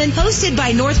is coming, hosted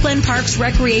by North Glen Parks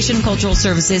Recreation Cultural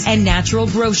Services and Natural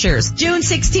Grocers. June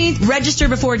 16th, register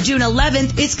before June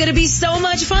 11th. It's going to be so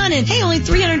much fun, and hey, only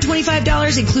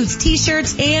 $325 includes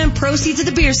t-shirts, and proceeds of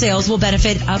the beer sales will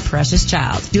benefit a precious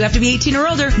child. Do have to be 18 or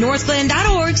older.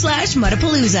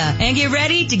 northglen.org/Mudapalooza. And get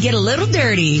ready to get a little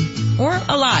dirty. Or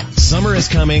a lot. Summer is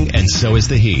coming, and so is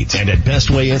the heat. And at Best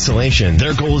Way Insulation,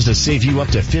 their goal is to save you up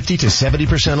to 50 to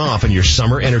 70% off on your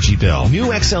summer energy bill.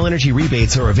 New XL Energy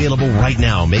rebates are available right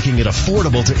now, making it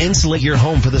affordable to insulate your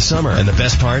home for the summer. And the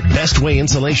best part, Best Way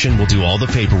Insulation will do all the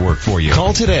paperwork for you.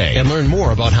 Call today and learn more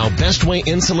about how Best Way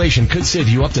Insulation could save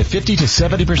you up to 50 to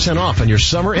 70% off on your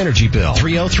summer energy bill.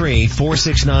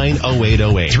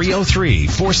 303-469-0808.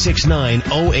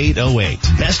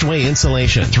 303-469-0808. Best Way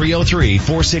Insulation.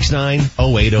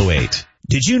 303-469-0808.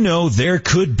 Did you know there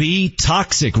could be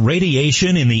toxic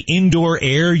radiation in the indoor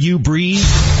air you breathe?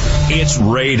 It's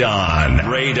radon.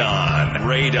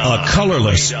 A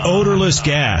colorless, odorless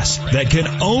gas that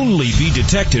can only be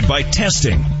detected by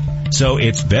testing. So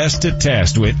it's best to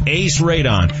test with Ace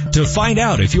Radon to find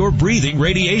out if you're breathing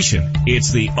radiation.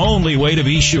 It's the only way to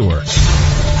be sure.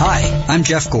 Hi, I'm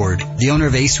Jeff Gord, the owner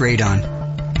of Ace Radon.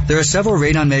 There are several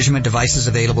radon measurement devices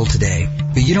available today,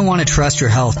 but you don't want to trust your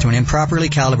health to an improperly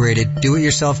calibrated,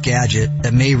 do-it-yourself gadget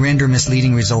that may render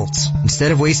misleading results.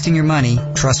 Instead of wasting your money,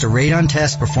 trust a radon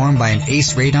test performed by an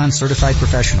ACE Radon certified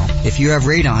professional. If you have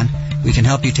radon, we can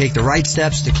help you take the right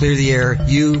steps to clear the air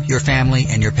you, your family,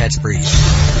 and your pets breathe.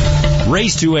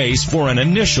 Race to ACE for an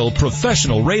initial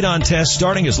professional radon test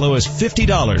starting as low as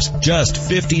 $50. Just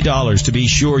 $50 to be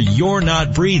sure you're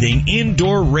not breathing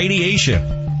indoor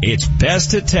radiation. It's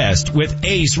best to test with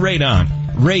ACE Radon.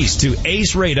 Race to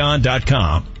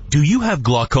aceradon.com. Do you have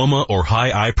glaucoma or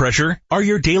high eye pressure? Are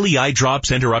your daily eye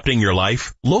drops interrupting your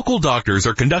life? Local doctors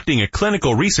are conducting a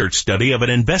clinical research study of an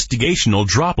investigational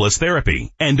dropless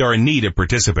therapy and are in need of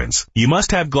participants. You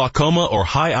must have glaucoma or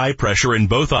high eye pressure in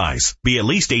both eyes, be at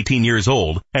least 18 years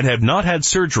old, and have not had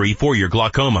surgery for your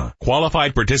glaucoma.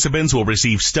 Qualified participants will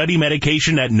receive study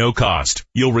medication at no cost.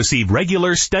 You'll receive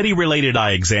regular study-related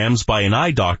eye exams by an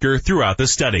eye doctor throughout the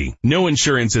study. No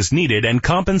insurance is needed and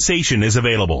compensation is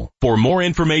available. For more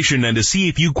information and to see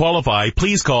if you qualify,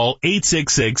 please call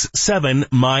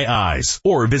 866-7-MY-EYES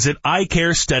or visit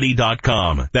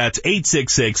eyecarestudy.com. That's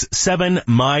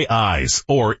 866-7-MY-EYES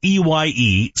or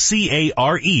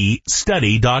EYECARE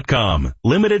study.com.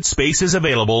 Limited spaces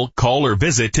available. Call or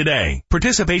visit today.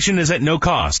 Participation is at no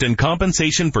cost and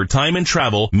compensation for time and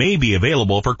travel may be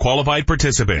available for qualified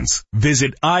participants.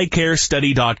 Visit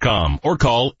eyecarestudy.com or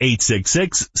call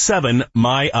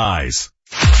 866-7-MY-EYES.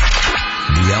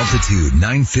 The Altitude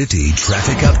 950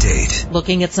 traffic update.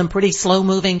 Looking at some pretty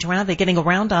slow-moving traffic getting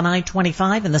around on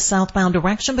I-25 in the southbound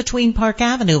direction between Park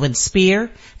Avenue and Spear.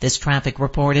 This traffic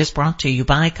report is brought to you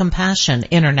by Compassion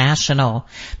International.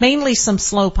 Mainly some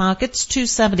slow pockets,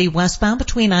 270 westbound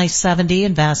between I-70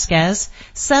 and Vasquez,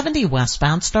 70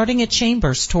 westbound starting at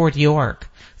Chambers toward York.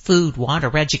 Food,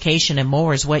 water, education, and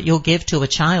more is what you'll give to a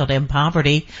child in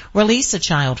poverty. Release a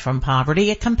child from poverty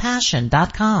at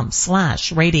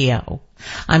compassion.com/radio.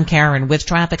 I'm Karen with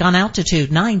traffic on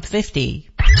Altitude 950.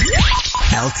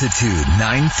 Altitude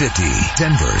 950,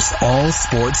 Denver's all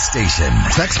sports station.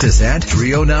 Text us at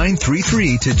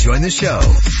 30933 to join the show.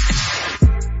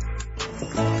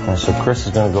 So Chris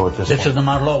is going to go with this one. This is the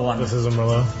Merlot one. This is a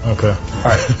Merlot? Okay. All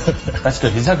right. That's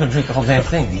good. He's not going to drink the whole damn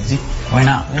thing, easy. Why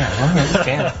not? Yeah, well, he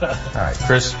can. All right,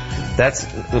 Chris, that's,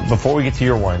 before we get to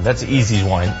your wine, that's Easy's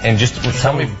wine. And just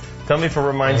tell me if it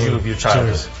reminds you of your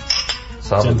childhood.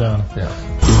 Solid. Yeah.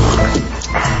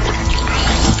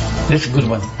 This is a good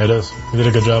one. It is. You did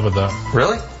a good job with that.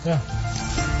 Really? Yeah.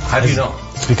 How do you know?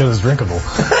 It's because it's drinkable.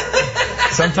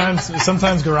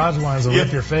 Sometimes garage wines will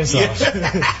rip your face off.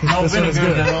 No This one's vinegar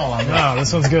good. at all. No,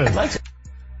 this one's good.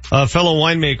 Fellow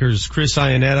winemakers Chris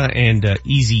Iannetta and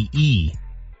Easy E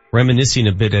reminiscing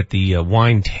a bit at the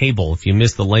wine table. If you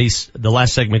missed the last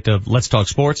segment of Let's Talk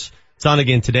Sports, it's on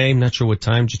again today. I'm not sure what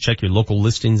time. Just check your local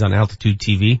listings on Altitude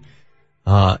TV.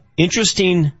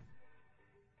 Interesting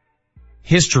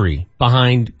history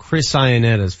behind Chris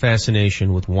Iannetta's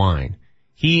fascination with wine.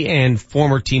 He and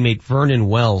former teammate Vernon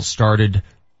Wells started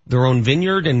their own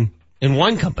vineyard and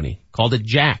wine company, called it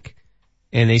Jack.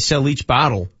 And they sell each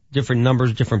bottle, different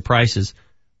numbers, different prices,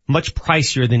 much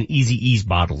pricier than Easy E's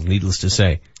bottles, needless to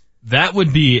say. That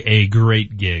would be a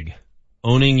great gig.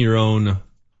 Owning your own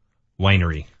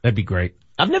winery. That'd be great.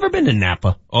 I've never been to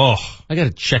Napa. Oh, I gotta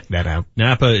check that out.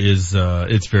 Napa is,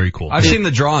 it's very cool. I've seen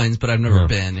the drawings, but I've never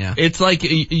been, yeah. It's like,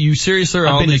 you seriously are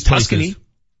I've all been these to Tuscany. places.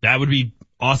 That would be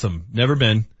awesome. Never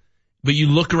been. But you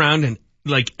look around and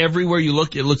like everywhere you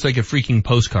look, it looks like a freaking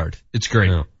postcard. It's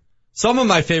great. Yeah. Some of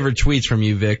my favorite tweets from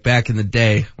you, Vic, back in the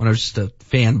day when I was just a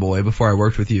fanboy before I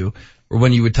worked with you, were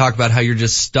when you would talk about how you're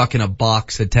just stuck in a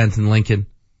box at 10th and Lincoln.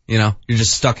 You know, you're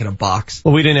just stuck in a box.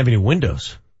 Well, we didn't have any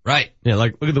windows. Right. Yeah,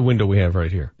 like look at the window we have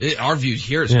right here. Our view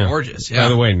here is gorgeous. Yeah. By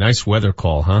the way, nice weather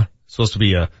call, huh? It's supposed to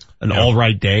be an all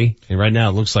right day, and right now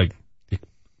it looks like the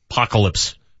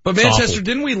apocalypse. But Manchester,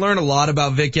 didn't we learn a lot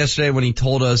about Vic yesterday when he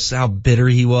told us how bitter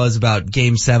he was about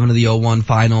Game 7 of the 01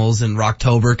 finals in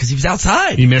Rocktober because he was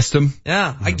outside? He missed them.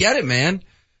 Yeah, I get it, man.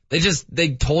 They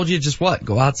told you just what?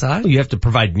 Go outside? You have to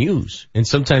provide news. And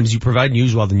sometimes you provide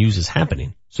news while the news is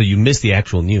happening. So you miss the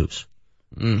actual news.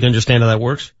 You understand how that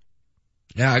works?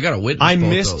 Yeah, I got to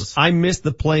witness those. I missed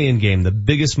the play-in game, the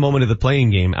biggest moment of the play-in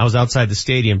game. I was outside the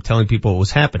stadium telling people what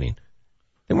was happening.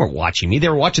 They weren't watching me. They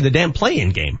were watching the damn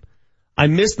play-in game. I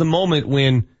missed the moment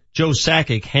when Joe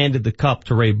Sakic handed the cup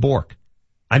to Ray Bork.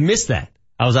 I missed that.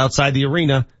 I was outside the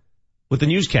arena with the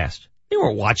newscast. They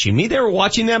weren't watching me. They were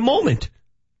watching that moment.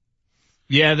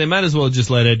 Yeah, they might as well just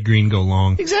let Ed Green go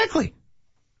long. Exactly.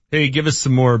 Hey, give us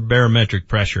some more barometric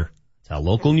pressure. That's how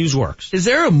local news works. Is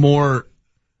there a more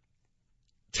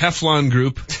Teflon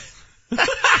group?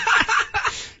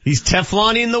 He's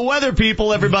Tefloning the weather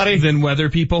people, everybody. Then weather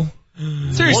people.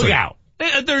 Seriously. Look out.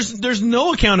 There's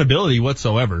no accountability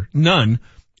whatsoever. None.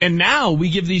 And now we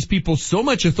give these people so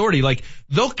much authority. Like,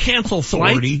 they'll cancel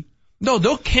flights. No,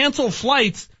 they'll cancel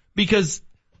flights because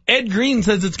Ed Green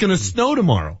says it's going to snow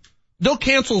tomorrow. They'll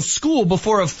cancel school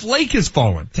before a flake has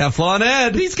fallen. Teflon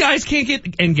Ed. These guys can't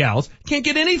get, and gals, can't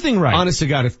get anything right. Honest to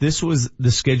God, if this was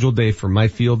the scheduled day for my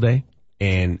field day,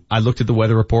 and I looked at the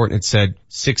weather report and it said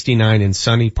 69 and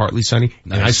sunny, partly sunny,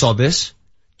 and I saw this,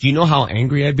 do you know how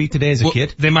angry I'd be today as a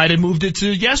kid? They might have moved it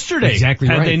to yesterday. Exactly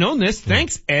Had right. they known this.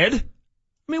 Thanks, Ed.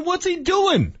 I mean, what's he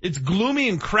doing? It's gloomy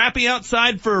and crappy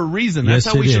outside for a reason. That's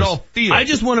Yes, how we it should is. all feel. I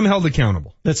just want him held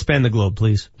accountable. Let's span the globe,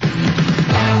 please.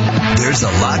 There's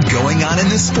a lot going on in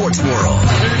the sports world.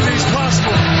 Anything's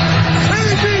possible.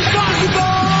 Anything's possible!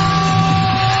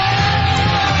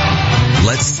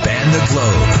 Let's span the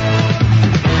globe.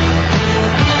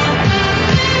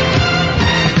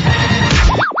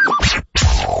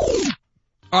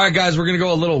 All right, guys, we're going to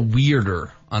go a little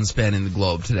weirder on Spanning the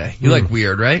Globe today. You like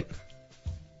weird, right?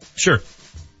 Sure.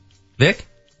 Vic?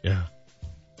 Yeah.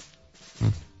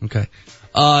 Okay.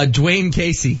 Dwayne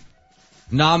Casey,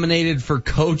 nominated for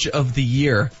Coach of the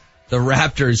Year. The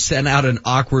Raptors sent out an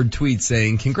awkward tweet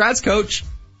saying, "Congrats, Coach."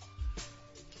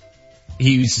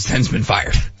 He's since been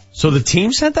fired. So the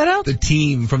team sent that out? The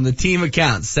team, from the team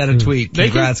account, sent a tweet.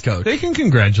 Congrats, Coach. They can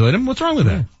congratulate him. What's wrong with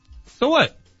that? So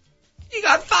what? He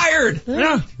got fired.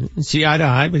 Yeah. See eye to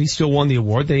eye, but he still won the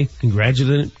award. They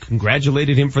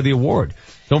congratulated him for the award.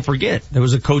 Don't forget, there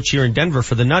was a coach here in Denver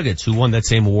for the Nuggets who won that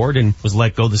same award and was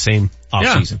let go the same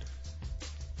offseason.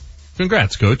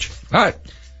 Congrats, Coach. All right.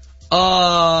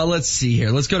 Let's see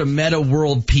here. Let's go to Meta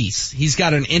World Peace. He's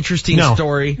got an interesting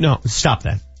story. No, stop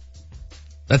that.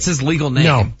 That's his legal name.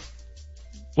 No.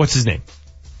 What's his name?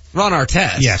 Ron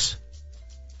Artest. Yes.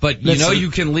 But you know you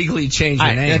can legally change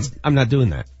your name. I'm not doing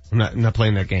that. I'm not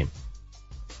playing that game.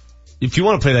 If you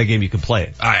want to play that game, you can play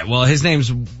it. All right. Well, his name's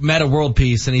Meta World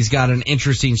Peace, and he's got an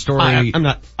interesting story. I don't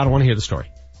want to hear the story.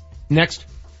 Next.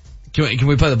 Can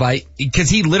we play the bite? Because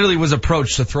he literally was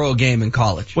approached to throw a game in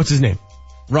college. What's his name?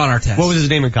 Ron Artest. What was his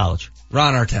name in college?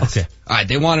 Ron Artest. Okay. All right.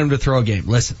 They want him to throw a game.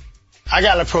 Listen. I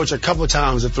got approached a couple of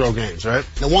times to throw games, right?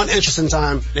 The one interesting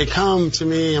time, they come to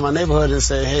me in my neighborhood and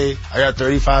say, "Hey, I got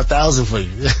 $35,000 for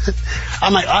you."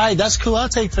 I'm like, "All right, that's cool. I'll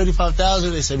take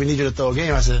 $35,000." They said, "We need you to throw a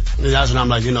game." I said, and that's when I'm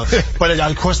like, but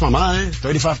it crossed my mind,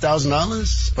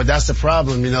 $35,000. But that's the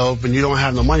problem, when you don't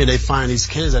have no money, they find these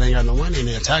kids that ain't got no money and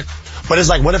they attack. But it's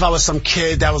like, what if I was some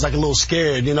kid that was like a little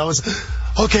scared,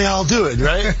 It's, okay, I'll do it,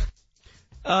 right?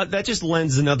 That just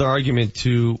lends another argument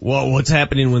to, well, what's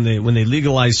happening when they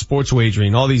legalize sports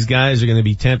wagering? All these guys are going to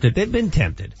be tempted. They've been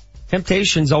tempted.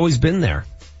 Temptation's always been there.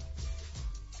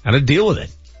 How to deal with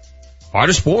it. Part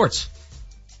of sports.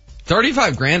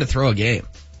 $35,000 to throw a game.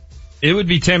 It would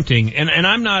be tempting, and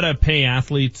I'm not a pay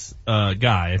athletes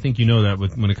guy. I think you know that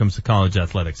when it comes to college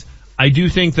athletics. I do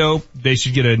think though they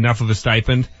should get enough of a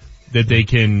stipend that they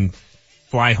can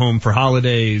fly home for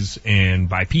holidays and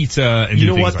buy pizza and you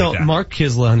do know things what though? like that. Mark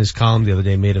Kisla on his column the other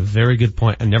day made a very good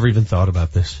point. I never even thought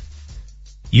about this.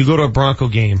 You go to a Bronco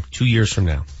game 2 years from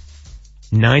now.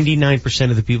 99%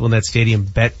 of the people in that stadium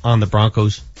bet on the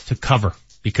Broncos to cover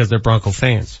because they're Bronco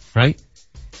fans, right?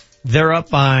 They're up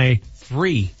by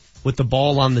 3 with the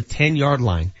ball on the 10-yard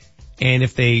line. And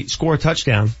if they score a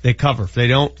touchdown, they cover. If they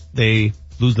don't, they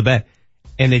lose the bet.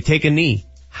 And they take a knee.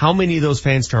 How many of those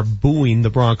fans start booing the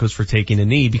Broncos for taking a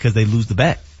knee because they lose the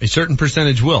bet? A certain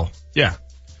percentage will. Yeah.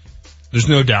 There's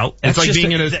no doubt. It's like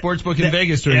being in a sports book in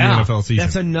Vegas during the NFL season.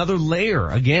 That's another layer.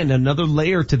 Again, another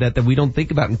layer to that we don't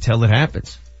think about until it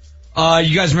happens.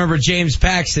 You guys remember James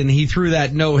Paxton? He threw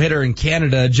that no-hitter in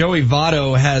Canada. Joey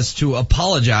Votto has to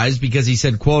apologize because he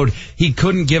said, quote, he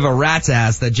couldn't give a rat's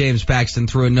ass that James Paxton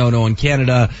threw a no-no in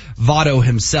Canada. Votto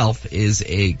himself is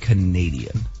a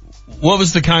Canadian. What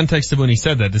was the context of when he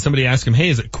said that? Did somebody ask him, hey,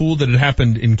 is it cool that it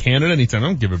happened in Canada? And he said, I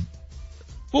don't give a...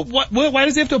 Well, why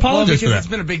does he have to apologize for that? It's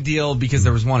been a big deal because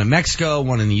there was one in Mexico,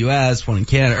 one in the U.S., one in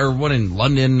Canada, or one in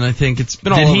London, I think. It's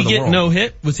been all over the world. Did he get no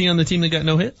hit? Was he on the team that got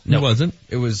no hit? No. He wasn't.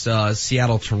 It was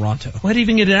Seattle, Toronto. Why did he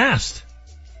even get asked?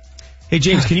 Hey,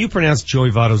 James, can you pronounce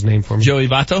Joey Votto's name for me? Joey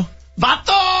Votto?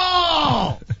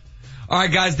 Votto! All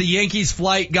right, guys, the Yankees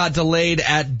flight got delayed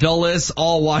at Dulles.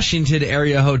 All Washington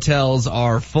area hotels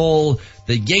are full.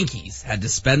 The Yankees had to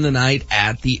spend the night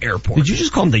at the airport. Did you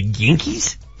just call them the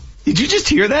Yankees? Did you just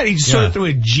hear that? He just sort of threw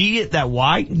a G at that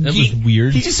Y. That was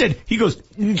weird. He just said, he goes,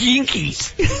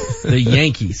 Yankees. The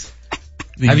Yankees.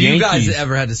 Have you guys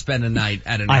ever had to spend a night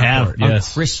at an airport? I have, yes.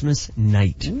 On Christmas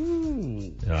night.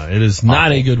 It is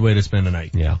not a good way to spend a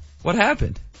night. Yeah. What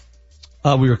happened?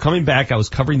 We were coming back. I was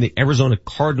covering the Arizona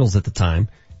Cardinals at the time,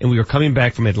 and we were coming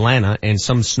back from Atlanta and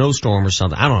some snowstorm or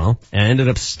something. I don't know. And I ended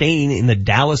up staying in the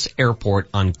Dallas airport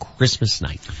on Christmas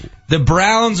night. The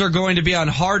Browns are going to be on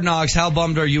Hard Knocks. How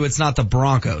bummed are you it's not the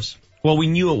Broncos? Well, we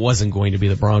knew it wasn't going to be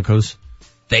the Broncos.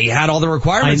 They had all the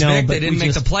requirements, I know, Vic. but They didn't we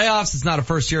make just- the playoffs. It's not a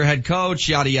first-year head coach,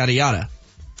 yada, yada, yada.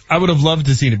 I would have loved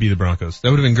to see it be the Broncos. That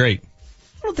would have been great.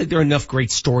 I don't think there are enough great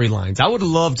storylines. I would have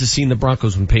loved to see the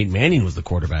Broncos when Peyton Manning was the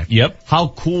quarterback. Yep. How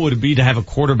cool would it be to have a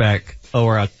quarterback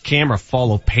or a camera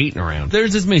follow Peyton around?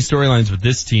 There's as many storylines with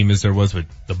this team as there was with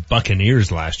the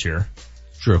Buccaneers last year.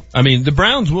 True. I mean, the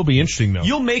Browns will be interesting though.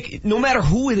 You'll make, no matter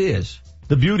who it is,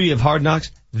 the beauty of Hard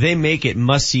Knocks, they make it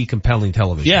must-see compelling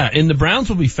television. Yeah, and the Browns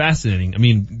will be fascinating. I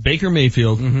mean, Baker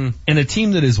Mayfield and a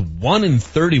team that is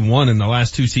 1-31 in the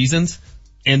last 2 seasons.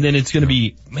 And then it's going to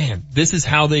be, man, this is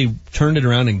how they turned it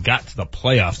around and got to the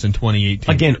playoffs in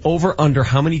 2018. Again, over under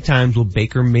how many times will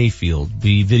Baker Mayfield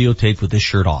be videotaped with his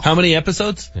shirt off? How many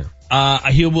episodes? Yeah.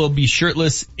 He will be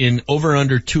shirtless in over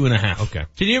under 2.5. Okay.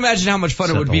 Can you imagine how much fun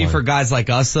Set it would the be line. for guys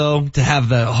like us, though, to have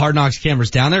the Hard Knocks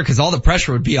cameras down there? Because all the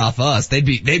pressure would be off us. They'd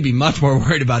be much more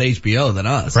worried about HBO than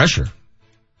us. Pressure?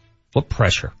 What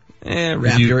pressure?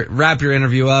 Wrap your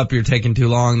interview up. You're taking too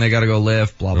long. They got to go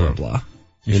lift. Blah blah blah.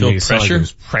 You feel pressure?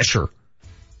 Pressure.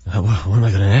 What am I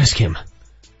going to ask him?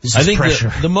 I think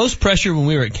the most pressure when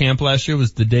we were at camp last year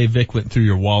was the day Vic went through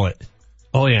your wallet.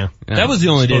 Oh yeah. That was the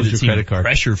only day Exposed that your seemed credit card.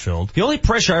 pressure filled. The only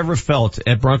pressure I ever felt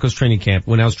at Broncos training camp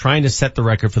when I was trying to set the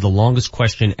record for the longest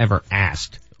question ever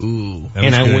asked. Ooh.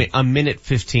 And I went a minute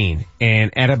 15.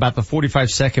 And at about the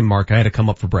 45-second mark, I had to come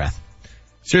up for breath.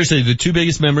 Seriously, the 2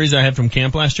 biggest memories I had from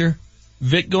camp last year,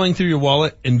 Vic going through your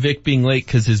wallet and Vic being late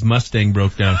because his Mustang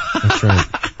broke down. That's right.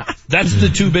 That's the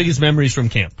 2 biggest memories from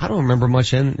camp. I don't remember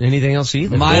much anything else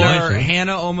either. Mine are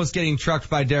Hannah almost getting trucked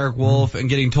by Derek Wolfe and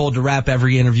getting told to wrap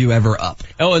every interview ever up.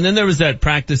 Oh, and then there was that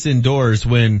practice indoors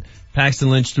when Paxton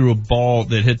Lynch threw a ball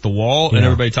that hit the wall, and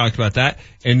everybody talked about that,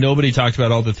 and nobody talked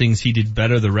about all the things he did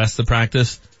better the rest of the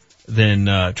practice than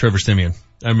Trevor Siemian.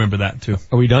 I remember that too.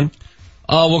 Are we done?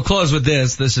 We'll close with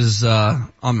this. This is on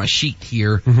my sheet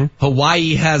here.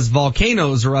 Hawaii has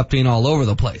volcanoes erupting all over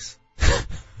the place.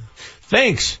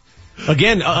 Thanks.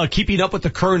 Again, keeping up with the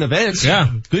current events. Yeah,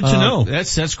 good to know.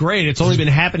 That's great. It's only been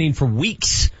happening for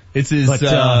weeks. It's his,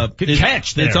 good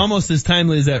catch there. It's almost as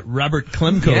timely as that Robert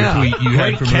Klemko tweet you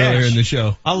had from earlier in the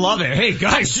show. I love it. Hey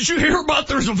guys, did you hear about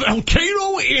there's a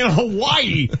volcano in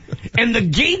Hawaii and the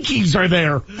Yankees are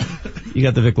there? You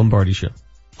got the Vic Lombardi show.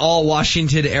 All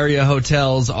Washington area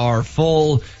hotels are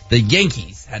full. The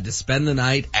Yankees had to spend the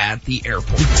night at the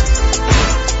airport.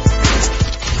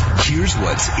 Here's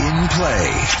what's in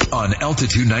play on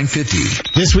Altitude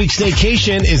 950. This week's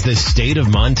vacation is the state of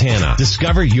Montana.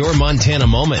 Discover your Montana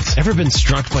moment. Ever been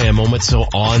struck by a moment so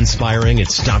awe-inspiring it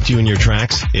stopped you in your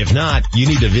tracks? If not, you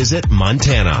need to visit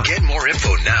Montana. Get more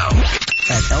info now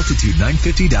at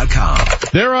altitude950.com.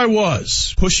 There I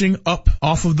was, pushing up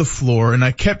off of the floor, and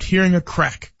I kept hearing a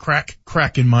crack, crack,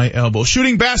 crack in my elbow.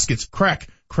 Shooting baskets, crack,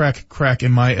 crack, crack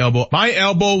in my elbow. My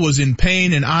elbow was in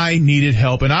pain and I needed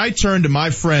help, and I turned to my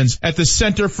friends at the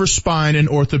Center for Spine and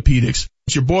Orthopedics.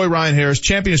 It's your boy Ryan Harris,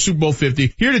 champion of Super Bowl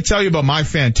 50, here to tell you about my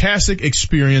fantastic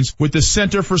experience with the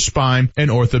Center for Spine and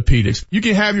Orthopedics. You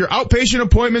can have your outpatient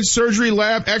appointments, surgery,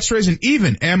 lab, x-rays, and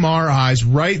even MRIs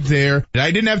right there. I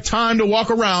didn't have time to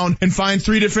walk around and find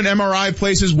 3 different MRI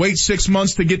places, wait 6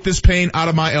 months to get this pain out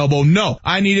of my elbow. No,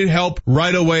 I needed help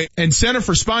right away, and Center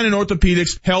for Spine and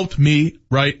Orthopedics helped me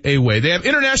right away. They have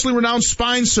internationally renowned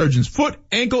spine surgeons, foot,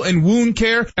 ankle, and wound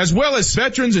care, as well as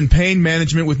veterans in pain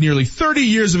management with nearly 30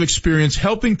 years of experience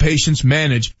helping patients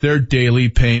manage their daily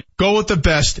pain. Go with the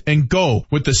best and go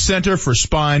with the Center for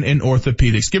Spine and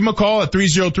Orthopedics. Give them a call at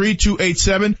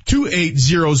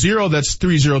 303-287-2800. That's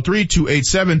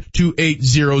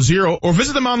 303-287-2800. Or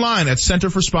visit them online at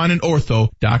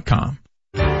centerforspineandortho.com.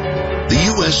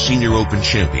 The U.S. Senior Open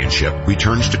Championship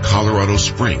returns to Colorado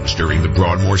Springs during the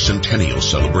Broadmoor Centennial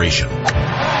celebration.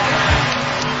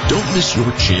 Don't miss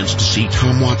your chance to see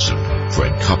Tom Watson,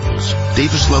 Fred Couples,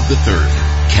 Davis Love III,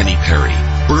 Kenny Perry,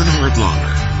 Bernhard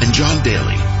Langer, and John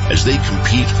Daly as they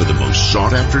compete for the most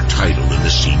sought-after title in the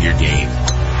senior game.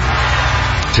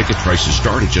 Ticket prices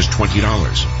start at just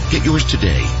 $20. Get yours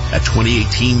today at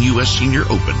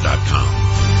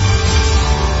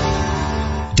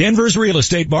 2018USSeniorOpen.com. Denver's real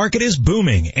estate market is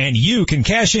booming, and you can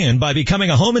cash in by becoming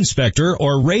a home inspector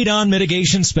or radon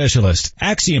mitigation specialist.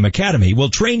 Axiom Academy will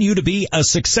train you to be a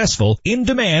successful,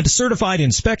 in-demand certified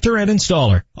inspector and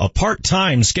installer. A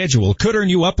part-time schedule could earn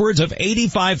you upwards of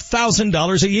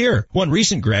 $85,000 a year. One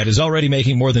recent grad is already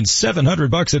making more than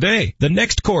 $700 a day. The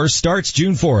next course starts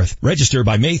June 4th. Register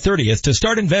by May 30th to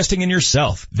start investing in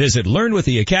yourself. Visit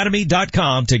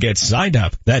learnwiththeacademy.com to get signed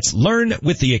up. That's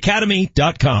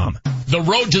learnwiththeacademy.com. The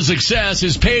road to success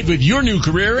is paved with your new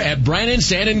career at Brannan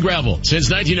Sand and Gravel. Since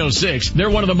 1906, they're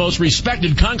one of the most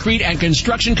respected concrete and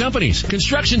construction companies.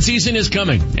 Construction season is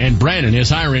coming, and Brannan is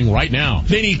hiring right now.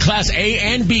 They need Class A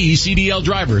and B CDL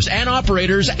drivers and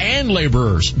operators and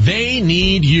laborers. They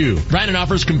need you. Brannan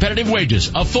offers competitive wages,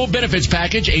 a full benefits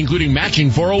package, including matching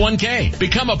 401k.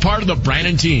 Become a part of the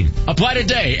Brannan team. Apply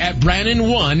today at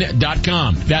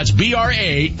Brannan1.com. That's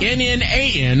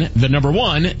BRANNAN, the number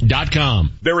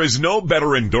 1.com. There is no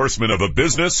better endorsement of a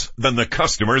business than the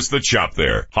customers that shop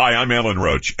there. Hi, I'm Alan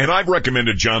Roach, and I've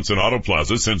recommended Johnson Auto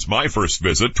Plaza since my first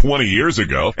visit 20 years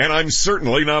ago, and I'm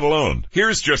certainly not alone.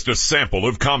 Here's just a sample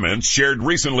of comments shared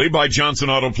recently by Johnson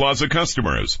Auto Plaza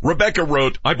customers. Rebecca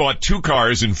wrote, I bought 2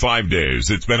 cars in 5 days.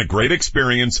 It's been a great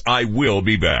experience. I will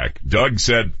be back. Doug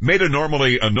said, made a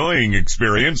normally annoying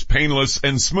experience painless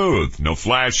and smooth. No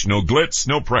flash, no glitz,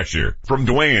 no pressure. From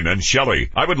Dwayne and Shelley,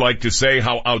 I would like to say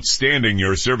how outstanding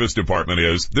your service department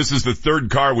is. This is the 3rd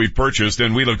car we've purchased,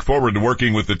 and we look forward to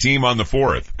working with the team on the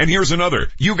 4th. And here's another.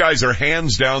 You guys are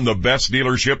hands down the best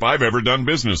dealership I've ever done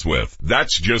business with.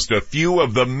 That's just a few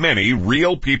of the many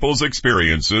real people's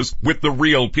experiences with the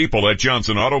real people at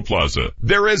Johnson Auto Plaza.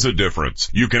 There is a difference.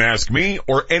 You can ask me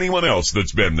or anyone else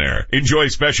that's been there. Enjoy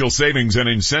special savings and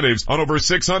incentives on over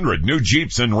 600 new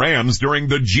Jeeps and Rams during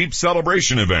the Jeep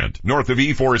Celebration event. North of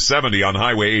E470 on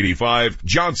Highway 85,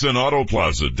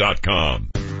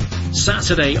 JohnsonAutoplaza.com.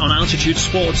 Saturday on Altitude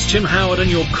Sports, Tim Howard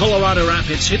and your Colorado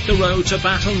Rapids hit the road to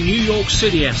battle New York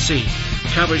City FC.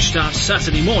 Coverage starts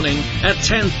Saturday morning at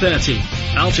 10:30.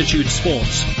 Altitude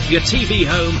Sports, your TV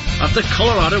home of the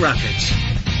Colorado Rapids.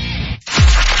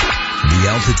 The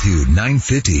Altitude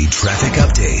 950 traffic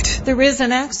update. There is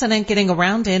an accident getting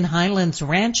around in Highlands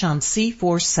Ranch on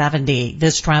C470.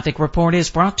 This traffic report is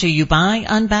brought to you by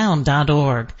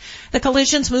Unbound.org. The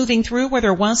collision's moving through where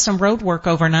there was some road work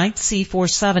overnight.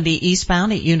 C470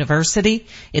 eastbound at University.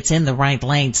 It's in the right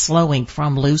lane, slowing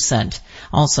from Lucent.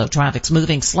 Also, traffic's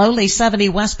moving slowly 70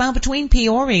 westbound between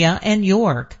Peoria and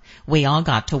York. We all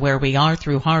got to where we are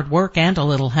through hard work and a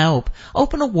little help.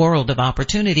 Open a world of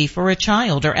opportunity for a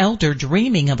child or elder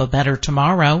dreaming of a better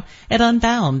tomorrow at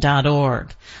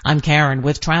Unbound.org. I'm Karen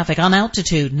with traffic on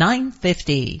Altitude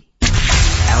 950.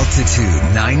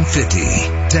 Altitude 950,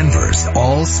 Denver's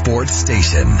all sports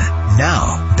station.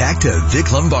 Now, back to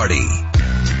Vic Lombardi.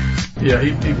 Yeah,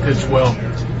 he pitched well.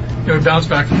 He bounced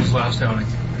back from his last outing.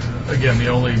 Again, the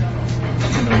only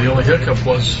hiccup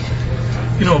was,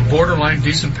 a borderline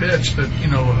decent pitch that,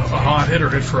 a hot hitter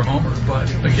hit for a homer. But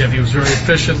again, he was very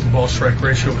efficient. The ball strike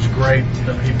ratio was great.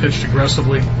 He pitched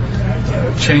aggressively,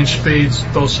 changed speeds,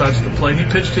 both sides of the plate. He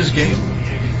pitched his game.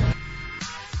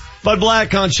 Bud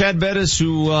Black on Chad Bettis,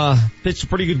 who pitched a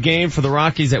pretty good game for the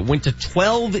Rockies that went to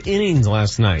 12 innings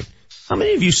last night. How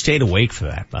many of you stayed awake for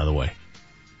that, by the way?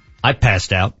 I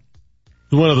passed out.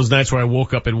 It was one of those nights where I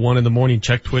woke up at 1 a.m,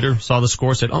 checked Twitter, saw the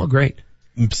score, said, oh, great.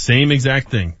 Same exact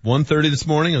thing. 1:30 this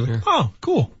morning. I was like, oh,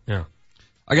 cool. Yeah.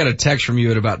 I got a text from you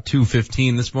at about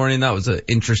 2:15 this morning. That was an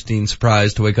interesting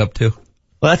surprise to wake up to.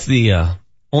 Well, that's the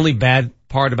only bad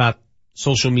part about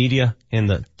social media and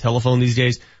the telephone these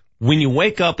days. When you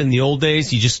wake up in the old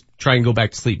days, you just try and go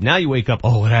back to sleep. Now you wake up,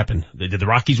 oh, what happened? Did the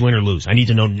Rockies win or lose? I need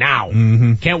to know now.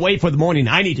 Mm-hmm. Can't wait for the morning.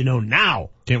 I need to know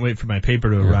now. Can't wait for my paper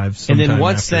to arrive And sometime then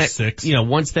once after that, 6.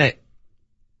 once that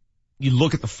you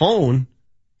look at the phone,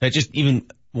 that just even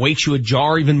wakes you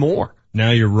ajar even more.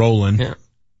 Now you're rolling. Yeah.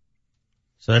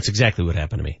 So that's exactly what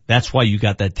happened to me. That's why you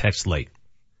got that text late.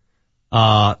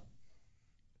 There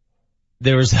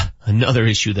was another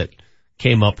issue that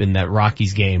came up in that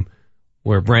Rockies game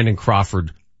where Brandon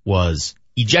Crawford was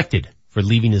ejected for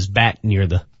leaving his bat near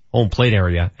the home plate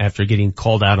area after getting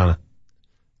called out on a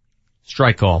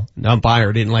strike call. The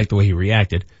umpire didn't like the way he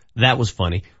reacted. That was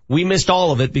funny. We missed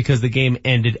all of it because the game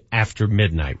ended after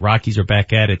midnight. Rockies are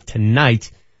back at it tonight,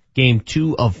 game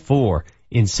 2 of 4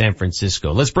 in San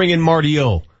Francisco. Let's bring in Marty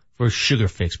O for Sugar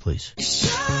Fix, please.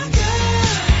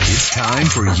 It's time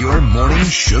for your morning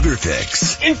Sugar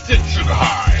Fix. Instant sugar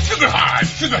high, sugar high,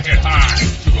 sugar hit high,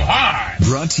 sugar high.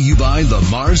 Brought to you by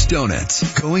Lamar's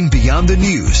Donuts, going beyond the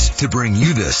news to bring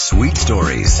you the sweet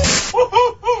stories.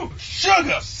 Woo-hoo-hoo,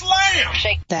 sugar slam.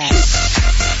 Shake that.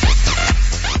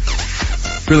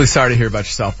 Really sorry to hear about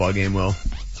your softball game, Will.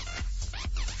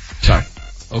 Sorry.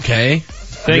 Okay.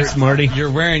 Thanks, Marty. You're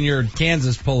wearing your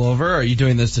Kansas pullover. Are you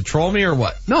doing this to troll me or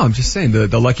what? No, I'm just saying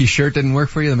the lucky shirt didn't work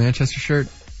for you, the Manchester shirt.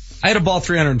 I had a ball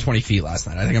 320 feet last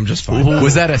night. I think I'm just fine. Ooh.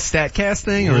 Was that a StatCast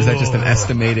thing or was that just an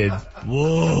estimated?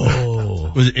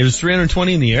 Whoa. It was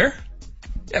 320 in the air?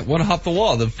 Yeah, one off the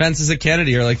wall. The fences at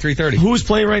Kennedy are like 330. Who was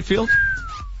playing right field?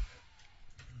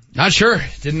 Not sure.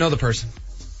 Didn't know the person.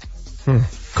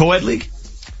 Co-ed league?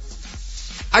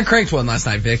 I cranked one last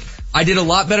night, Vic. I did a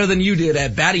lot better than you did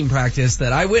at batting practice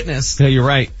that I witnessed. Yeah, you're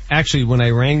right. Actually, when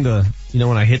I rang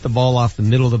when I hit the ball off the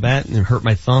middle of the bat and it hurt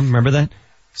my thumb, remember that?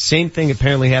 Same thing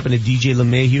apparently happened to DJ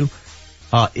LeMahieu.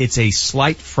 It's a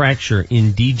slight fracture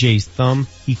in DJ's thumb.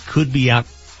 He could be out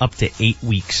up to 8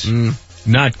 weeks.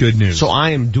 Not good news. So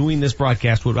I am doing this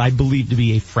broadcast what I believe to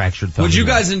be a fractured thumb. Would you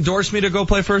guys endorse me to go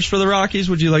play first for the Rockies?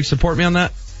 Would you support me on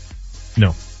that? No.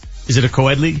 Is it a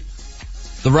co-ed league?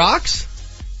 The Rocks?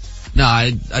 No,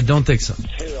 I don't think so.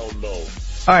 Hell no.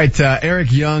 All right, Eric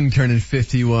Young turning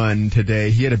 51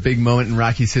 today. He had a big moment in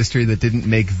Rockies history that didn't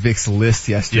make Vic's list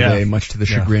yesterday, much to the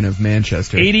chagrin of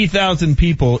Manchester. 80,000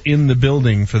 people in the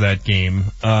building for that game.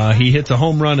 He hits a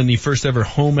home run in the first ever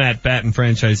home at bat in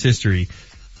franchise history.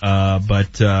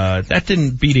 But that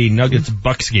didn't beat a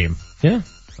Nuggets-Bucks game. Yeah,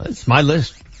 that's my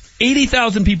list.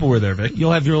 80,000 people were there, Vic.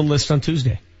 You'll have your own list on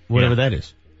Tuesday, whatever that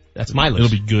is. That's my list.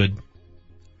 It'll be good.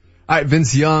 All right,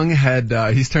 Vince Young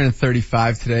he's turning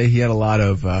 35 today. He had a lot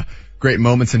of great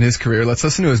moments in his career. Let's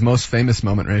listen to his most famous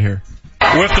moment right here.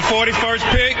 With the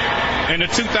 41st pick in the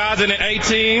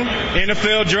 2018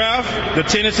 NFL Draft, the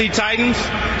Tennessee Titans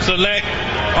select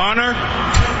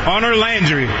Honor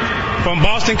Landry from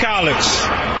Boston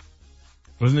College.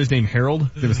 Wasn't his name Harold?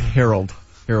 It was Harold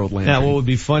Landry. Now, what would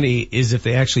be funny is if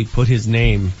they actually put his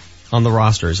name on the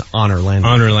roster as Honor Landry.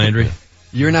 Honor Landry.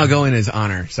 You're now going as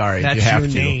Honor. Sorry. That's you have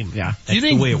your to. name. Yeah. Do you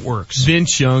think the way it works?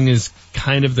 Vince Young is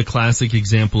kind of the classic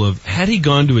example of, had he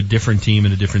gone to a different team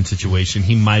in a different situation,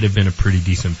 he might have been a pretty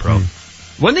decent pro.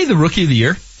 Wasn't he the rookie of the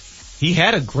year? He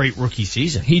had a great rookie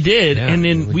season. He did. Yeah, and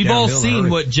then we've all seen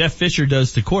what Jeff Fisher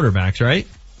does to quarterbacks, right?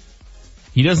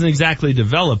 He doesn't exactly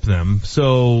develop them.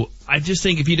 So I just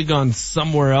think if he'd have gone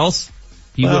somewhere else,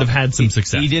 he would have had some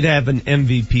success. He did have an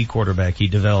MVP quarterback he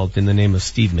developed in the name of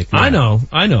Steve McNair.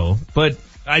 I know. But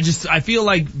I feel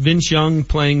like Vince Young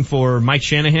playing for Mike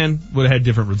Shanahan would have had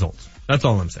different results. That's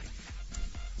all I'm saying.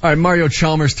 All right, Mario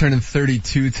Chalmers turning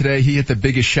 32 today. He hit the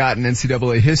biggest shot in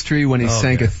NCAA history when he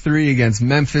sank a three against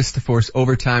Memphis to force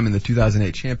overtime in the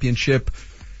 2008 championship.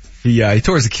 He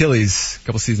tore his Achilles a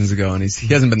couple seasons ago, and he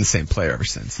hasn't been the same player ever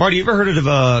since. Marty, you ever heard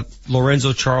of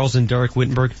Lorenzo Charles and Derek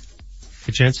Wittenberg?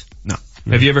 Good chance? No.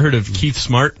 Have you ever heard of Keith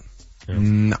Smart?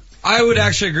 No. I would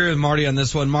actually agree with Marty on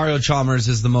this one. Mario Chalmers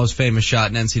is the most famous shot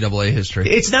in NCAA history.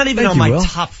 It's not even on my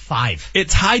top 5. It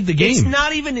tied the game. It's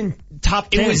not even in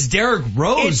top 10. It was Derrick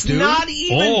Rose, dude. It's not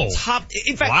even top.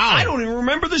 In fact, I don't even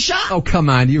remember the shot. Oh, come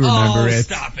on. You remember it.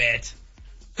 Stop it.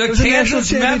 The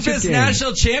Kansas-Memphis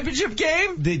National Championship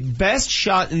game? The best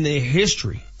shot in the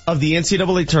history of the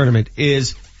NCAA tournament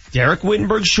is Derek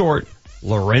Wittenberg short,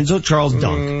 Lorenzo Charles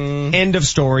dunk. End of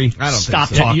story. I don't Stop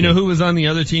think so. talking. You know who was on the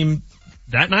other team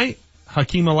that night?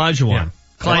 Hakeem Olajuwon. Yeah.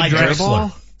 Clyde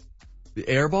Drexler. The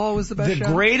air ball was the best shot?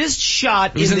 The greatest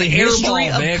shot in in the the air history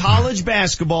ball, of Vic. college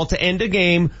basketball to end a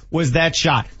game was that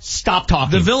shot. Stop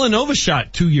talking. The Villanova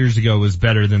shot 2 years ago was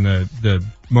better than the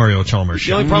Mario Chalmers The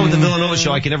shot. only problem with the Villanova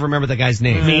show, I can never remember the guy's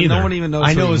name. Me either. No one even knows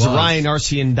I who know it he was was. Ryan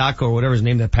Arciandacco or whatever his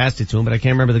name that passed it to him, but I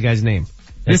can't remember the guy's name.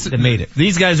 That made it.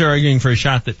 These guys are arguing for a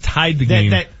shot that tied the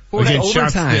game against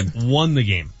shots overtime. that won the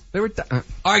game. They were All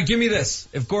right, give me this.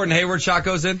 If Gordon Hayward shot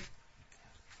goes in?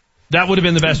 That would have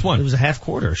been the best It one. was a half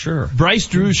quarter, sure. Bryce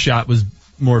Drew's shot was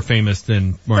more famous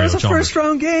than Mario That was a Chalmers. first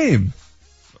round game.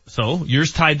 So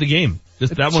yours tied the game.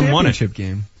 That one won it. Championship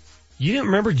game. You didn't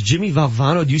remember Jimmy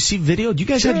Valvano? Do you see video? Do you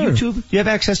guys have YouTube? Do you have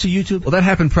access to YouTube? Well, that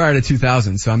happened prior to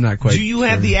 2000, so I'm not quite Do you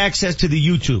have the access to the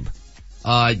YouTube?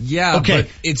 Yeah, Okay. but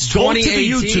it's Go to the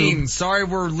 2018. YouTube. Sorry,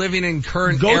 we're living in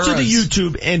current Go eras. to the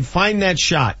YouTube and find that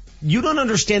shot. You don't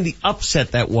understand the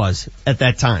upset that was at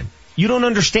that time. You don't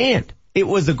understand. It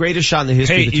was the greatest shot in the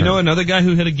history Hey, of the you know tournament. another guy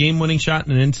who hit a game-winning shot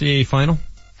in an NCAA final?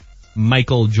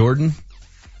 Michael Jordan.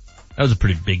 That was a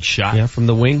pretty big shot. Yeah, from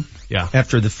the wing. Yeah.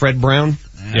 After the Fred Brown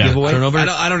giveaway. Turnover.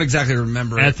 I don't exactly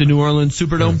remember At the New Orleans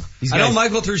Superdome. I know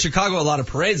Michael threw Chicago a lot of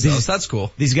parades though, so that's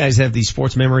cool. These guys have the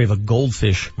sports memory of a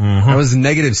goldfish. I was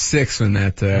 -6 when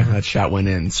that shot went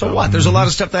in. So what? There's a lot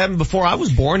of stuff that happened before I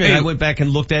was born, and I went back and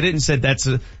looked at it and said that's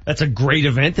a great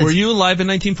event. Were you alive in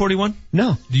 1941?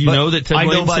 No. Do you know that Ted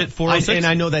Williams hit 406? And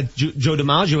I know that Joe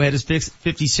DiMaggio had his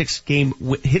 56 game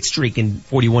hit streak in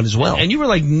 41 as well. And you were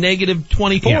like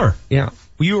 -24. Yeah.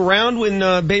 Were you around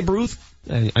when Babe Ruth?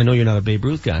 I know you're not a Babe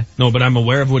Ruth guy. No, but I'm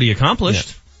aware of what he accomplished.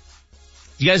 Yeah.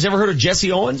 You guys ever heard of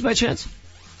Jesse Owens by chance?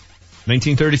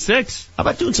 1936. How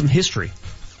about doing some history?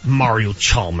 Mario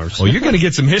Chalmers. Oh, you're going to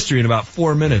get some history in about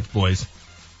 4 minutes, boys.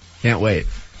 Can't wait.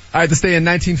 All right, this day in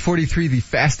 1943, the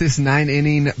fastest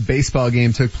 9-inning baseball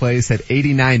game took place at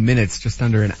 89 minutes, just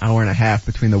under an hour and a half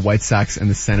between the White Sox and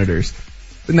the Senators.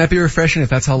 Wouldn't that be refreshing if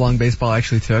that's how long baseball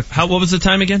actually took? What was the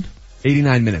time again?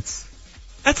 89 minutes.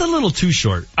 That's a little too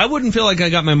short. I wouldn't feel like I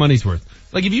got my money's worth.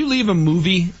 Like if you leave a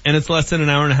movie and it's less than an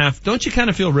hour and a half, don't you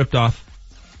kind of feel ripped off?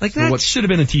 Like that should have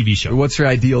been a TV show. What's your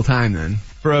ideal time then?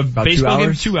 For a baseball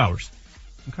game, 2 hours.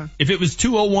 Okay. If it was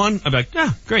 2:01, I'd be like,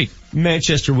 yeah, great.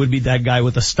 Manchester would be that guy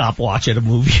with a stopwatch at a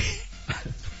movie.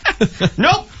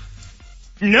 Nope.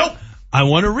 I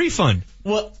want a refund.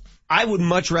 Well, I would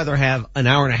much rather have an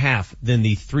hour and a half than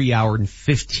the 3 hour and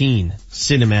 15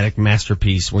 cinematic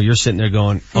masterpiece where you're sitting there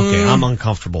going, okay, I'm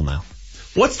uncomfortable now.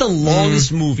 What's the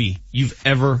longest movie you've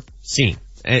ever seen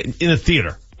in a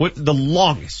theater? What the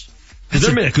longest? That's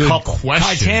there been a couple.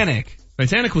 Question.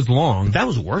 Titanic was long. That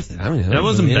was worth it. I mean, that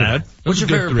wasn't bad. What's your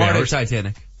favorite part of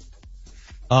Titanic?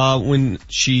 When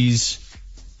she's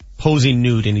posing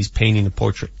nude and he's painting the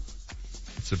portrait.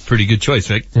 It's a pretty good choice,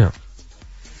 Vic. Yeah.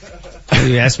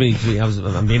 You asked me,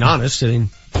 I'm being honest. I mean,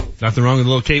 nothing wrong with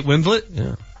little Kate Winslet.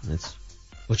 Yeah.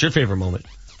 What's your favorite moment?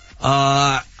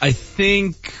 I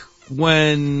think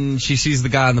when she sees the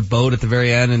guy on the boat at the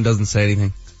very end and doesn't say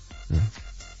anything. Yeah.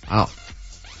 Oh.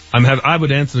 I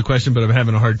would answer the question, but I'm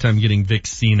having a hard time getting Vic's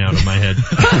scene out of my head.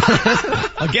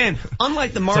 Again,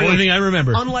 unlike the Mario, it's the only thing I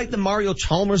remember. Unlike the Mario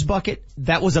Chalmers bucket,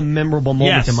 that was a memorable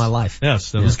moment in my life.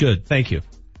 Yes, that was good. Thank you.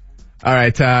 All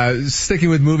right, sticking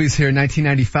with movies here,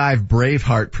 1995,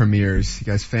 Braveheart premieres. You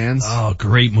guys fans? Oh,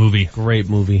 great movie. Great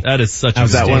movie. That is such a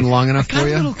Was that one long enough for you? I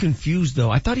got a little confused though.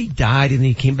 I thought he died and then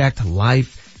he came back to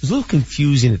life. It was a little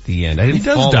confusing at the end. He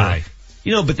does die.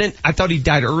 You know, but then I thought he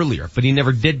died earlier, but he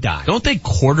never did die. Don't they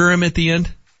quarter him at the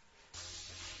end?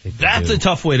 That's a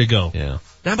tough way to go. Yeah.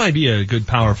 That might be a good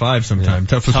Power 5 sometime.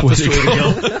 Yeah. Toughest way to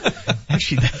go.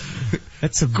 Actually,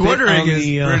 that's a quartering bit on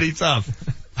is pretty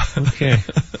tough. Okay.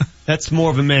 That's more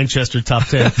of a Manchester top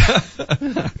 10.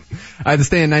 This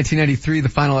day in 1993, the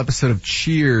final episode of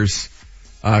Cheers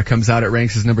comes out. It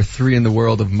ranks as number 3 in the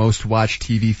world of most watched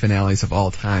TV finales of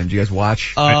all time. Do you guys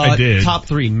watch? I did. Top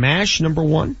 3. MASH, number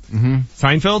 1. Mm-hmm.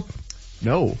 Seinfeld?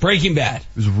 No. Breaking Bad.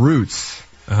 It was Roots.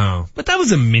 Oh. But that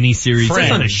was a mini-series. That's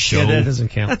not a show. Yeah, that doesn't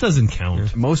count. That doesn't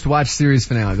count. Most watched series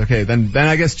finales. Okay, then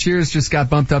I guess Cheers just got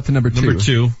bumped up to number 2. Number 2.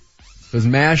 So it was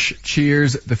MASH,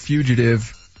 Cheers, The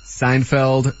Fugitive,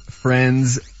 Seinfeld,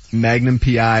 Friends, Magnum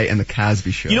P.I., and The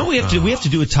Cosby Show. You know, we have to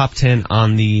do a top 10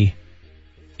 on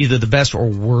either the best or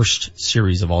worst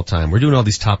series of all time. We're doing all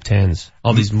these top 10s,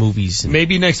 all these movies.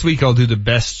 Maybe next week I'll do the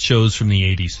best shows from the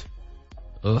 80s.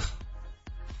 Ugh.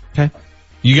 Okay.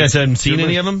 You guys haven't seen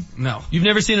any of them? No. You've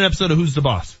never seen an episode of Who's the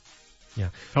Boss? Yeah.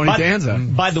 Tony Danza.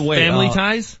 By the way, Family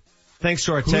Ties? Thanks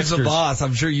to our Who's texters. the Boss?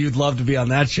 I'm sure you'd love to be on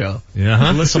that show. Yeah.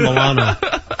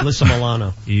 Alyssa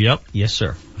Milano. Yep. Yes,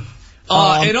 sir.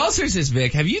 In all seriousness,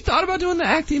 Vic, have you thought about doing the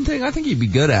acting thing? I think you'd be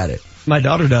good at it. My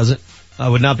daughter does it. I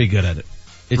would not be good at it.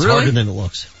 It's Really? harder than it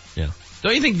looks. Yeah.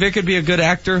 Don't you think Vic would be a good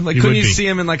actor? Like, He couldn't would you be. see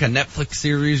him in like a Netflix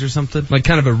series or something? Like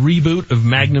kind of a reboot of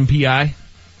Magnum P.I.?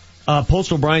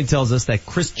 Postal Brian tells us that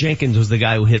Chris Jenkins was the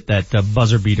guy who hit that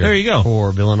buzzer beater. There you go.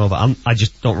 For Villanova. I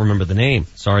just don't remember the name.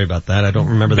 Sorry about that. I don't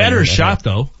remember that. Better shot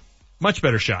though. Much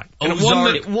better shot. And it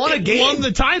won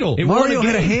the title. Mario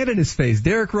had a hand in his face.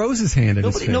 Derek Rose's hand in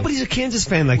his face. Nobody's a Kansas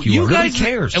fan like you You are. guys Nobody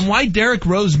cares. And why Derek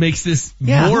Rose makes this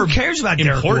Yeah, more who cares about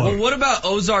Derek important? Rose? Well, what about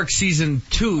Ozark season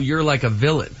 2? You're like a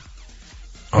villain.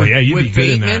 Oh yeah, you'd With be good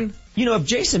in Bateman? that. You know, if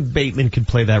Jason Bateman can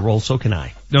play that role, so can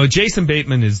I. No, Jason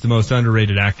Bateman is the most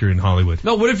underrated actor in Hollywood.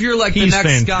 No, what if you're like He's the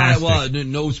next fantastic. guy? Well,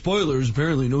 no spoilers,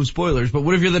 apparently no spoilers. But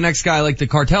what if you're the next guy like the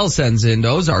cartel sends into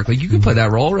Ozark? Like you could play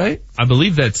that role, right? I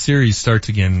believe that series starts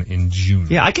again in June.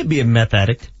 Yeah, I could be a meth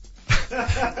addict.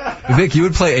 Vic, you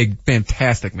would play a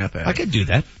fantastic meth addict. I could do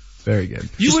that. Very good.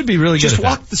 You would be really good Just at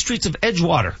walk that. the streets of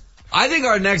Edgewater. I think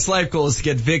our next life goal is to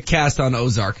get Vic cast on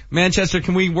Ozark. Manchester,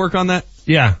 can we work on that?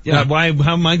 Yeah. Yeah.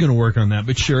 How am I going to work on that?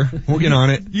 But sure, we'll get on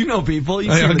it. You know people.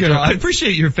 You I, see the I drive.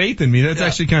 appreciate your faith in me. That's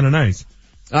actually kind of nice.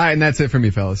 All right, and that's it for me,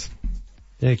 fellas.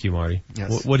 Thank you, Marty.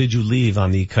 Yes. What did you leave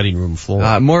on the cutting room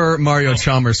floor? More Mario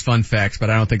Chalmers fun facts, but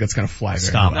I don't think that's going to fly very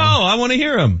Stop. well. No, I want to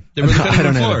hear him. They were No, cutting I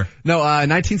don't the have floor. it. No,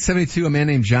 1972, a man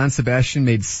named John Sebastian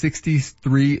made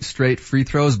 63 straight free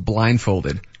throws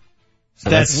blindfolded. So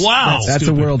Wow. That's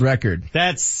a world record.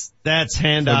 That's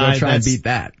hand-eye. So go try and beat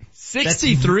that.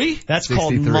 63? That's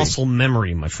called 63. muscle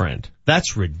memory, my friend.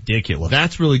 That's ridiculous.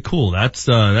 That's really cool.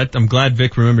 I'm glad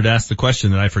Vic remembered to ask the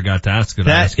question that I forgot to ask it.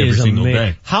 I ask every single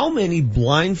day. How many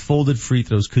blindfolded free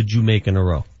throws could you make in a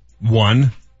row?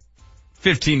 1.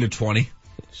 15 to 20.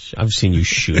 I've seen you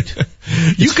shoot.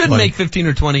 You could make 15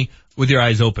 or 20 with your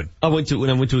eyes open. When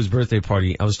I went to his birthday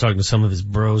party, I was talking to some of his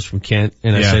bros from Kent,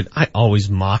 and I said, I always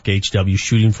mock HW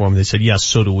shooting for him. They said, yes,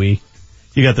 so do we.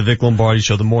 You got the Vic Lombardi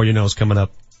show. The more you know is coming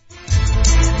up.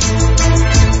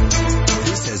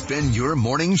 This has been your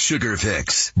morning sugar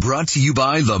fix, brought to you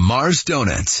by Lamar's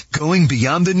Donuts, going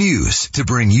beyond the news to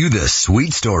bring you the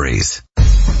sweet stories.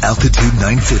 Altitude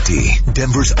 950,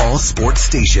 Denver's all sports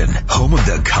station, home of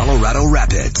the Colorado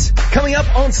Rapids. Coming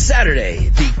up on Saturday,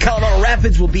 the Colorado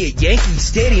Rapids will be at Yankee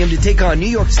Stadium to take on New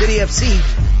York City FC.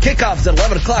 Kickoff's at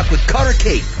 11 o'clock with Connor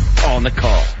Cape on the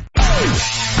call.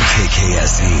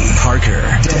 KKSE, Parker,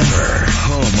 Denver,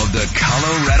 home of the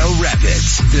Colorado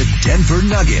Rapids, the Denver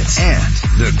Nuggets, and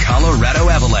the Colorado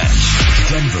Avalanche.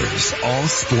 Denver's all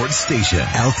sports station,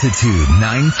 Altitude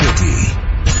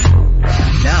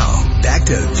 950. Now, back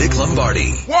to Vic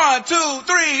Lombardi. 1, 2,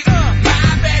 3,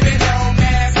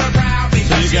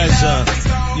 So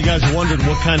you guys wondered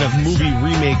what kind of movie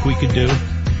remake we could do.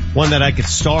 One that I could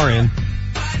star in.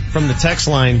 From the text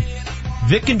line,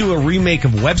 Vic can do a remake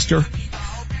of Webster.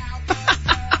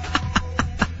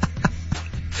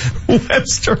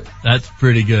 Webster. That's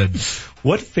pretty good.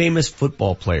 What famous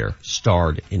football player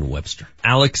starred in Webster?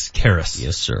 Alex Karras.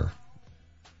 Yes, sir.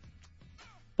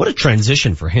 What a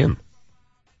transition for him.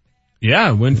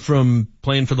 Yeah, went from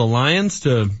playing for the Lions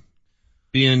to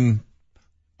being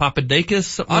Papadakis,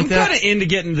 something I'm like that. kind of into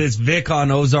getting this Vic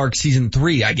on Ozark season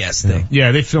 3, I guess, thing.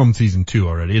 Yeah, they filmed season 2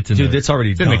 already. It's in it's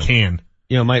already done. In the can.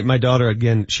 You know, my daughter,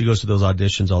 again, she goes to those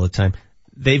auditions all the time.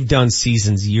 They've done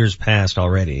seasons years past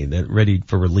already. They're ready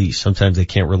for release. Sometimes they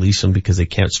can't release them because they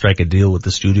can't strike a deal with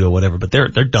the studio or whatever, but they're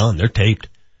done. They're taped.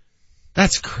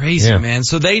 That's crazy, man.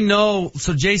 So they know,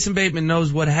 so Jason Bateman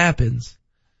knows what happens.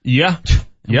 Yeah.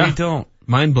 Yeah. We don't.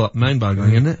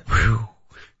 Mind-boggling, isn't it? Whew.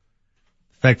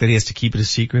 The fact that he has to keep it a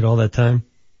secret all that time.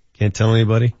 Can't tell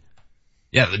anybody.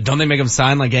 Yeah, don't they make him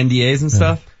sign like NDAs and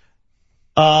stuff?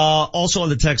 Also on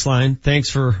the text line, thanks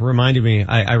for reminding me.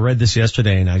 I read this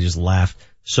yesterday and I just laughed.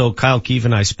 So Kyle Keefe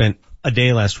and I spent a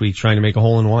day last week trying to make a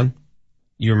hole in one.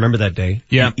 You remember that day?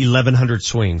 Yeah. 1,100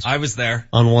 swings. I was there.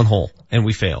 On one hole, and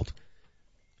we failed.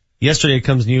 Yesterday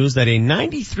comes news that a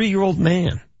 93-year-old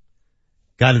man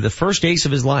got the first ace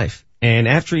of his life. And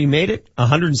after he made it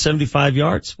 175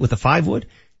 yards with a 5-wood,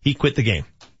 he quit the game.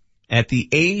 At the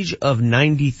age of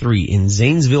 93 in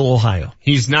Zanesville, Ohio.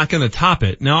 He's not going to top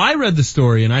it. Now, I read the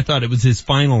story and I thought it was his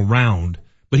final round,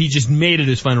 but he just made it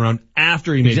his final round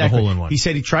after he made the hole in one. He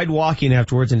said he tried walking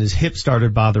afterwards and his hip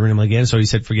started bothering him again, so he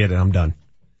said, forget it, I'm done.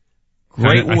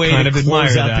 Great way to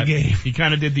close out the game. He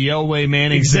kind of did the Elway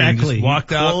Manning Exactly. thing. Just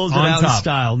walked out Closed on it out top. in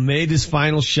style. Made his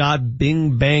final shot.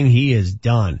 Bing, bang. He is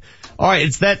done. All right.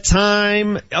 It's that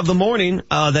time of the morning,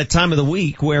 that time of the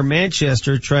week where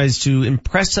Manchester tries to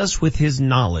impress us with his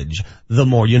knowledge. The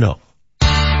more you know.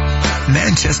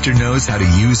 Manchester knows how to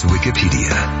use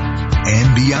Wikipedia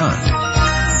and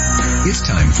beyond. It's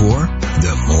time for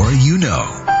The More You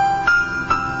Know.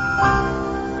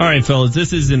 All right, fellas,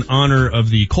 this is in honor of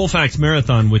the Colfax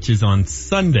Marathon, which is on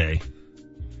Sunday.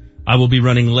 I will be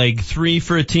running leg 3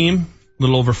 for a team, a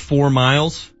little over 4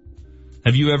 miles.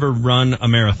 Have you ever run a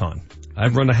marathon?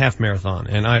 I've run a half marathon,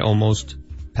 and I almost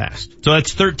passed. So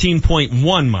that's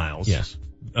 13.1 miles. Yes.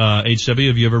 HW,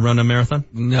 have you ever run a marathon?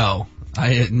 No.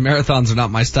 Marathons are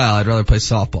not my style. I'd rather play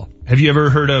softball. Have you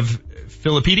ever heard of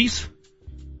Philippides?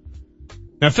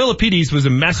 Now, Philippides was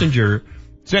a messenger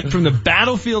sent from the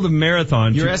battlefield of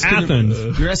Marathon to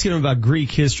Athens. You're asking him about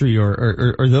Greek history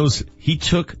or those. He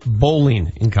took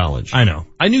bowling in college. I know.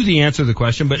 I knew the answer to the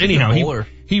question, but anyhow,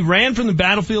 he ran from the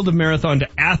battlefield of Marathon to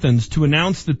Athens to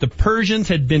announce that the Persians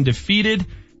had been defeated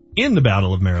in the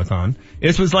Battle of Marathon.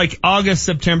 This was like August,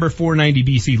 September 490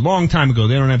 BC, long time ago.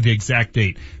 They don't have the exact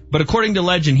date. But according to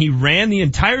legend, he ran the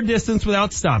entire distance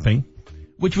without stopping,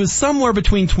 which was somewhere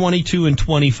between 22 and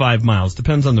 25 miles,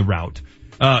 depends on the route.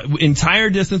 Entire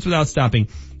distance without stopping.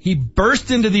 He burst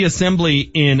into the assembly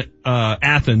in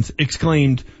Athens,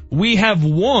 exclaimed, "We have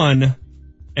won,"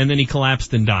 and then he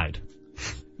collapsed and died.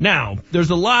 Now,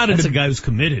 there's a lot of... That's a guy who's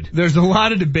committed. There's a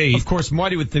lot of debate. Of course,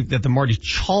 Marty would think that the Marty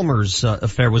Chalmers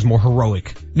affair was more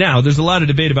heroic. Now, there's a lot of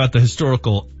debate about the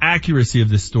historical accuracy of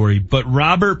this story, but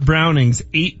Robert Browning's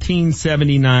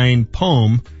 1879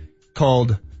 poem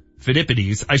called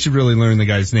Pheidippides, I should really learn the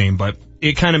guy's name, but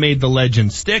it kind of made the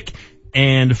legend stick,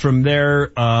 and from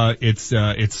there,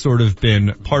 it's sort of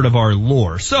been part of our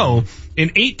lore. So, in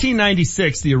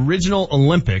 1896, the original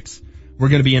Olympics were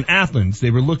going to be in Athens.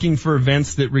 They were looking for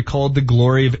events that recalled the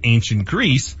glory of ancient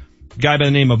Greece. A guy by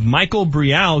the name of Michael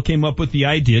Brial came up with the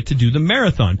idea to do the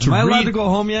marathon. Am I allowed to go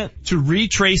home yet? To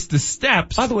retrace the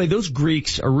steps. By the way, those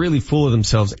Greeks are really full of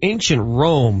themselves. Ancient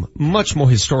Rome, much more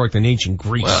historic than ancient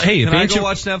Greece. Well, hey, Can I go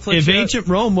watch Netflix if yet? ancient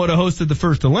Rome would have hosted the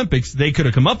first Olympics, they could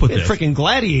have come up with this. Freaking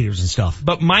gladiators and stuff.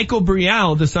 But Michael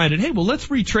Brial decided, hey, well, let's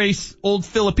retrace old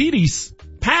Philippides'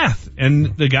 path.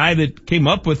 And the guy that came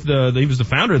up with he was the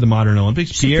founder of the modern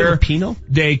Olympics, Pierre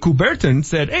de Coubertin,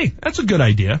 said, hey, that's a good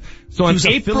idea. So on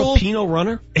April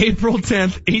 10th,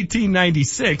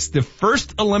 1896, the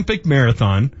first Olympic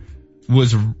marathon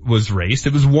was raced.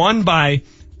 It was won by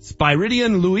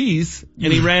Spiridion Louise,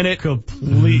 and he ran it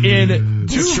in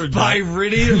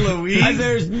Spiridion Louise?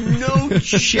 There's no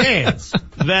chance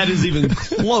that is even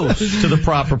close to the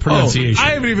proper pronunciation.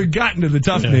 I haven't even gotten to the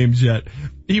tough names yet.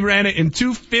 He ran it in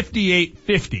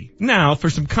 2:58:50. Now, for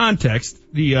some context,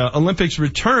 the Olympics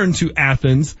returned to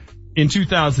Athens in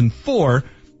 2004.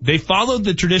 They followed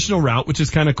the traditional route, which is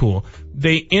kind of cool.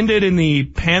 They ended in the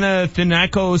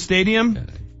Panathinaiko Stadium,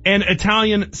 and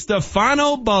Italian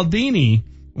Stefano Baldini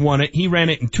won it. He ran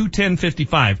it in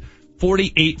 2:10:55,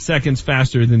 48 seconds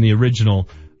faster than the original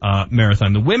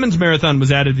marathon. The women's marathon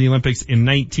was added to the Olympics in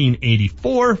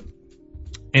 1984,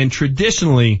 and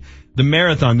traditionally, the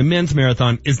men's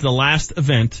marathon, is the last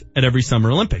event at every Summer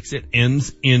Olympics. It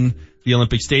ends in the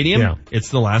Olympic Stadium. Yeah. It's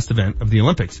the last event of the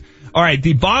Olympics. All right,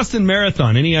 the Boston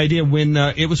Marathon. Any idea when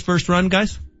it was first run,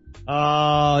 guys?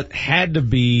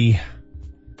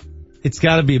 It's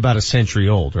got to be about a century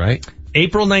old, right?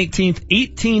 April 19th,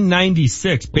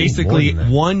 1896, basically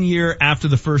 1 year after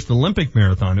the first Olympic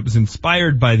marathon. It was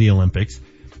inspired by the Olympics.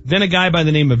 Then a guy by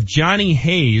the name of Johnny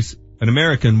Hayes, an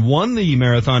American, won the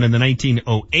marathon in the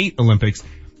 1908 Olympics.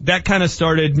 That kind of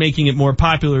started making it more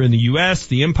popular in the U.S.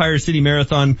 The Empire City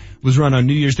Marathon was run on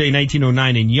New Year's Day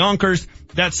 1909 in Yonkers.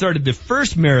 That started the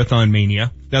first marathon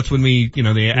mania. That's when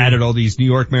they added all these New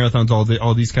York marathons,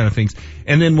 all these kind of things.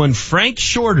 And then when Frank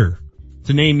Shorter,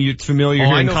 to name you familiar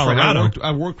here in Colorado.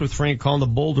 I worked with Frank calling the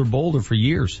Boulder for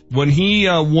years. When he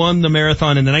won the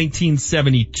marathon in the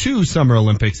 1972 Summer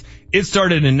Olympics, it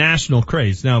started a national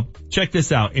craze. Now, check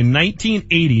this out. In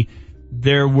 1980,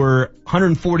 there were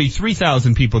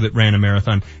 143,000 people that ran a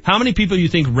marathon. How many people do you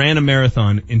think ran a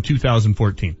marathon in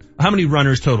 2014? How many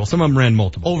runners total? Some of them ran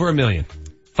multiple. Over 1 million.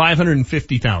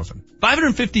 550,000.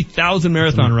 550,000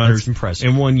 marathon runners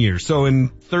in 1 year. So in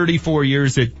 34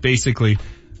 years, it basically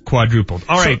quadrupled.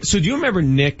 All right. So do you remember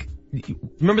Nick?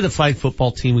 Remember the flag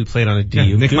football team we played on at DU?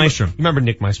 Yeah, Nick Mystrom. You remember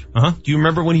Nick Mystrom? Uh-huh. Do you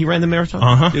remember when he ran the marathon?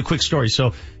 Uh-huh. A quick story.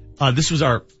 So, this was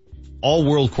our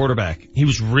all-world quarterback. He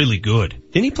was really good.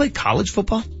 Didn't he play college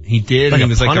football? He did. He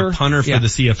was like a punter for the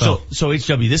CFL. So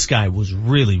HW, this guy was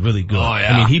really, really good. Oh,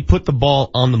 yeah. I mean, he put the ball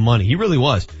on the money. He really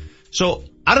was. So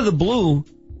out of the blue,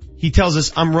 he tells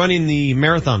us, I'm running the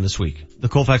marathon this week, the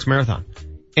Colfax Marathon.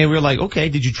 And we were like, okay,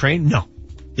 did you train? No,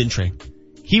 didn't train.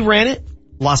 He ran it,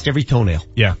 lost every toenail.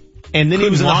 Yeah. And then he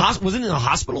was wasn't in the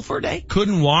hospital for a day?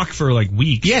 Couldn't walk for like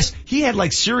weeks. Yes, he had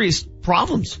like serious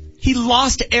problems. He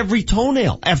lost every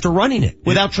toenail after running it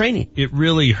without training. It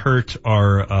really hurt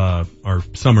our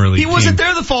summer league. He wasn't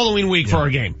there the following week for our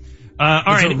game. All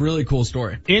right. It's a really cool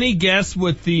story. Any guess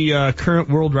what the current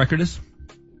world record is?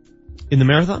 In the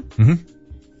marathon? Mm-hmm.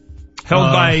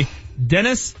 Held by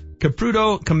Dennis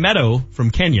Caputo Kameto from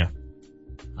Kenya.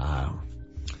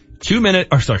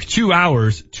 2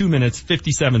 hours, 2 minutes,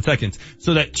 57 seconds.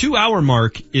 So that 2 hour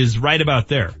mark is right about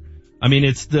there. I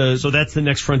mean, so that's the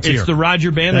next frontier. It's the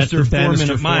Roger Bannister 4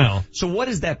 minute mile. So what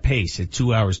is that pace at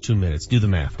 2 hours, 2 minutes? Do the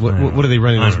math. What are they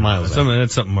running those miles at?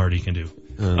 That's something Marty can do.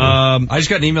 I just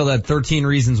got an email that 13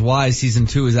 Reasons Why season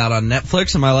 2 is out on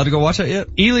Netflix. Am I allowed to go watch that yet?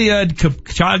 Eliud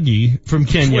Kipchoge from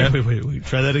Kenya. Wait.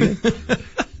 Try that again.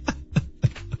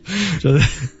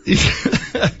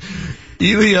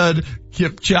 Eliud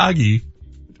Kipchoge.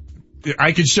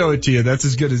 I could show it to you. That's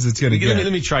as good as it's going to get.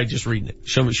 Let me try just reading it.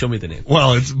 Show me the name.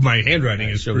 Well, my handwriting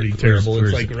is pretty terrible.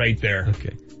 It's like right there.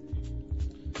 Okay.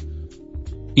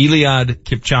 Eliud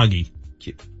Kipchoge.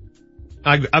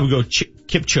 I would go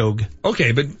Kipchoge.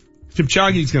 Okay, but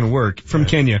Kipchoge's going to work from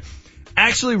Kenya.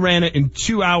 actually ran it in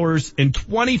 2 hours and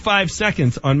 25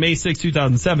 seconds on May 6,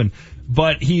 2007.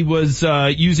 But he was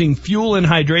using fuel and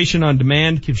hydration on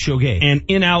demand and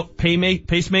in-out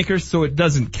pacemakers, so it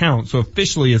doesn't count. So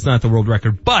officially it's not the world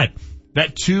record. But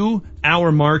that 2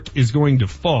 hour mark is going to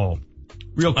fall.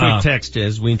 Real quick text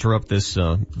as we interrupt this,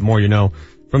 more you know.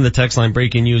 From the text line,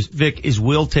 breaking news. Vic, is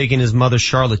Will taking his mother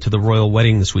Charlotte to the royal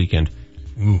wedding this weekend?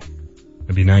 Ooh,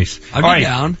 that'd be nice. I'd be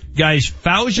down. Guys,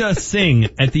 Fauja Singh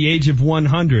at the age of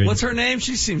 100. What's her name?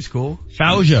 She seems cool.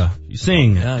 Fauja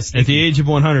Singh at the age of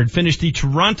 100 finished the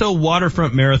Toronto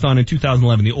Waterfront Marathon in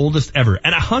 2011, the oldest ever.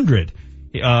 At 100,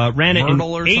 ran it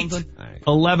Myrtle or in something?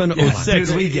 8:11:06.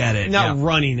 Dude, we get it. Not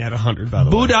running at 100, by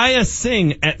the way. Budaya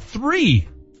Singh at 3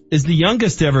 is the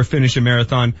youngest to ever finish a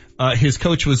marathon. His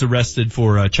coach was arrested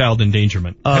for child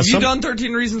endangerment. Have you done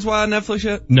 13 Reasons Why on Netflix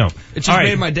yet? No. It just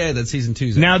made my day that season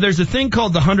 2's Now there's a thing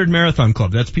called the 100 Marathon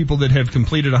Club. That's people that have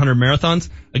completed 100 marathons.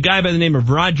 A guy by the name of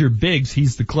Roger Biggs,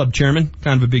 he's the club chairman,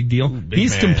 kind of a big deal.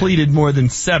 He's completed more than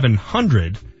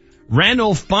 700.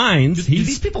 Randolph Fines. Do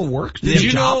these people work? Did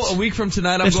you know a week from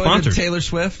tonight I'm going to Taylor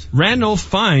Swift? Randolph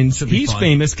Fines, he's fun.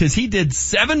 famous because he did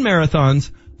 7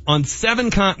 marathons on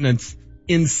 7 continents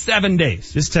in 7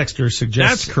 days. This texter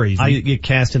suggests that's crazy. I get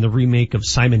cast in the remake of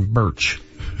Simon Birch.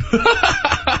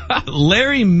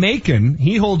 Larry Macon,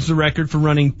 he holds the record for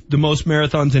running the most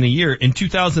marathons in a year. In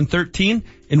 2013,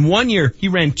 in 1 year, he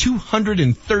ran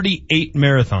 238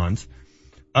 marathons.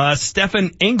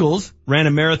 Stephen Engels ran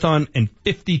a marathon in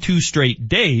 52 straight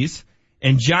days.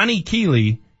 And Johnny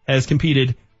Keeley has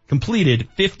completed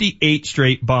 58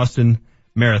 straight Boston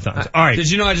marathons. All right. Did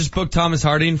you know I just booked Thomas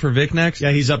Harding for Vic next?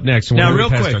 Yeah, he's up next. Now, real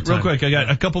quick, I got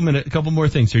a couple more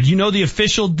things here. Do you know the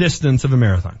official distance of a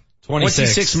marathon?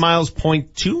 26 miles,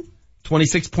 0.2?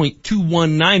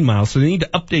 26.219 miles. So they need to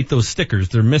update those stickers.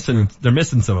 They're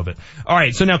missing some of it. All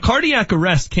right. So now cardiac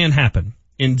arrest can happen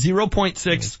in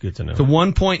 0.6 to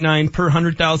 1.9 per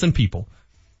 100,000 people.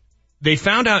 They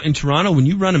found out in Toronto when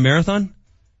you run a marathon,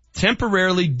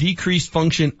 temporarily decreased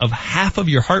function of half of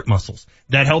your heart muscles.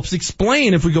 That helps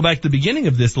explain, if we go back to the beginning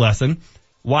of this lesson,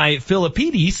 why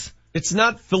Philippides, it's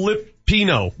not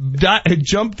Filipino,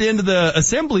 jumped into the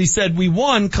assembly, said we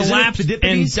won, collapsed,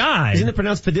 and died. Isn't it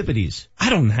pronounced Phidippides? I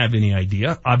don't have any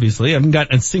idea, obviously. I haven't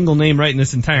got a single name right in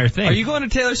this entire thing. Are you going to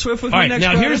Taylor Swift with All me right, next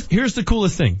now Friday? here's the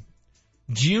coolest thing.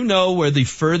 Do you know where the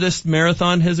furthest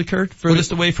marathon has occurred?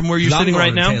 Furthest away from where you're sitting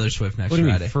right now? Taylor Swift next What do you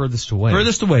mean, Friday. furthest away?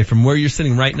 Furthest away from where you're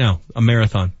sitting right now, a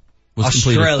marathon was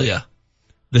completed. Australia.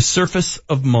 The surface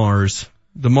of Mars.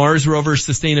 The Mars rover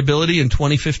sustainability in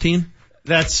 2015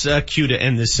 That's cue to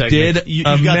end this segment. did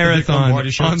a marathon on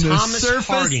the Thomas surface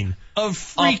Harding of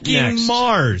freaking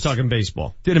Mars. Talking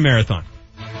baseball. Did a marathon.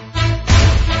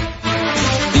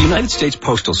 The United States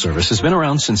Postal Service has been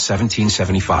around since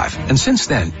 1775, and since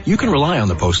then, you can rely on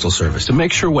the Postal Service to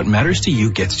make sure what matters to you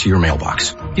gets to your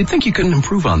mailbox. You'd think you couldn't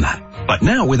improve on that. But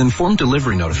now, with informed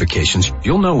delivery notifications,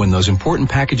 you'll know when those important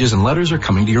packages and letters are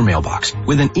coming to your mailbox,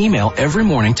 with an email every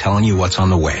morning telling you what's on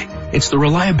the way. It's the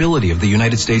reliability of the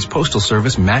United States Postal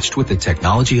Service matched with the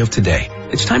technology of today.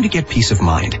 It's time to get peace of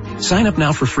mind. Sign up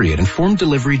now for free at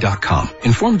informeddelivery.com.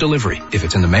 Informed Delivery. If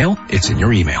it's in the mail, it's in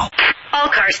your email. All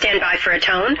cars stand by for a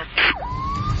tone.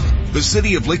 The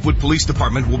City of Lakewood Police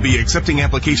Department will be accepting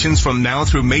applications from now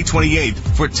through May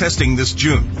 28th for testing this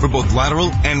June for both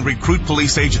lateral and recruit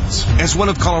police agents. As one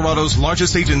of Colorado's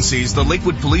largest agencies, the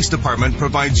Lakewood Police Department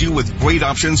provides you with great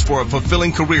options for a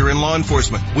fulfilling career in law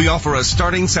enforcement. We offer a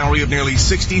starting salary of nearly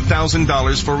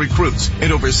 $60,000 for recruits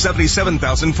and over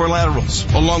 $77,000 for laterals,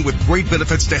 along with great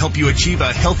benefits to help you achieve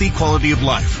a healthy quality of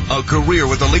life. A career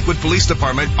with the Lakewood Police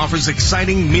Department offers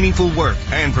exciting, meaningful work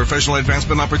and professional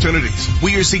advancement opportunities.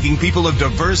 We are seeking people of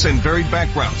diverse and varied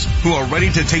backgrounds who are ready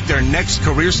to take their next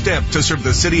career step to serve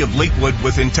the city of Lakewood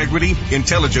with integrity,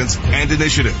 intelligence, and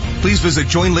initiative. Please visit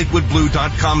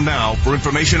joinlakewoodblue.com now for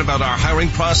information about our hiring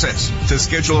process, to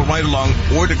schedule a ride-along,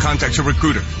 or to contact your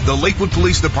recruiter. The Lakewood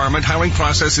Police Department hiring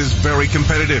process is very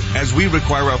competitive, as we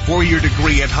require a 4-year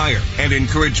degree at hire and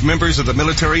encourage members of the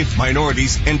military,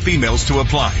 minorities, and females to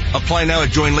apply. Apply now at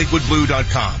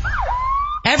joinlakewoodblue.com.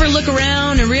 Ever look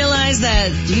around and realize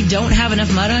that you don't have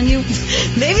enough mud on you?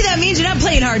 Maybe that means you're not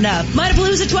playing hard enough.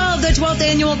 Mudapalooza 12, the 12th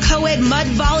annual co-ed mud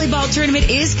volleyball tournament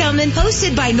is coming,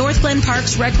 hosted by North Glen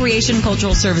Parks Recreation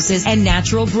Cultural Services and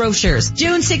Natural Grocers.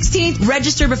 June 16th,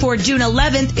 register before June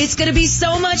 11th. It's going to be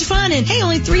so much fun. And hey,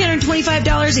 only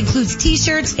 $325 includes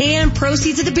t-shirts, and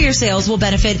proceeds of the beer sales will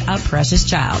benefit a precious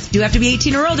child. Do have to be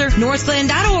 18 or older.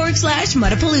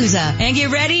 northglen.org/Mudapalooza. And get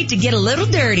ready to get a little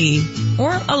dirty.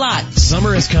 Or a lot.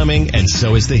 Summer is coming, and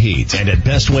so is the heat. And at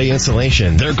Best Way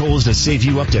Insulation, their goal is to save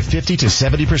you up to 50 to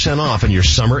 70% off on your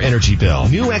summer energy bill.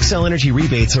 New XL Energy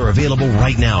rebates are available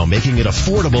right now, making it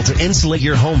affordable to insulate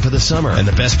your home for the summer. And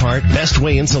the best part, Best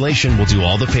Way Insulation will do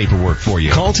all the paperwork for you.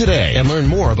 Call today and learn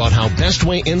more about how Best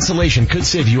Way Insulation could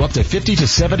save you up to 50 to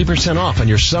 70% off on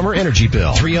your summer energy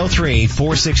bill.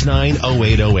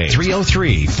 303-469-0808.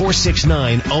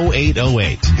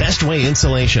 303-469-0808. Best Way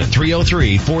Insulation.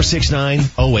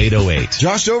 303-469-0808.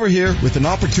 Josh Dover here with an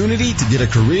opportunity to get a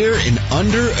career in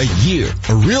under a year.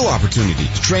 A real opportunity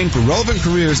to train for relevant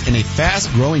careers in a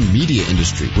fast-growing media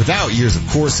industry without years of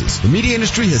courses. The media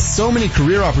industry has so many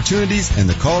career opportunities, and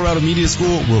the Colorado Media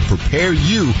School will prepare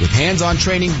you with hands-on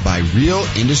training by real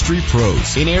industry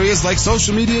pros in areas like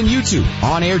social media and YouTube,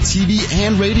 on-air TV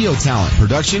and radio talent,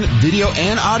 production, video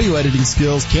and audio editing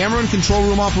skills, camera and control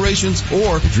room operations,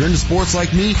 or if you're into sports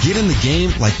like me, get in the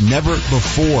game like never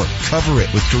before. Cover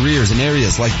it with careers in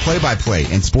areas like play-by-play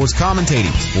and sports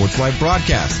commentating, sports live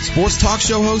broadcast, sports talk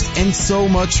show host, and so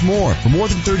much more. For more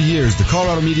than 30 years, the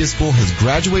Colorado Media School has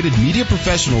graduated media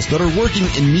professionals that are working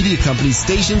in media companies,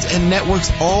 stations, and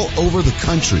networks all over the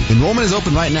country. Enrollment is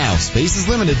open right now. Space is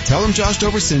limited. Tell them Josh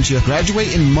Dover sent you.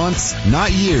 Graduate in months,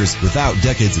 not years, without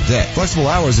decades of debt. Flexible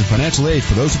hours and financial aid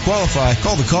for those who qualify.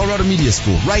 Call the Colorado Media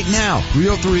School right now.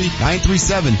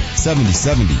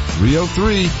 303-937-7070.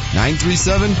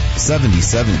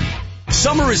 303-937-7070.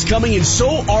 Summer is coming and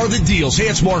so are the deals. Hey,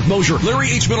 it's Mark Mosier. Larry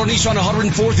H. Miller Nissan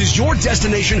 104th is your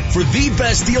destination for the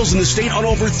best deals in the state on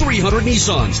over 300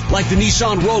 Nissans. Like the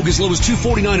Nissan Rogue as low as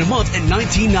 $249 a month and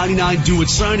 $19.99 due at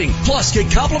signing. Plus,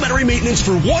 get complimentary maintenance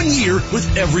for 1 year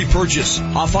with every purchase.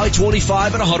 Off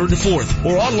I-25 at 104th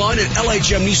or online at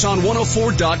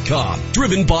LHMNissan104.com.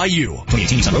 Driven by you.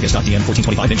 2018 Nissan Rogue, S.DN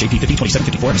 1425, NJP 50,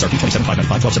 2754, MSRP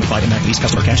 27,595, 1275, and MAC lease,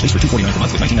 customer cash lease for $249 per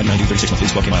month with $19.99 due, 36 monthly,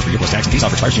 12K miles per year plus tax and fees.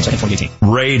 Offer expires June 2nd, 2018. Radon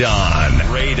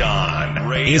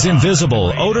is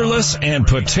invisible, odorless, and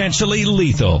potentially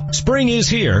lethal. Spring is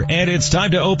here, and it's time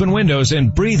to open windows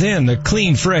and breathe in the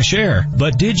clean, fresh air.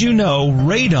 But did you know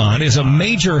radon is a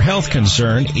major health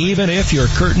concern even if your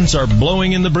curtains are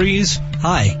blowing in the breeze?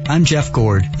 Hi, I'm Jeff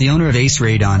Gord, the owner of Ace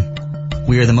Radon.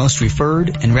 We are the most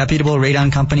referred and reputable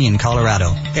radon company in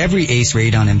Colorado. Every Ace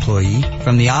Radon employee,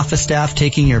 from the office staff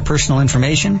taking your personal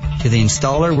information to the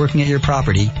installer working at your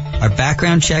property, are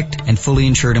background checked and fully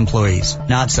insured employees,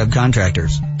 not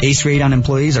subcontractors. Ace Radon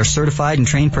employees are certified and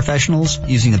trained professionals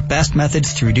using the best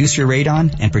methods to reduce your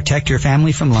radon and protect your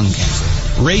family from lung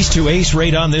cancer. Race to Ace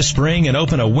Radon this spring and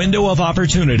open a window of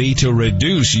opportunity to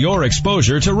reduce your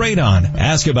exposure to radon.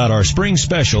 Ask about our spring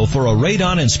special for a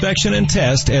radon inspection and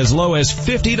test as low as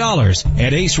 $50.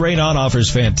 And Ace Radon offers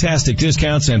fantastic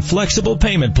discounts and flexible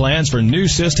payment plans for new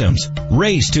systems.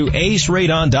 Race to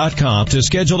aceradon.com to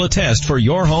schedule a test for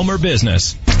your home or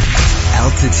business.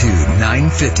 Altitude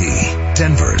 950,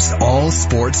 Denver's all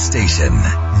sports station.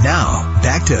 Now,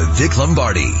 back to Vic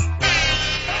Lombardi.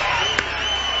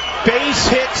 Base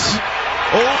hits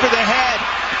over the head.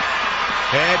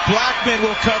 And Blackman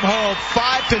will come home.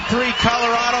 5-3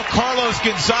 Colorado. Carlos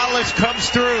Gonzalez comes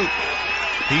through.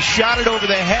 He shot it over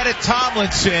the head of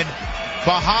Tomlinson.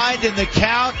 Behind in the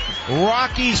count.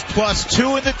 Rockies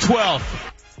 +2 in the 12th.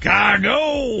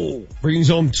 Chicago brings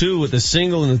home 2 with a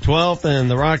single in the 12th, and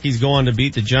the Rockies go on to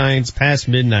beat the Giants past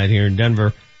midnight here in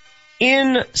Denver.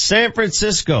 In San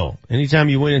Francisco. Anytime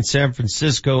you win in San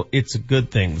Francisco, it's a good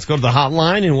thing. Let's go to the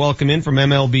hotline and welcome in from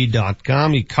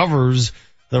MLB.com. He covers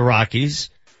the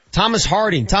Rockies. Thomas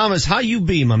Harding. Thomas, how you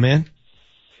be, my man?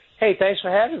 Hey, thanks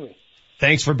for having me.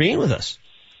 Thanks for being with us.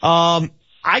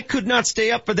 I could not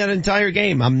stay up for that entire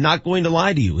game. I'm not going to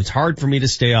lie to you. It's hard for me to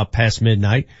stay up past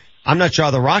midnight. I'm not sure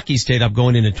how the Rockies stayed up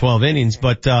going into 12 innings,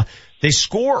 but they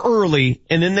score early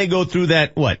and then they go through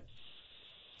that,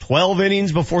 12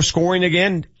 innings before scoring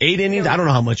again? 8 innings? I don't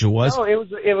know how much it was. No, it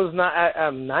was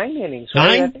not 9 innings.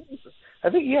 Right? 9? I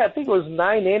think it was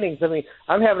 9 innings. I mean,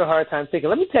 I'm having a hard time thinking.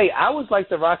 Let me tell you, I was like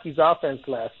the Rockies offense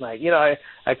last night. You know,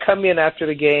 I come in after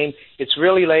the game. It's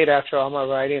really late after all my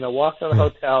writing. I walk in the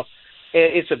hotel.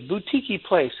 It's a boutique-y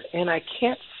place, and I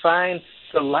can't find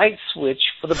the light switch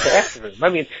for the bathroom. I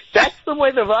mean, that's the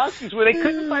way the Rockies were. They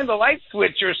couldn't find the light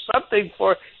switch or something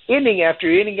for inning after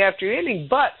inning after inning.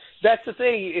 But that's the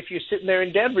thing. If you're sitting there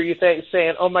in Denver, you're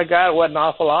saying, oh, my God, what an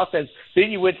awful offense.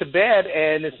 Then you went to bed,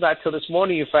 and it's not till this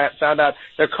morning you found out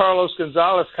that Carlos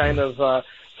Gonzalez kind of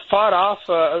fought off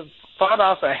a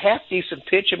half-decent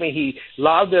pitch. I mean, he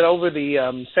lobbed it over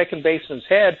the second baseman's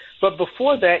head. But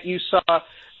before that, you saw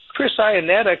Chris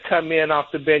Iannetta come in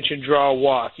off the bench and draw a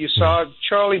walk. You saw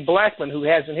Charlie Blackman, who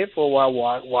hasn't hit for a while,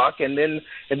 walk, and then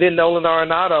Nolan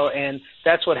Arenado, and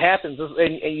that's what happens.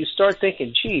 And you start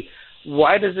thinking, gee,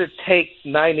 why does it take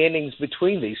 9 innings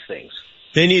between these things?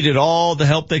 They needed all the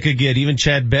help they could get. Even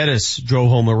Chad Bettis drove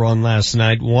home a run last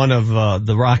night, one of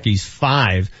the Rockies'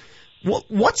 5.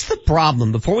 What's the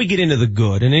problem? Before we get into the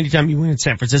good, and anytime you win in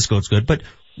San Francisco, it's good, but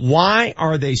why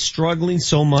are they struggling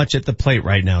so much at the plate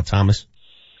right now, Thomas?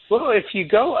 Well, if you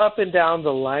go up and down the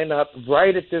lineup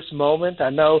right at this moment,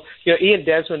 I know, Ian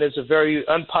Desmond is a very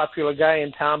unpopular guy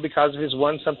in town because of his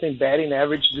 1-something batting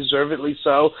average, deservedly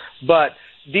so, but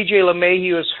DJ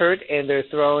LeMahieu is hurt, and they're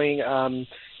throwing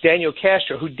Daniel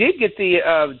Castro, who did get the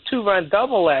 2-run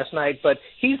double last night, but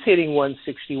he's hitting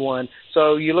 161.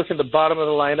 So you look at the bottom of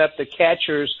the lineup, the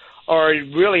catchers are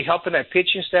really helping that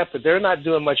pitching staff, but they're not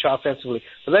doing much offensively.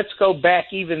 But let's go back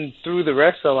even through the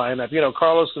rest of the lineup.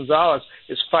 Carlos Gonzalez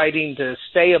is fighting to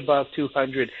stay above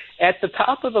 200. At the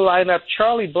top of the lineup,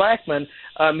 Charlie Blackmon,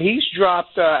 he's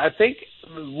dropped, I think,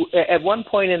 at one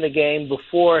point in the game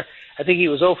before, I think he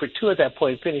was 0 for 2 at that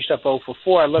point, finished up 0 for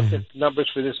 4. I looked at the numbers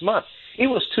for this month. He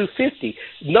was 250.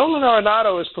 Nolan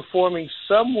Arenado is performing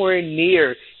somewhere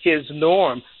near his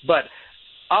norm, but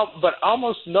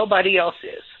almost nobody else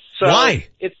is. So why?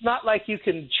 It's not like you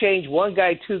can change one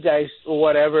guy, 2 guys, or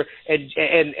whatever,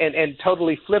 and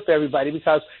totally flip everybody,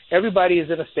 because everybody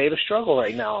is in a state of struggle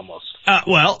right now almost.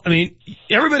 Well, I mean,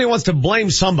 everybody wants to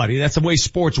blame somebody. That's the way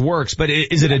sports works. But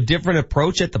is it a different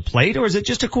approach at the plate, or is it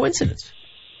just a coincidence?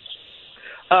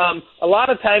 A lot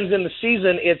of times in the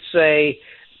season, it's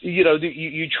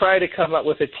you try to come up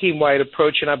with a team-wide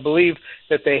approach, and I believe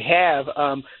that they have.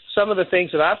 Some of the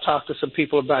things that I've talked to some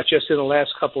people about just in the last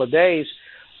couple of days,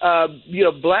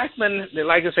 Blackmon,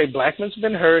 like I say, Blackmon's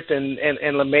been hurt, and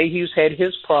LeMahieu's had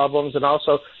his problems, and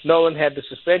also Nolan had the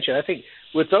suspension. I think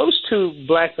with those two,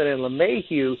 Blackmon and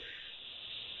LeMahieu,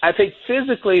 I think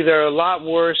physically they're a lot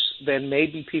worse than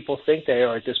maybe people think they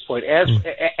are at this point. As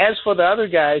for the other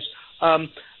guys,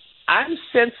 I'm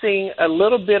sensing a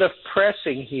little bit of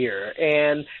pressing here,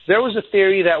 and there was a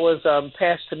theory that was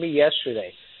passed to me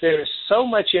yesterday. There's so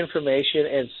much information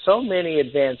and so many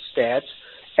advanced stats,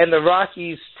 and the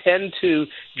Rockies tend to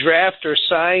draft or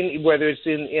sign, whether it's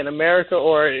in America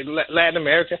or Latin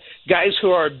America, guys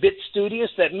who are a bit studious,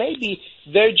 that maybe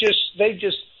they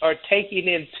just are taking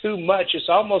in too much. It's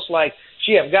almost like,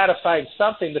 gee, I've got to find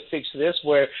something to fix this,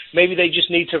 where maybe they just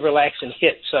need to relax and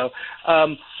hit. So,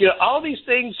 all these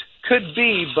things could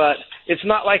be, but it's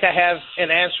not like I have an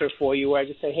answer for you where I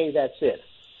just say, hey, that's it.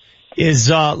 Is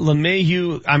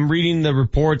LeMahieu, I'm reading the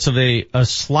reports of a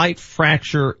slight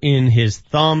fracture in his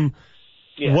thumb.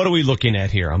 Yeah. What are we looking at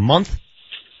here? A month?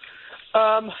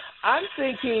 I'm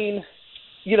thinking,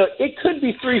 it could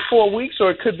be 3-4 weeks,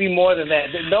 or it could be more than that.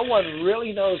 No one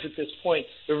really knows at this point.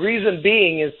 The reason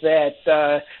being is that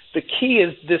the key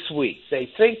is this week. They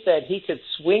think that he could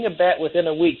swing a bat within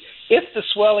a week if the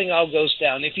swelling all goes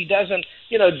down. If he doesn't,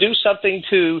 do something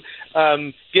to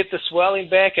get the swelling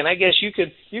back, and I guess you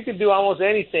could do almost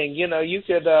anything. You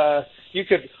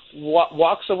could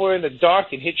walk somewhere in the dark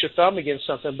and hit your thumb against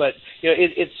something, but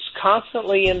it's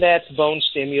constantly in that bone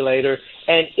stimulator,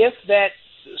 and if that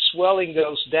swelling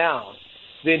goes down,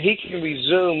 then he can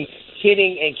resume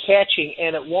hitting and catching,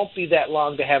 and it won't be that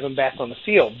long to have him back on the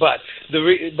field. But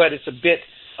it's a bit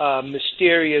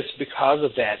mysterious because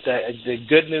of that. The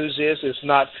good news is it's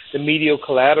not the medial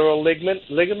collateral ligament,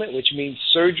 which means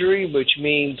surgery, which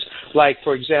means, like,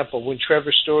 for example, when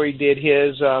Trevor Story did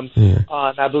his on,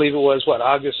 I believe it was,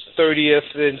 August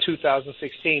 30th in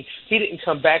 2016, he didn't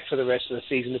come back for the rest of the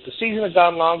season. If the season had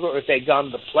gone longer, or if they'd gone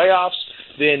to the playoffs,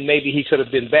 then maybe he could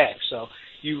have been back. So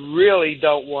you really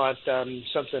don't want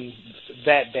something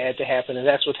that bad to happen, and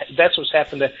that's what's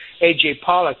happened to A.J.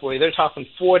 Pollock, where they're talking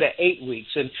 4 to 8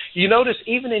 weeks. And you notice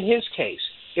even in his case,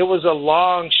 it was a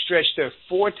long stretch there,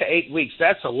 4 to 8 weeks.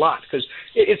 That's a lot, because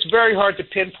it's very hard to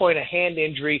pinpoint a hand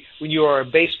injury when you are a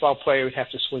baseball player and have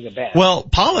to swing a bat. Well,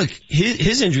 Pollock,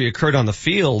 his injury occurred on the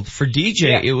field. For DJ,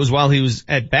 yeah. It was while he was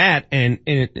at bat, and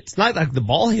it's not like the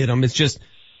ball hit him. It's just,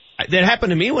 that happened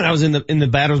to me when I was in the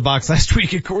batter's box last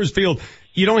week at Coors Field.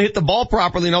 You don't hit the ball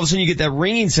properly, and all of a sudden you get that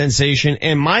ringing sensation,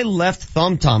 and my left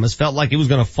thumb, Thomas, felt like it was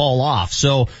going to fall off.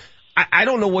 So I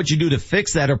don't know what you do to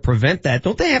fix that or prevent that.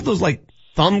 Don't they have those, like,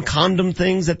 thumb condom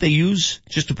things that they use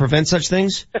just to prevent such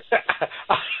things? The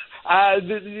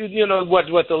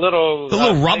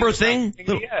little rubber thing?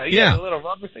 Yeah, the little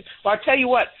rubber thing. Well, I'll tell you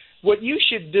what you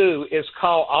should do is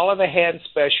call all of the hand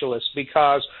specialists,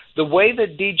 because the way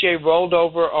that DJ rolled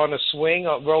over on a swing,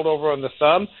 rolled over on the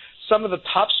thumb, some of the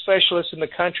top specialists in the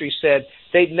country said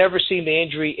they'd never seen the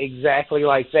injury exactly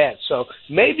like that. So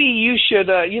maybe you should,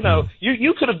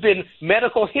 you could have been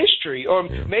medical history, or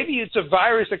maybe it's a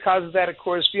virus that causes that at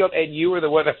Coors Field, and you were the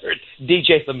one that hurt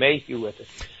DJ LeMahieu with it.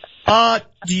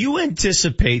 Do you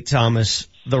anticipate, Thomas,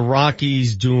 the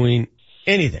Rockies doing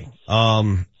anything?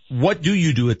 What do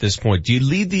you do at this point? Do you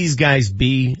leave these guys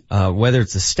be, whether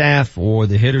it's the staff or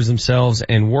the hitters themselves,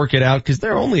 and work it out? Because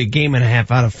they're only a game and a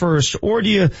half out of first. Or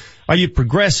are you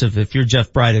progressive if you're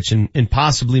Jeff Bridich and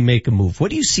possibly make a move?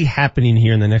 What do you see happening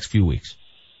here in the next few weeks?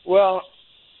 Well,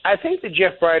 I think that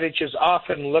Jeff Bridich is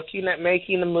often looking at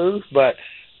making a move, but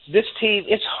this team,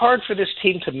 it's hard for this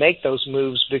team to make those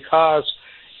moves because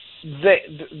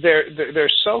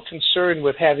they're so concerned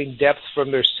with having depth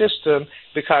from their system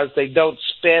because they don't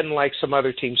spend like some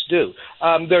other teams do.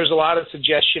 There's a lot of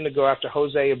suggestion to go after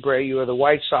Jose Abreu or the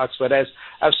White Sox, but as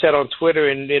I've said on Twitter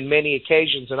in many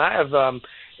occasions, and I have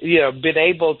been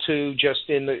able to just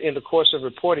in the course of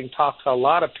reporting talk to a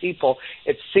lot of people,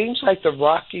 it seems like the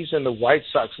Rockies and the White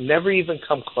Sox never even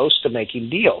come close to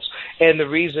making deals. And the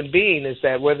reason being is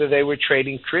that whether they were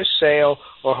trading Chris Sale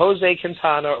or Jose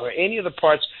Quintana or any of the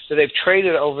parts that they've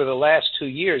traded over the last 2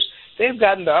 years, they've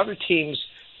gotten to other teams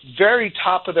very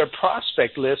top of their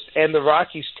prospect list, and the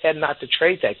Rockies tend not to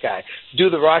trade that guy. Do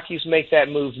the Rockies make that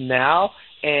move now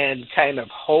and kind of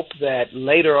hope that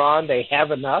later on they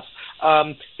have enough?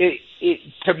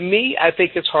 To me, I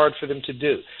think it's hard for them to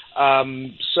do.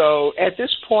 So at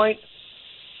this point,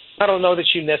 I don't know that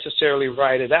you necessarily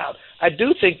write it out. I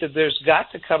do think that there's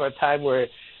got to come a time where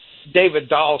David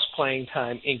Dahl's playing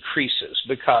time increases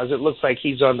because it looks like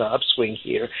he's on the upswing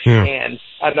here. Yeah. And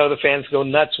I know the fans go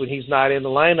nuts when he's not in the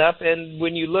lineup. And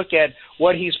when you look at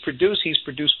what he's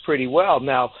produced pretty well.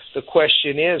 Now, the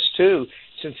question is, too,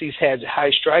 since he's had high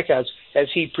strikeouts, has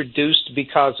he produced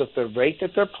because of the rate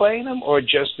that they're playing him, or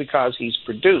just because he's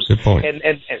produced? Good point.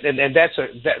 And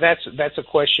that's a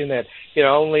question that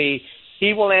only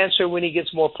he will answer when he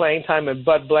gets more playing time, and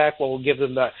Bud Black will give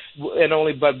him and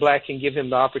only Bud Black can give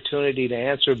him the opportunity to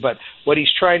answer. But what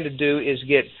he's trying to do is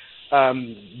get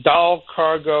Dahl,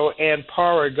 Cargo, and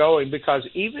Parra going, because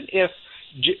even if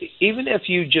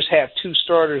you just have two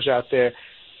starters out there,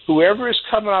 whoever is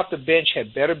coming off the bench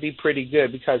had better be pretty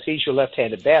good, because he's your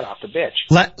left-handed bat off the bench.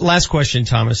 Last question,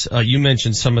 Thomas. You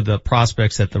mentioned some of the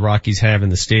prospects that the Rockies have in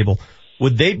the stable.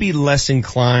 Would they be less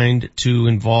inclined to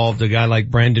involve a guy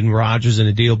like Brandon Rogers in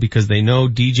a deal because they know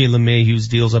DJ LeMahieu's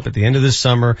deal's up at the end of this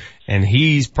summer, and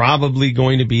he's probably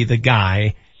going to be the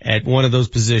guy at one of those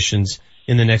positions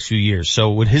in the next few years?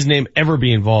 So would his name ever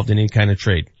be involved in any kind of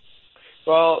trade?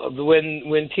 Well,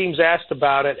 when teams asked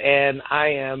about it, and I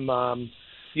am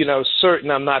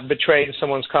certain I'm not betraying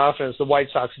someone's confidence, the White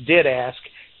Sox did ask,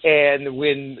 and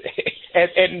when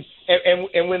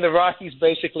when the Rockies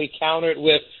basically countered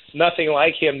with nothing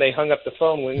like him, they hung up the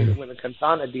phone when the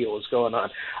Quintana deal was going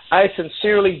on. I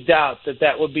sincerely doubt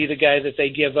that would be the guy that they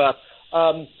give up.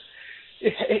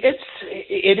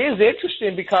 It is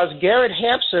interesting because Garrett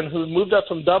Hampson, who moved up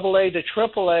from AA to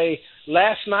AAA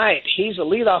last night, he's a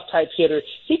leadoff type hitter.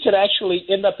 He could actually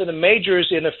end up in the majors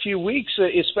in a few weeks,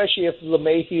 especially if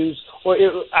LeMahieu's,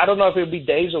 I don't know if it would be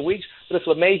days or weeks, but if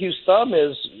LeMahieu's thumb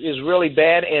is really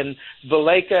bad and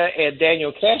Valaika and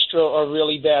Daniel Castro are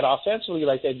really bad offensively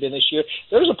like they've been this year,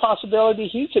 there's a possibility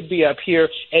he could be up here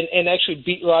and actually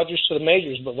beat Rogers to the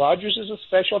majors. But Rogers is a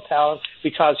special talent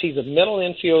because he's a middle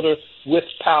infielder with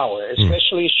power,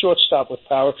 especially a shortstop with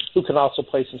power who can also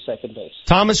play some second base.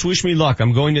 Thomas, wish me luck.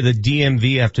 I'm going to the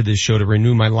DMV after this show to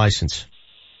renew my license.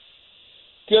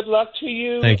 Good luck to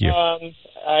you. Thank you.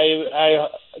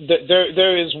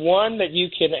 There is one that you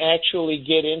can actually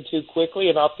get into quickly,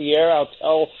 and off the air,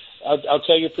 I'll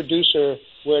tell your producer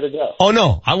where to go. Oh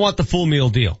no, I want the full meal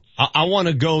deal. I want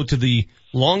to go to the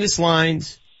longest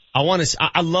lines.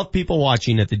 I love people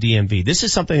watching at the DMV. This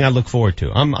is something I look forward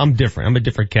to. I'm different. I'm a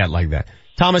different cat like that.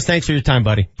 Thomas, thanks for your time,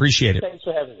 buddy. Appreciate it. Thanks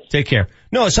for having me. Take care.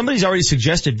 No, somebody's already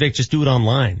suggested, Vic, just do it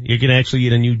online. You can actually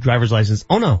get a new driver's license.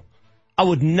 Oh no, I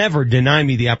would never deny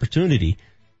me the opportunity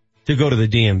to go to the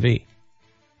DMV.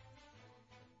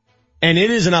 And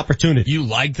it is an opportunity. You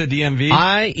like the DMV?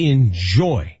 I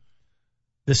enjoy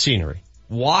the scenery.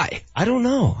 Why? I don't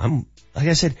know. Like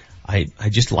I said, I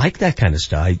just like that kind of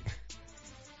stuff.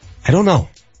 I don't know.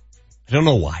 I don't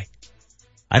know why.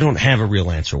 I don't have a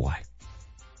real answer why.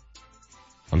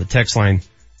 On the text line,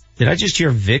 did I just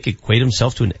hear Vic equate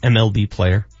himself to an MLB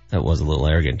player? That was a little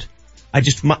arrogant.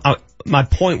 My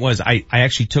point was I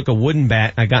actually took a wooden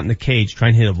bat and I got in the cage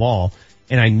trying to hit a ball,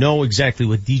 and I know exactly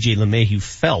what DJ LeMahieu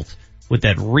felt with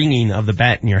that ringing of the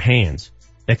bat in your hands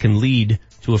that can lead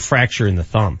to a fracture in the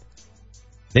thumb.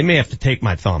 They may have to take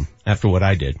my thumb after what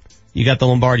I did. You got the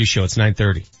Lombardi Show. It's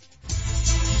 9:30.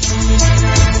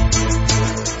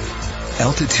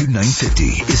 Altitude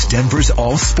 950 is Denver's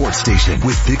all sports station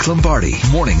with Vic Lombardi,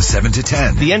 morning 7 to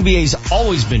 10. The NBA's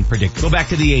always been predictable. Go back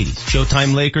to the 80s.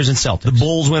 Showtime Lakers and Celtics. The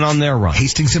Bulls went on their run.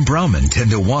 Hastings and Browman 10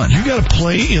 to 1. You gotta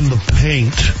play in the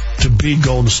paint to beat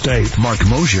Golden State. Mark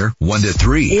Mosier 1 to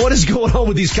 3. What is going on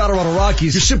with these Colorado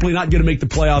Rockies? You're simply not going to make the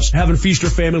playoffs, having feast or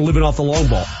famine, living off the long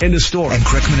ball. End of story. And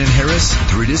Kreckman and Harris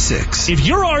 3 to 6. If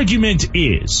your argument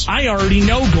is, I already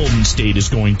know Golden State is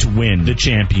going to win the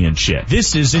championship,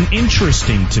 this isn't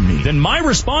interesting to me, then my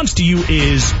response to you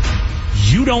is,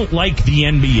 you don't like the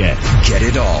NBA. Get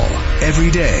it all.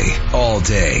 Every day. All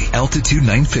day. Altitude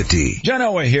 950. John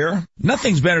Elway here.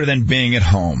 Nothing's better than being at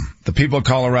home. The people of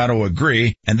Colorado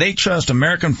agree, and they trust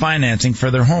American Financing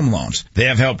for their home loans. They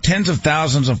have helped tens of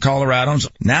thousands of Coloradans.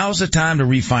 Now's the time to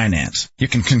refinance. You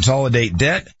can consolidate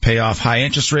debt, pay off high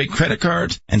interest rate credit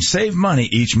cards, and save money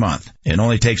each month. It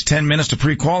only takes 10 minutes to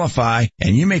pre-qualify,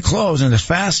 and you may close in as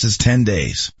fast as 10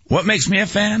 days. What makes me a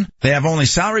fan? They have only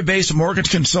salary-based mortgage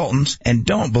consultants and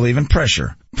don't believe in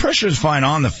pressure. Pressure is fine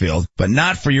on the field, but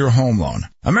not for your home loan.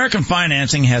 American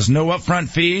Financing has no upfront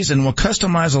fees and will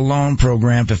customize a loan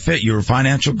program to fit your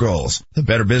financial goals. The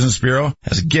Better Business Bureau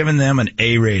has given them an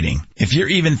A rating. If you're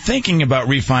even thinking about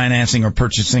refinancing or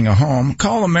purchasing a home,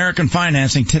 call American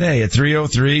Financing today at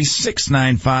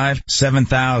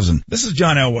 303-695-7000. This is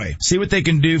John Elway. See what they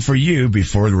can do for you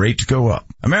before the rates go up.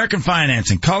 American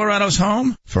Financing, Colorado's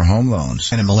home for home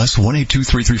loans. NMLS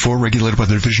 182334, regulated by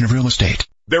the Division of Real Estate.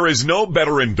 There is no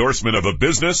better endorsement of a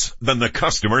business than the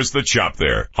customers that shop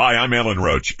there. Hi, I'm Alan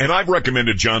Roach, and I've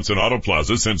recommended Johnson Auto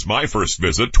Plaza since my first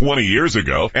visit 20 years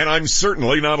ago, and I'm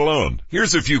certainly not alone.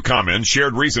 Here's a few comments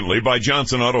shared recently by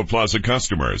Johnson Auto Plaza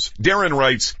customers. Darren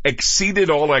writes, exceeded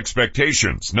all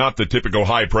expectations. Not the typical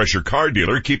high-pressure car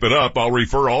dealer. Keep it up. I'll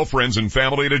refer all friends and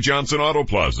family to Johnson Auto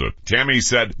Plaza. Tammy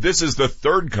said, this is the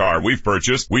third car we've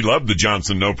purchased. We love the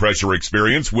Johnson no-pressure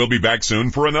experience. We'll be back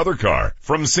soon for another car.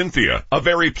 From Cynthia, a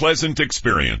very pleasant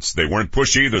experience. They weren't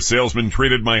pushy. The salesman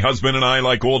treated my husband and I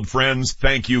like old friends.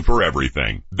 Thank you for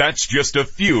everything. That's just a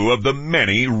few of the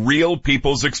many real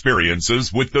people's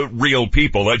experiences with the real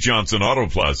people at Johnson Auto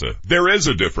Plaza. There is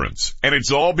a difference, and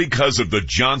it's all because of the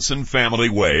Johnson family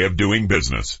way of doing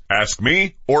business. Ask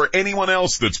me or anyone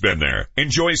else that's been there.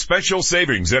 Enjoy special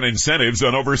savings and incentives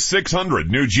on over 600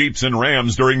 new Jeeps and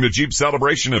Rams during the Jeep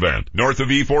Celebration event. North of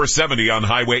E470 on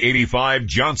Highway 85,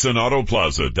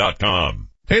 JohnsonAutoplaza.com.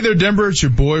 Hey there, Denver. It's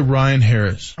your boy, Ryan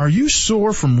Harris. Are you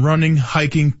sore from running,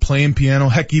 hiking, playing piano,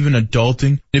 heck, even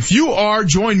adulting? If you are,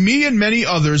 join me and many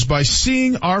others by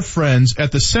seeing our friends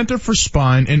at the Center for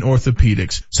Spine and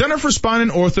Orthopedics. Center for Spine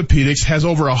and Orthopedics has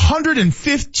over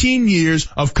 115 years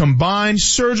of combined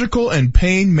surgical and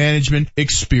pain management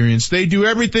experience. They do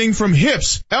everything from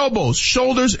hips, elbows,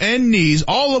 shoulders, and knees,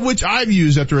 all of which I've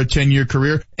used after a 10-year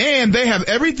career. And they have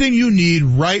everything you need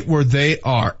right where they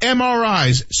are.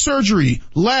 MRIs, surgery,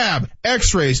 lab,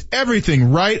 x-rays,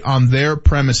 everything right on their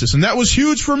premises. And that was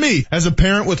huge for me as a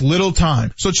parent with little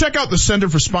time. So check out the Center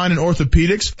for Spine and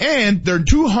Orthopedics and their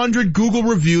 200 Google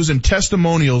reviews and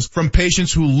testimonials from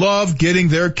patients who love getting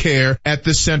their care at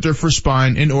the Center for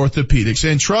Spine and Orthopedics.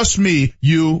 And trust me,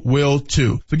 you will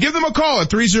too. So give them a call at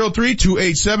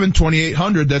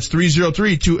 303-287-2800. That's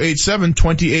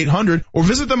 303-287-2800. Or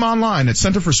visit them online at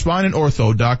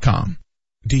centerforspineandortho.com.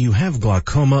 Do you have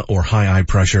glaucoma or high eye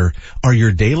pressure? Are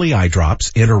your daily eye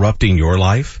drops interrupting your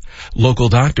life? Local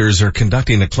doctors are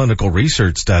conducting a clinical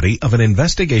research study of an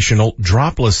investigational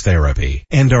dropless therapy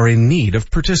and are in need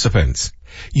of participants.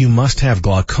 You must have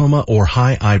glaucoma or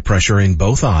high eye pressure in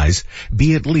both eyes,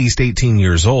 be at least 18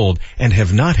 years old, and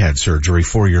have not had surgery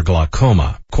for your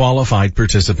glaucoma. Qualified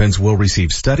participants will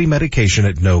receive study medication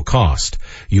at no cost.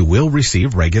 You will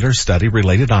receive regular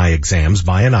study-related eye exams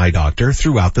by an eye doctor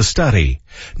throughout the study.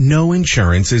 No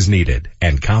insurance is needed,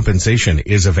 and compensation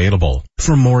is available.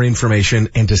 For more information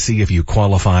and to see if you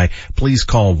qualify, please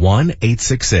call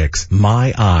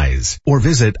 1-866-MY-EYES or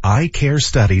visit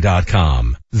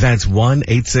eyecarestudy.com. That's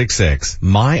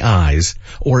 1-866-MY-EYES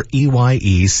or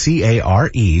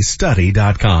EYECARE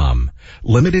study.com.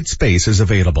 Limited space is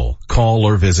available. Call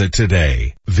or visit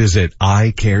today. Visit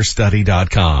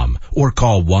eyecarestudy.com or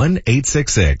call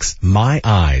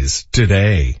 1-866-MY-EYES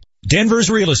today. Denver's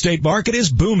real estate market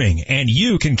is booming, and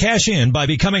you can cash in by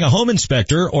becoming a home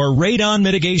inspector or radon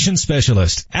mitigation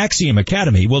specialist. Axiom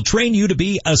Academy will train you to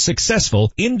be a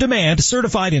successful, in-demand,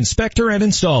 certified inspector and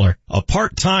installer. A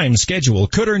part-time schedule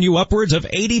could earn you upwards of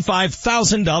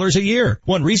 $85,000 a year.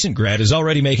 One recent grad is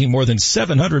already making more than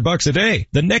 $700 a day.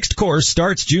 The next course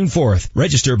starts June 4th.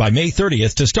 Register by May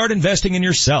 30th to start investing in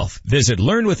yourself. Visit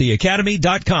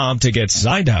learnwiththeacademy.com to get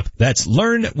signed up. That's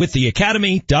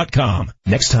learnwiththeacademy.com.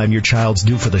 Next time when your child's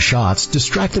due for the shots,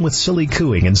 distract them with silly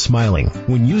cooing and smiling.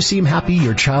 When you seem happy,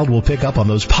 your child will pick up on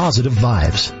those positive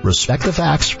vibes. Respect the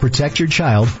facts, protect your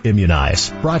child, immunize.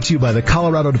 Brought to you by the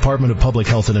Colorado Department of Public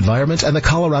Health and Environment and the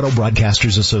Colorado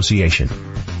Broadcasters Association.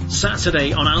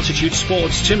 Saturday on Altitude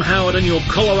Sports, Tim Howard and your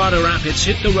Colorado Rapids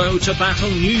hit the road to battle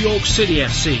New York City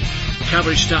FC.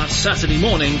 Coverage starts Saturday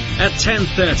morning at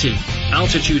 10:30.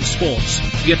 Altitude Sports,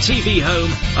 your TV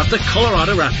home of the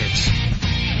Colorado Rapids.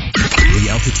 The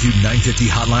Altitude 950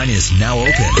 hotline is now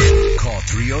open. Call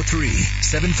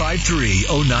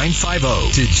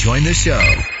 303-753-0950 to join the show.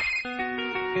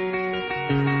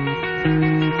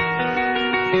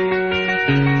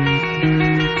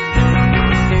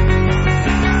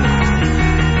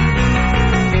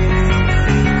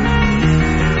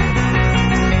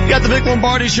 Got the Vic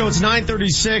Lombardi Show. It's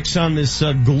 9:36 on this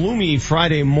gloomy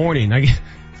Friday morning. I get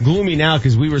gloomy now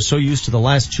because we were so used to the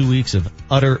last 2 weeks of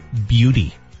utter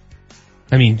beauty.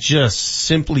 I mean, just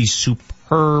simply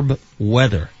superb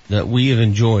weather that we have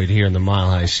enjoyed here in the Mile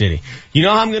High City. You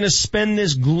know how I'm going to spend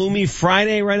this gloomy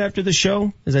Friday right after the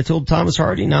show? As I told Thomas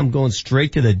Hardy, now I'm going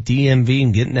straight to the DMV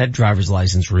and getting that driver's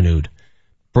license renewed.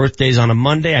 Birthday's on a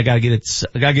Monday. I gotta get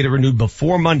it renewed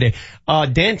before Monday.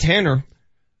 Dan Tanner,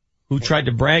 who tried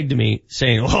to brag to me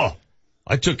saying, oh,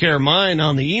 I took care of mine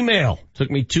on the email.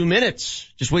 Took me 2 minutes.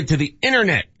 Just went to the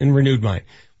internet and renewed mine.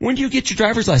 When do you get your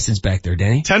driver's license back there,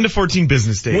 Danny? 10 to 14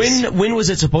 business days. When was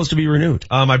it supposed to be renewed?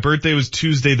 My birthday was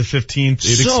Tuesday the 15th.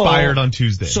 It expired on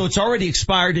Tuesday. So it's already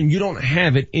expired and you don't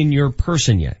have it in your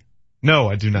person yet? No,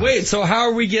 I do not. Wait, so how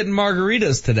are we getting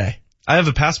margaritas today? I have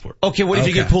a passport. Okay, what if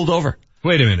you get pulled over?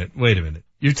 Wait a minute.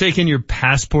 You're taking your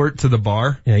passport to the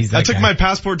bar? Yeah, he's that I took my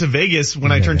passport to Vegas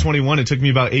when I turned 21. It took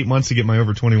me about 8 months to get my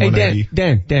over 21 ID.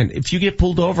 Dan, if you get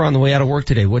pulled over on the way out of work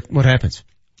today, what happens?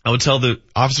 I would tell the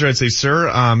officer, I'd say,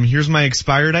 sir, here's my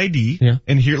expired ID. Yeah.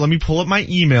 And here, let me pull up my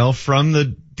email from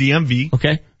the DMV.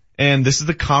 Okay. And this is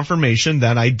the confirmation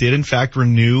that I did in fact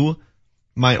renew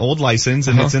my old license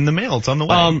and it's in the mail. It's on the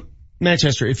way.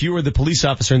 Manchester, if you were the police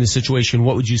officer in this situation,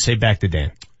 what would you say back to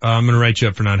Dan? I'm going to write you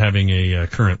up for not having a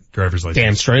current driver's license.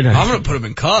 Damn straight. I'm going to put him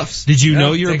in cuffs. Did you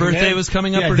know your birthday was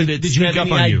coming up, or did it sneak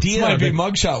up on you? This might be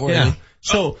mugshot worthy. Yeah.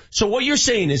 So what you're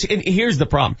saying is, and here's the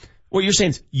problem. What you're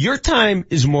saying is your time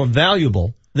is more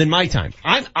valuable than my time.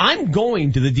 I'm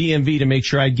going to the DMV to make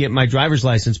sure I get my driver's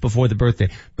license before the birthday,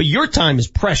 but your time is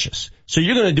precious. So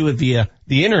you're going to do it via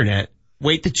the internet,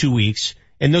 wait the 2 weeks,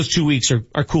 and those 2 weeks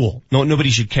are cool. Nobody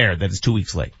should care that it's 2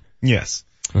 weeks late. Yes.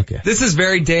 Okay. This is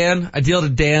very Dan. I deal to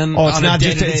Dan. Oh,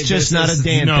 it's just not a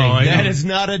Dan thing. That is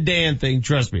not a Dan thing.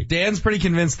 Trust me. Dan's pretty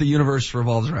convinced the universe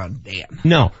revolves around Dan.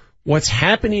 No. What's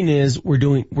happening is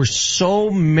we're so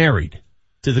married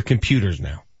to the computers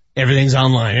now. Everything's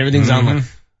online. Online.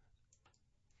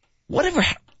 Whatever.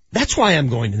 That's why I'm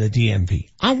going to the DMV.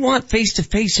 I want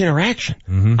face-to-face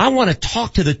interaction. I want to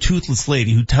talk to the toothless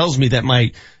lady who tells me that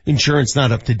my insurance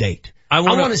not up to date. I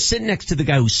want to sit next to the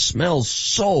guy who smells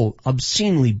so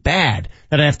obscenely bad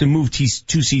that I have to move 2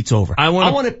 seats over. I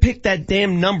want to pick that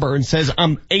damn number and says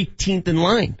I'm 18th in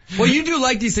line. Well, you do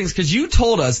like these things because you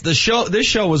told us this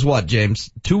show was what,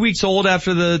 James? 2 weeks old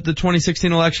after the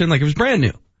 2016 election? Like it was brand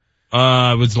new.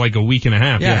 It was like a week and a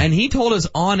half. Yeah, and he told us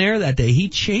on air that day he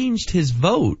changed his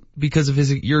vote because of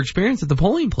your experience at the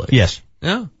polling place. Yes.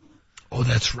 Yeah. Oh,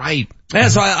 that's right. Yeah,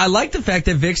 so I like the fact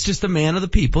that Vic's just a man of the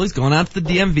people. He's going out to the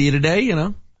DMV today, you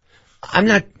know. I'm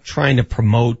not trying to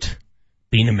promote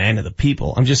being a man of the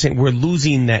people. I'm just saying we're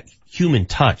losing that human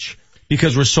touch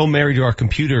because we're so married to our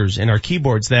computers and our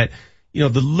keyboards that, you know,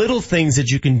 the little things that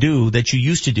you can do that you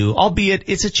used to do, albeit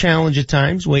it's a challenge at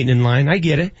times, waiting in line. I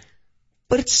get it.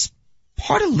 But it's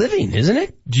part of living, isn't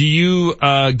it? Do you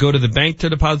go to the bank to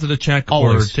deposit a check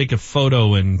Always. or take a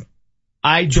photo and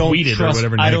tweet it or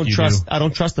whatever? I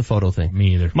don't trust the photo thing.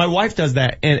 Me either. My wife does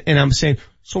that, and I'm saying,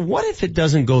 so what if it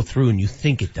doesn't go through and you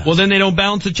think it does? Well, then they don't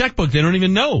balance the checkbook. They don't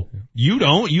even know. You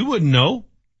don't. You wouldn't know.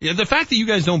 Yeah, the fact that you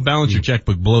guys don't balance your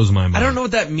checkbook blows my mind. I don't know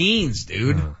what that means,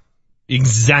 dude.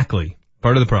 Exactly.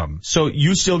 Part of the problem. So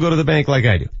you still go to the bank like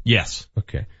I do? Yes.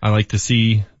 Okay. I like to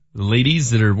see the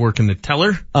ladies that are working the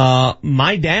teller.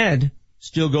 My dad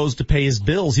still goes to pay his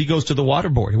bills. He goes to the water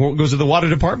board. He goes to the water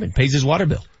department, pays his water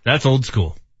bill. That's old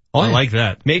school. Oh, I like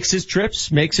that. Makes his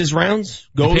trips, makes his rounds,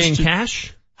 goes paying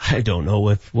cash? I don't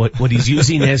know what he's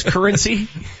using as currency.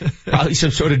 Probably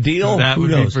some sort of deal. That would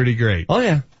be pretty great. Oh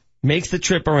yeah. Makes the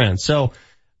trip around. So,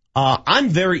 I'm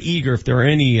very eager if there are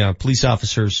any, police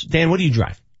officers. Dan, what do you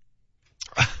drive?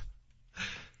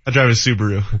 I drive a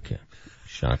Subaru. Okay.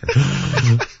 Shocker.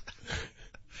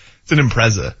 It's an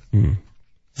Impreza.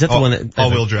 Is Is that the one that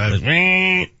all-wheel drive?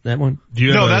 That one?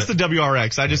 No, that's the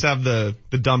WRX. I just have the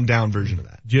dumbed down version of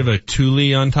that. Do you have a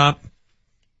Thule on top?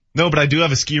 No, but I do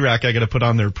have a ski rack I got to put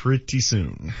on there pretty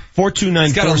soon. 4294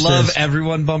 It's got a love says,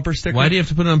 everyone bumper sticker. Why do you have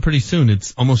to put it on pretty soon?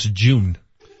 It's almost June.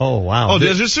 Oh, wow. Oh,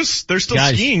 there's still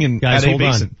skiing at A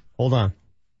Basin. Hold on.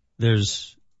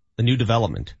 There's a new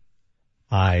development.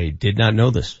 I did not know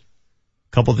this.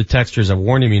 A couple of the texters are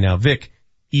warning me now. Vic,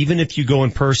 even if you go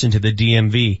in person to the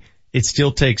DMV, it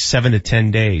still takes 7 to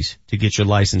 10 days to get your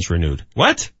license renewed.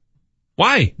 What?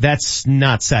 Why? That's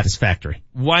not satisfactory.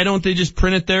 Why don't they just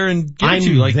print it there and give it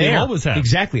to you like they always have?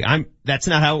 Exactly. That's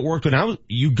not how it worked when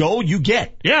you go, you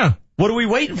get. Yeah. What are we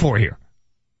waiting for here?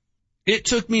 It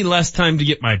took me less time to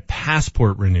get my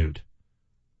passport renewed.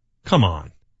 Come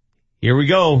on. Here we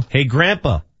go. Hey,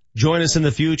 Grandpa, join us in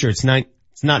the future. It's not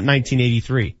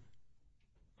 1983.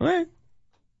 All right.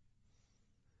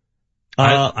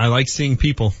 I like seeing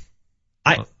people.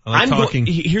 I like talking.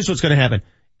 Here's what's going to happen.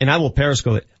 And I will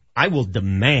Periscope it. I will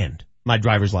demand my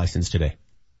driver's license today.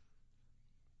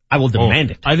 I will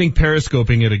demand it. I think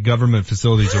periscoping at a government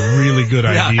facility is a really good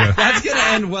idea. That's going to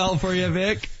end well for you,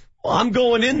 Vic. Well, I'm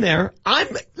going in there.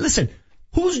 Listen,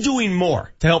 who's doing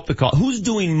more to help the cause? Who's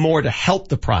doing more to help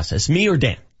the process, me or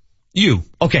Dan? You.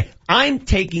 Okay, I'm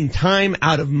taking time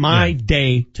out of my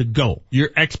day to go.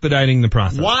 You're expediting the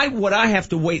process. Why would I have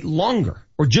to wait longer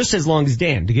or just as long as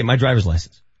Dan to get my driver's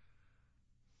license?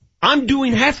 I'm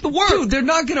doing half the work. Dude, they're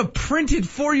not going to print it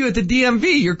for you at the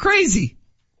DMV. You're crazy.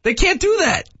 They can't do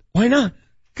that. Why not?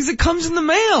 Because it comes in the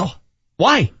mail.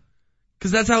 Why?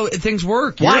 Because that's how things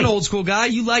work. Why? You're an old school guy.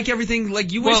 You like everything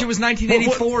like you wish it was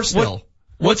 1984 still.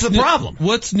 What's the problem?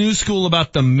 What's new school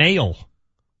about the mail?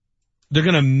 They're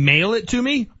going to mail it to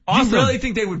me? Awesome. You really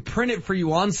think they would print it for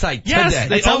you on site today? Yes,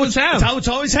 they always have. That's how it's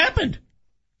always happened.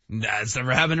 That's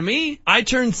never happened to me. I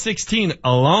turned 16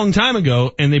 a long time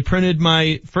ago, and they printed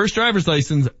my first driver's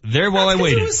license there while I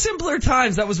waited. It was simpler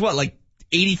times. That was what, like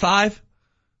 85?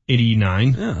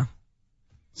 89. Yeah.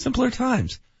 Simpler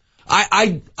times.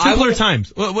 Simpler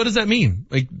times. What does that mean?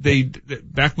 Like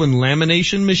back when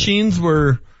lamination machines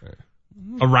were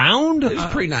around? It was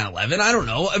pre 9/11. I don't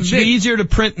know. It's easier to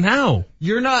print now.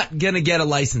 You're not gonna get a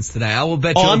license today. I will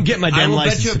bet you. I'm getting my damn license. I will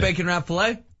bet you a today. bacon wrap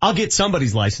filet. I'll get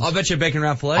somebody's license. I'll bet you a bacon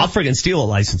wrap filet. I'll friggin' steal a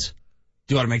license.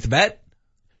 Do you want to make the bet?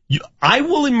 I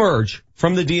will emerge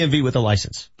from the DMV with a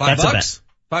license. $5? That's a bet.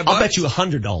 $5? I'll bet you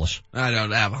 $100. I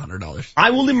don't have $100. I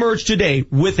will emerge today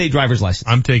with a driver's license.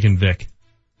 I'm taking Vic.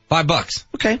 $5.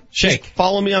 Okay. Shake. Just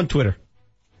follow me on Twitter.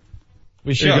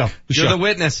 We shook. You're the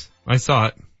witness. I saw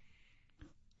it.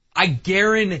 I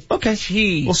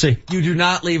guarantee. We'll see. You do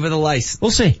not leave with a license. We'll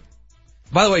see.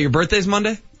 By the way, your birthday's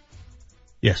Monday?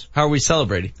 Yes. How are we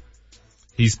celebrating?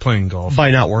 He's playing golf. By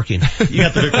not working. You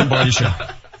got the Vic Lombardi Show.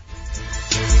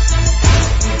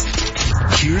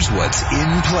 Here's what's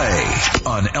in play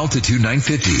on Altitude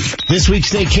 950. This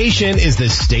week's vacation is the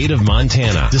state of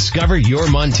Montana. Discover your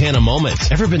Montana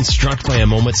moment. Ever been struck by a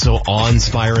moment so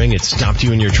awe-inspiring it stopped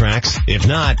you in your tracks? If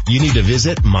not, you need to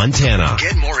visit Montana.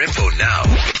 Get more info now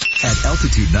at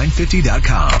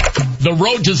altitude950.com. The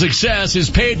road to success is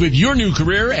paved with your new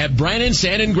career at Brannan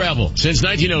Sand and Gravel. Since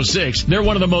 1906, they're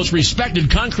one of the most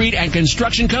respected concrete and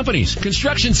construction companies.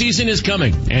 Construction season is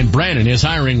coming, and Brannan is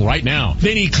hiring right now.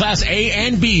 They need Class A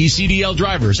and B CDL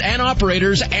drivers and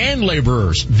operators and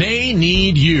laborers. They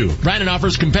need you. Brannan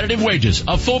offers competitive wages,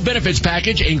 a full benefits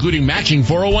package, including matching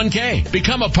 401k.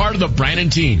 Become a part of the Brannan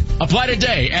team. Apply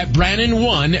today at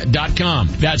Brannan1.com.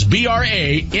 That's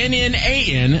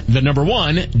BRANNAN, the number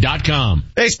 1.com.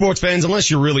 Hey, sports fans, unless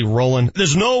you're really rolling,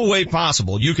 there's no way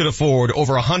possible you could afford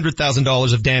over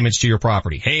 $100,000 of damage to your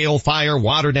property. Hail, fire,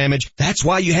 water damage. That's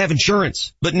why you have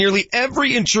insurance. But nearly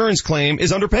every insurance claim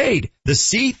is underpaid. The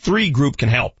C3 Group can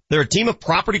help. They're a team of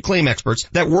property claim experts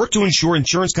that work to ensure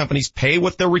insurance companies pay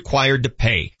what they're required to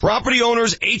pay. Property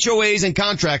owners, HOAs, and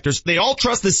contractors, they all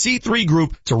trust the C3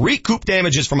 Group to recoup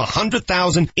damages from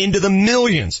 $100,000 into the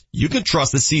millions. You can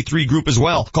trust the C3 Group as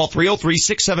well. Call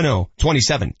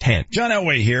 303-670-2710. John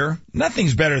Elway here.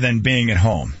 Nothing's better than being at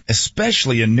home,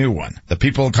 especially a new one. The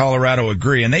people of Colorado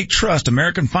agree, and they trust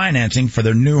American Financing for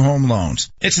their new home loans.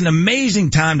 It's an amazing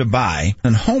time to buy,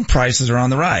 and home prices are on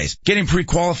the rise. Getting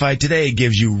pre-qualified today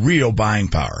gives you real buying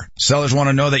power. Sellers want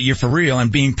to know that you're for real,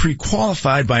 and being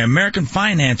pre-qualified by American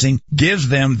Financing gives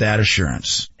them that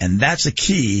assurance. And that's a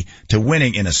key to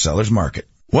winning in a seller's market.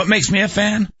 What makes me a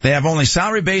fan? They have only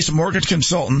salary-based mortgage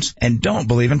consultants and don't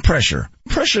believe in pressure.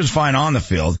 Pressure is fine on the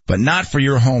field, but not for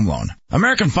your home loan.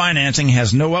 American Financing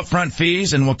has no upfront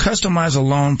fees and will customize a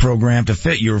loan program to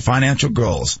fit your financial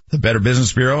goals. The Better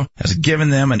Business Bureau has given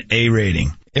them an A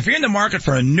rating. If you're in the market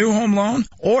for a new home loan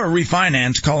or a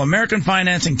refinance, call American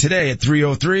Financing today at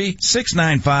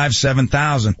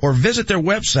 303-695-7000 or visit their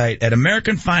website at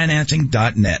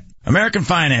AmericanFinancing.net. American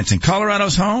Financing,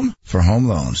 Colorado's home for home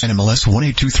loans. NMLS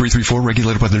 182334,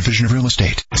 regulated by the Division of Real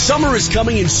Estate. Summer is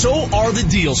coming and so are the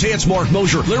deals. Hey, it's Mark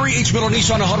Mosier. Larry H. Miller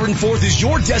Nissan 104th is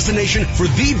your destination for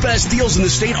the best deals in the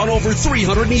state on over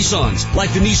 300 Nissans.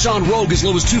 Like the Nissan Rogue as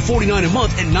low as $249 a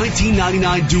month and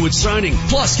 $19.99 due at signing.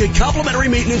 Plus, get complimentary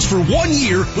maintenance for 1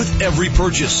 year with every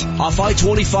purchase. Off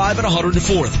I-25 at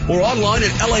 104th or online at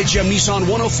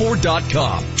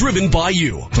LHMNissan104.com. Driven by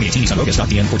you. 2018 Nissan Rogue has got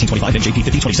the N1425 NJP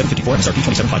 50 2754 MSRP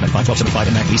 27595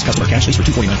 1275 and MAC lease. Customer cash lease for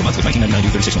 $249 per month with $19.99 due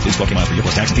 36 months lease. 12 miles per year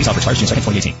plus tax and fees. Offer expires June 2nd,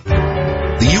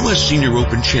 2018. The U.S. Senior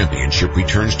Open Championship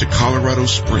returns to Colorado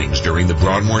Springs during the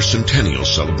Broadmoor Centennial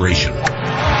celebration.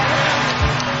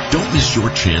 Don't miss your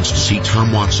chance to see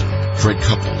Tom Watson, Fred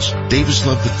Couples, Davis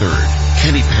Love III,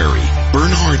 Kenny Perry,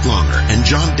 Bernhard Langer, and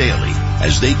John Daly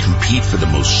as they compete for the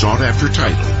most sought-after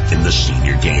title in the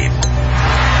senior game.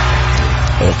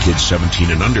 All kids 17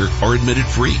 and under are admitted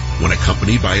free when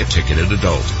accompanied by a ticketed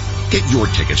adult. Get your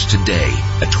tickets today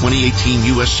at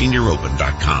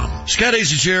 2018USSeniorOpen.com. Scott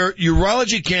Aces here.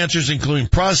 Urology cancers, including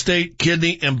prostate,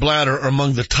 kidney, and bladder, are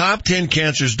among the top 10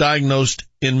 cancers diagnosed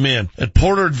in men. At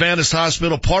Porter Adventist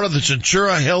Hospital, part of the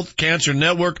Centura Health Cancer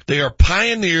Network, they are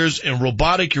pioneers in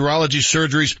robotic urology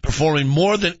surgeries, performing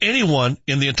more than anyone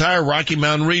in the entire Rocky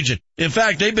Mountain region. In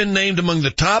fact, they've been named among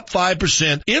the top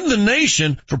 5% in the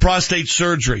nation for prostate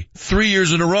surgery 3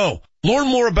 years in a row. Learn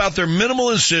more about their minimal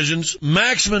incisions,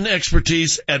 maximum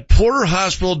expertise at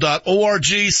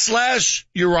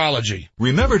porterhospital.org/urology.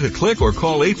 Remember to click or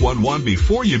call 811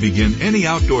 before you begin any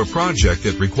outdoor project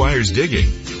that requires digging.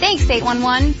 Thanks,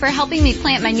 811, for helping me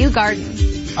plant my new garden.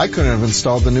 I couldn't have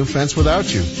installed the new fence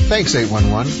without you. Thanks,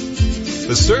 811.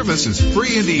 The service is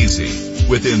free and easy.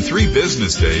 Within 3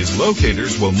 business days,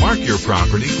 locators will mark your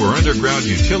property for underground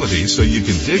utilities so you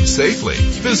can dig safely.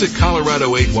 Visit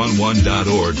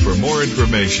Colorado811.org for more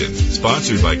information.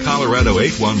 Sponsored by Colorado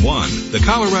 811, the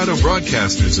Colorado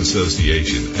Broadcasters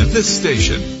Association, and this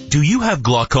station. Do you have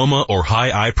glaucoma or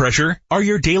high eye pressure? Are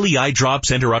your daily eye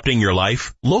drops interrupting your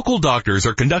life? Local doctors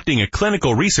are conducting a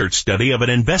clinical research study of an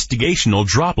investigational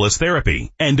dropless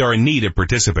therapy and are in need of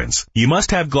participants. You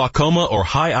must have glaucoma or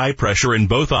high eye pressure in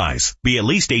both eyes, be at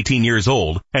least 18 years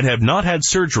old, and have not had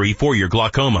surgery for your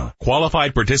glaucoma.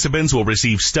 Qualified participants will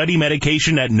receive study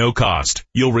medication at no cost.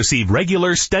 You'll receive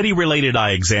regular study-related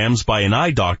eye exams by an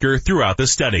eye doctor throughout the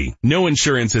study. No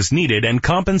insurance is needed and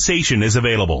compensation is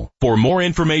available. For more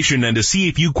information and to see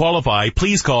if you qualify,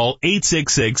 please call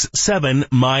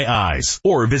 866-7-MY-EYES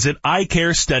or visit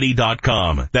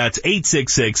eyecarestudy.com. That's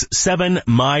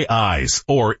 866-7-MY-EYES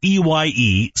or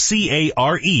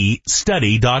EYECARE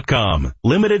study.com.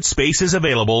 Limited space is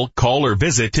available. Call or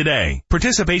visit today.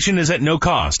 Participation is at no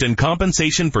cost and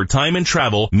compensation for time and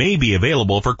travel may be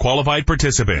available for qualified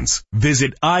participants.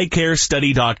 Visit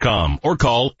eyecarestudy.com or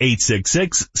call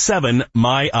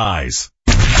 866-7-MY-EYES.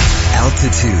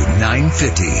 Altitude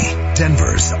 950,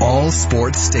 Denver's all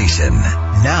sports station.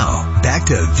 Now, back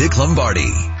to Vic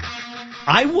Lombardi.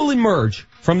 I will emerge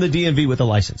from the DMV with a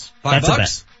license. That's a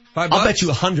bet. I'll bet you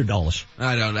 $100.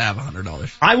 I don't have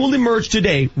 $100. I will emerge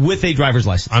today with a driver's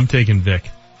license. I'm taking Vic.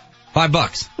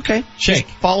 $5. Okay. Shake.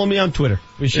 Just follow me on Twitter.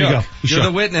 There you go. You're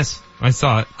the witness. I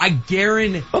saw it. I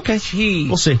guarantee. Okay.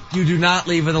 We'll see. You do not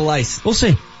leave with a license. We'll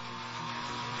see.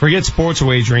 Forget sports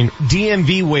wagering.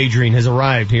 DMV wagering has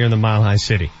arrived here in the Mile High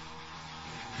City.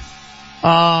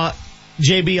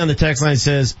 JB on the text line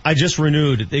says, I just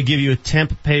renewed. They give you a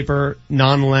temp paper,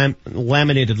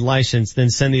 non-laminated license,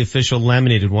 then send the official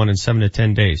laminated one in 7 to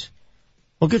 10 days.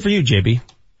 Well, good for you, JB.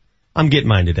 I'm getting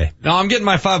mine today. No, I'm getting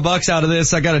my $5 out of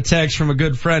this. I got a text from a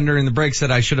good friend during the break said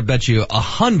I should have bet you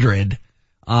 100.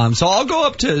 So I'll go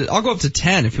up to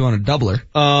 10 if you want a doubler.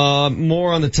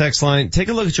 More on the text line. Take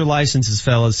a look at your licenses,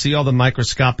 fellas. See all the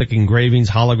microscopic engravings,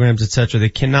 holograms, etc. They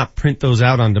cannot print those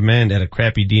out on demand at a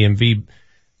crappy DMV.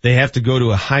 They have to go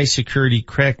to a high security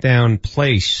crackdown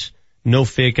place. No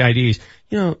fake IDs.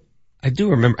 You know, I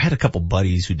do remember, I had a couple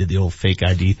buddies who did the old fake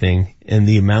ID thing, and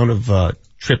the amount of,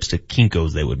 trips to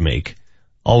Kinko's they would make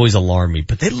always alarmed me,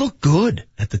 but they look good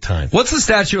at the time. What's the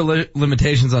statute of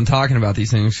limitations on talking about these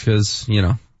things? Because, you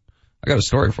know, I got a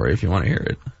story for you if you want to hear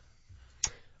it.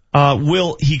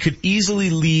 Will, he could easily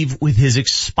leave with his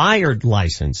expired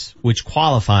license, which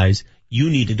qualifies. You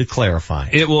needed to clarify.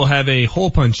 It will have a hole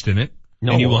punched in it,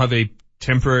 and you will have a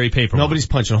temporary paper. Nobody's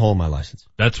punching a hole in my license.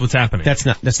 That's what's happening. That's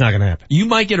not going to happen. You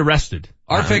might get arrested.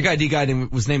 Our fake ID guy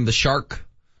was named the Shark.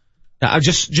 Now,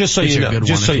 just so you know,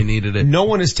 just so you needed it. No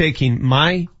one is taking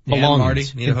my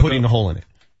belongings and putting a hole in it.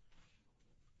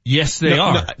 Yes, they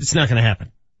are. No, it's not going to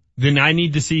happen. Then I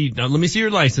need to see, now let me see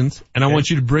your license, and I want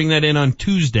you to bring that in on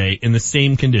Tuesday in the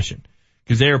same condition.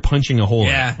 Because they are punching a hole in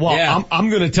it. Well, I'm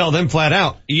going to tell them flat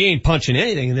out, you ain't punching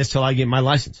anything in this till I get my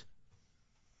license.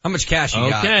 How much cash you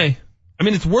got? Okay. I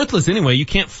mean, it's worthless anyway. You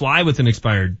can't fly with an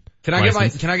expired Can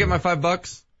I get my $5?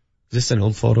 Is this an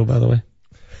old photo, by the way?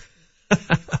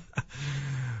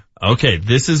 Okay,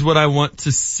 this is what I want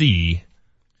to see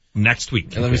next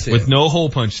week. Let me see with it. no hole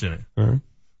punched in it. Uh-huh.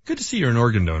 Good to see you're an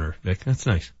organ donor, Vic. That's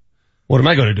nice. What am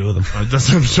I going to do with them?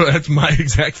 That's my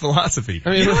exact philosophy. I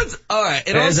mean, You know what's, alright,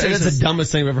 that's the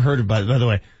dumbest thing I've ever heard, by the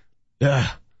way.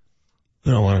 I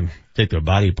don't want to take their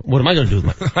body. What am I going to do with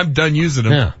my... I'm done using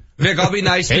them. Yeah. Vic, I'll be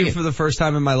nice to you for the first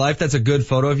time in my life. That's a good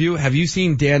photo of you. Have you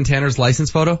seen Dan Tanner's license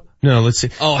photo? No, let's see.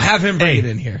 Oh, have him bring it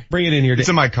in here. Bring it in here. It's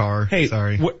in my car. Hey,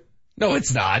 sorry. No,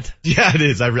 it's not. Yeah, it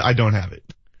is. I don't have it.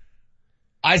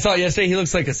 I saw it yesterday. He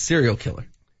looks like a serial killer.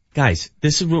 Guys,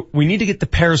 this is what we need to get the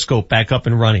Periscope back up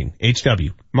and running.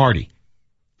 HW, Marty,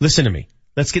 listen to me.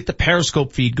 Let's get the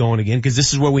Periscope feed going again because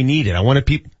this is where we need it. I want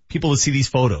people to see these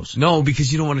photos. No, because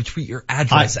you don't want to tweet your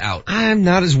address out. I'm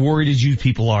not as worried as you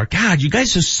people are. God, you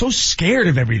guys are so scared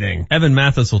of everything. Evan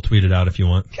Mathis will tweet it out if you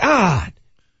want. God,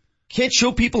 can't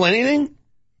show people anything?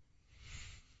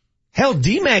 Hell,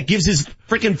 D-Mac gives his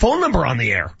freaking phone number on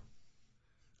the air.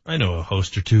 I know a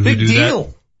host or two who Big do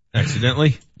deal. that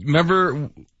accidentally. Remember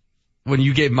when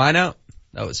you gave mine out?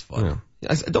 That was fun.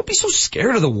 Yeah. Don't be so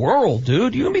scared of the world,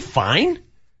 dude. You're going to be fine. Do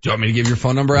you want me to give your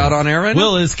phone number out on air right now?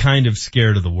 Will is kind of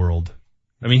scared of the world.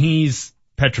 I mean, he's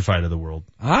petrified of the world.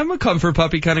 I'm a comfort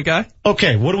puppy kind of guy.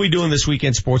 Okay, what are we doing this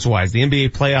weekend sports-wise? The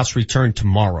NBA playoffs return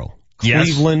tomorrow. Yes.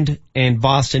 Cleveland and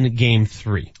Boston game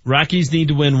 3. Rockies need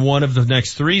to win one of the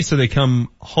next 3 so they come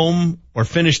home or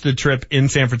finish the trip in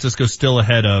San Francisco still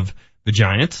ahead of the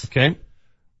Giants. Okay.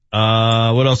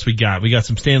 What else we got? We got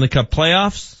some Stanley Cup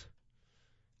playoffs.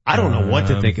 I don't know what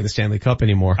to think of the Stanley Cup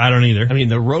anymore. I don't either. I mean,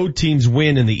 the road teams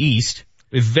win in the East.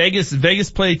 If Vegas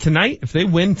play tonight, if they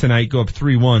win tonight, go up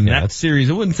 3-1, that series,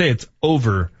 I wouldn't say it's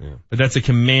over, but that's a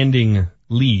commanding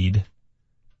lead.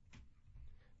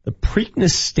 The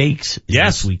Preakness Stakes is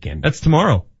this weekend. That's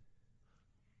tomorrow.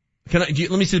 Let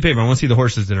me see the paper. I want to see the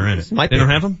horses that are in it. They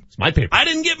don't have them? It's my paper. I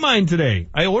didn't get mine today.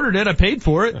 I ordered it. I paid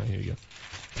for it. Oh, here you go.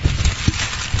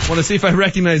 Want to see if I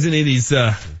recognize any of these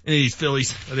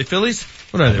fillies. Are they fillies?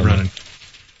 What are they running?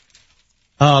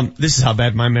 This is how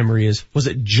bad my memory is. Was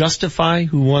it Justify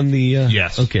who won the,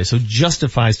 Yes. Okay, so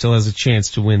Justify still has a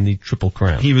chance to win the Triple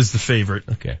Crown. He was the favorite.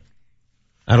 Okay.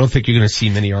 I don't think you're going to see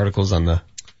many articles on do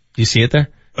you see it there?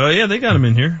 Yeah, they got him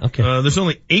in here. Okay. There's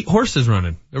only 8 horses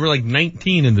running. There were like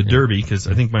 19 in the Derby because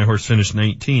I think my horse finished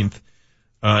 19th.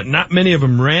 Not many of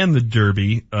them ran the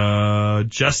Derby.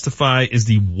 Justify is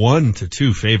the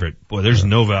 1-2 favorite. Boy, there's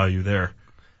no value there.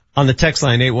 On the text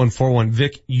line 8141,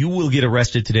 Vic, you will get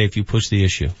arrested today if you push the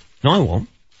issue. No, I won't.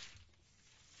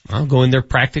 I'll go in there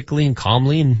practically and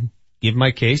calmly and give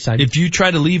my case. If you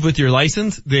try to leave with your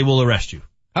license, they will arrest you.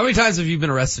 How many times have you been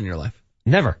arrested in your life?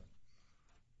 Never.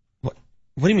 What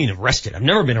do you mean arrested? I've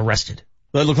never been arrested.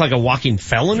 Do I look like a walking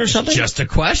felon or something? Just a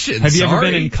question. Have you ever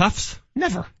been in cuffs?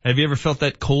 Never. Have you ever felt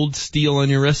that cold steel on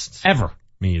your wrists? Ever.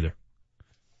 Me either.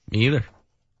 Me either.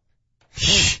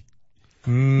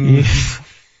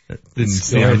 That didn't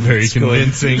sound very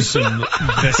convincing. Do some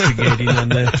investigating on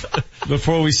that.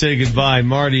 Before we say goodbye,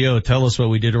 Marty O, tell us what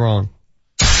we did wrong.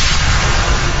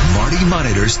 Marty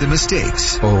monitors the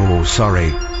mistakes Oh, sorry.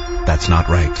 That's not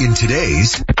right. in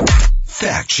today's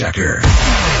Fact Checker.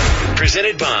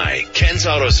 Presented by Ken's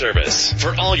Auto Service.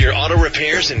 For all your auto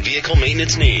repairs and vehicle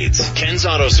maintenance needs. Ken's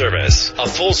Auto Service, a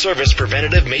full-service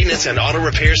preventative maintenance and auto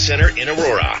repair center in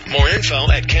Aurora. More info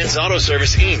at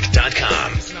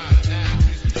Ken'sAutoServiceInc.com.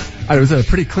 It was a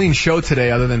pretty clean show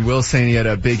today, other than Will saying he had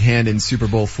a big hand in Super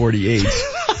Bowl 48.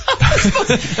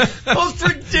 Most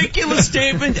ridiculous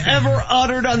statement ever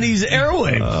uttered on these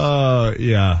airwaves. Oh,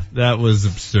 yeah, that was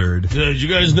absurd. Did you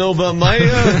guys know about my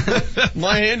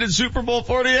my hand in Super Bowl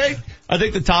 48? I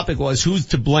think the topic was who's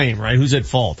to blame, right? Who's at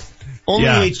fault?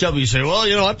 Only HW say,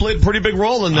 well, I played a pretty big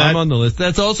role in that. I'm on the list.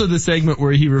 That's also the segment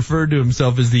where he referred to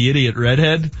himself as the idiot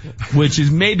redhead, which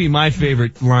is maybe my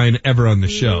favorite line ever on the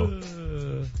show.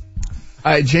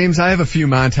 James, I have a few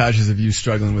montages of you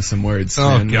struggling with some words.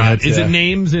 Oh, man. God. Is it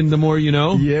names and the more you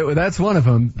know? Yeah, well, that's one of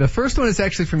them. The first one is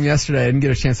actually from yesterday. I didn't get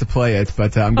a chance to play it,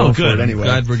 but I'm going for it anyway.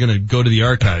 I'm glad we're going to go to the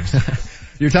archives.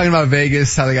 You're talking about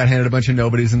Vegas, how they got handed a bunch of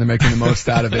nobodies and they're making the most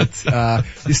out of it.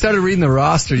 You started reading the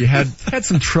roster. You had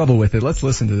some trouble with it. Let's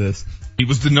listen to this. He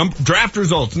was the draft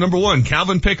results. Number 1,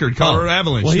 Calvin Pickard, Colorado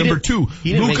Avalanche. Well, Number 2,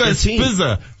 Luka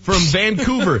Spiza from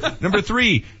Vancouver. Number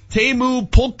 3, Teemu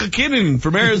Pulkkinen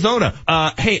from Arizona.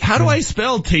 Hey, how do I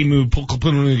spell Teemu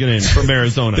Pulkkinen from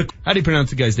Arizona? How do you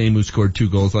pronounce the guy's name who scored 2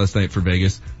 goals last night for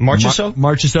Vegas? Marchessault?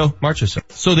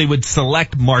 Marchessault. So they would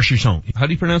select Marchessault. How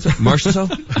do you pronounce it? Marchessault?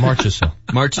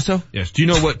 Marchessault? Yes. Do you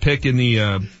know what pick in the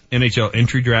NHL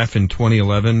entry draft in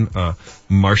 2011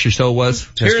 Marchessault was?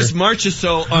 Here's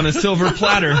Marchessault on a silver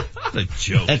platter. That's a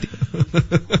joke.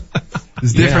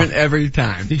 It's different every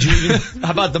time. Did you even, how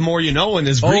about the more you know in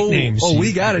his Greek names? Oh,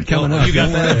 we got it coming up. You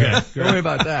got that? Okay. Don't worry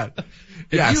about that.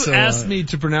 If you asked me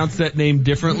to pronounce that name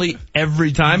differently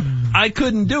every time, I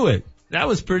couldn't do it. That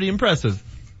was pretty impressive.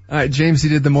 All right, James, you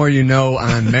did the more you know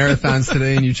on marathons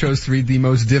today, and you chose to read the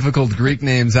most difficult Greek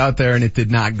names out there, and it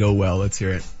did not go well. Let's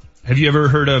hear it. Have you ever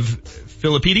heard of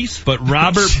Philippides? But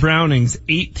Robert Browning's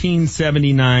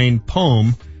 1879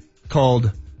 poem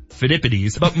called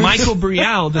Philippides. But Michael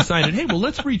Brial decided, hey, well,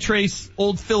 let's retrace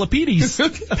old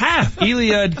Philippides' path.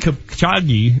 Iliad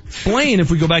Khachagi explain,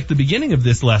 if we go back to the beginning of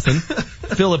this lesson,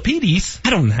 Philippides, I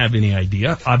don't have any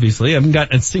idea, obviously. I haven't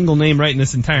got a single name right in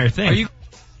this entire thing. Are you?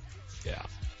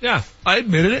 Yeah, I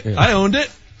admitted it. Yeah. I owned it.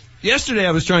 Yesterday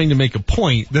I was trying to make a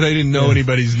point that I didn't know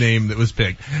anybody's name that was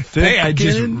picked. Today I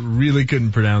just really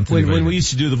couldn't pronounce it. When we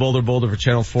used to do the Boulder for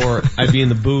Channel 4, I'd be in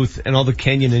the booth and all the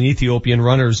Kenyan and Ethiopian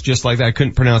runners just like that, I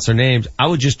couldn't pronounce their names. I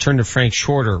would just turn to Frank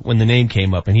Shorter when the name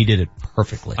came up and he did it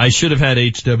perfectly. I should have had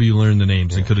HW learn the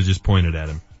names and could have just pointed at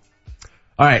him.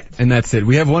 All right, and that's it.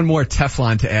 We have one more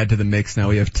Teflon to add to the mix now.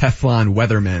 We have Teflon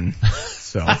Weatherman.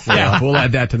 So we'll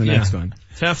add that to the next one.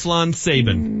 Teflon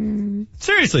Saban.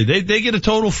 Seriously, they get a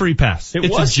total free pass.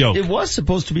 It's a joke. It was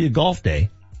supposed to be a golf day.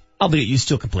 Albeit you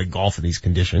still can play golf in these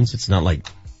conditions. It's not like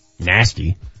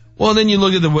nasty. Well, then you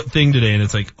look at the thing today and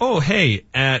it's like, oh, hey,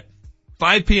 at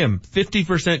 5 p.m.,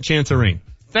 50% chance of rain.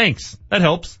 Thanks. That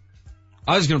helps.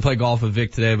 I was going to play golf with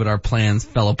Vic today, but our plans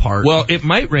fell apart. Well, it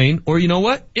might rain, or you know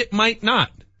what? It might not.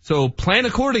 So plan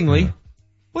accordingly. Yeah.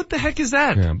 What the heck is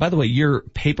that? Yeah, by the way, your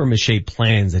paper mache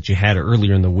plans that you had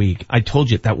earlier in the week, I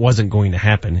told you that wasn't going to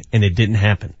happen, and it didn't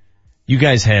happen. You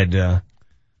guys had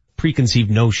preconceived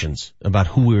notions about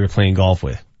who we were playing golf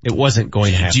with. It wasn't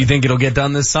going to happen. Do you think it'll get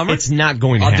done this summer? It's not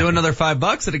going to happen. I'll do another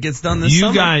 $5 if it gets done this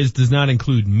summer. You guys does not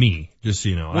include me, just so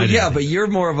you know. Well, yeah, but you're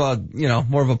more of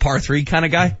a par 3 kind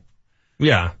of guy.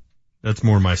 Yeah. That's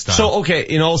more my style. So, okay,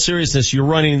 in all seriousness, you're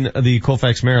running the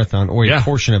Colfax Marathon, or a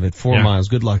portion of it, 4 miles.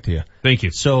 Good luck to you. Thank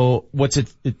you. So, what's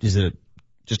it, is it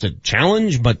just a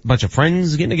challenge, but a bunch of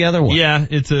friends getting together? What? Yeah,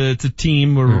 it's a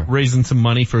team. We're raising some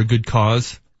money for a good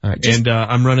cause. All right, and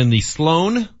I'm running the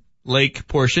Sloan Lake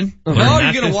portion. Oh,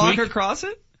 you're gonna walk across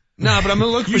it? No, but I'm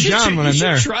gonna look for John when I'm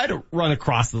there. You should try to run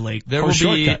across the lake. There will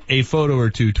be a photo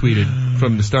or two tweeted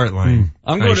from the start line.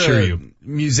 I'm going to a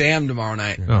museum tomorrow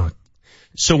night. Oh.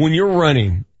 So when you're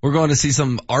running, we're going to see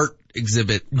some art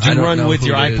exhibit. Do you run with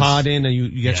your iPod in and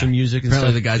you got your music and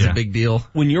Apparently stuff? the guy's a big deal.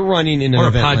 When you're running in an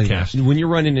event like that, when you're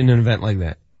running in an event like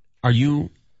that, are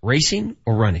you racing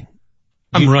or running?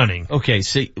 I'm running. Okay,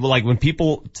 so like when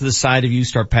people to the side of you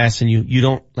start passing you, you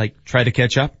don't like try to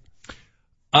catch up?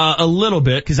 A little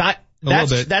bit. Cause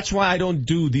that's why I don't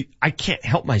I can't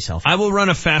help myself. I will run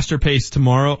a faster pace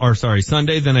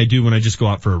Sunday than I do when I just go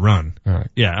out for a run. All right.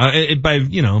 Yeah, by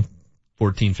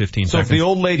 14, 15 seconds. So if the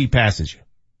old lady passes you,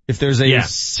 if there's a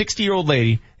 60-year-old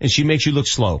lady and she makes you look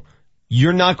slow,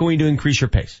 you're not going to increase your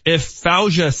pace. If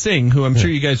Fauja Singh, who I'm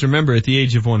sure you guys remember at the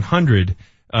age of 100,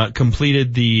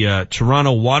 completed the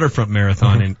Toronto Waterfront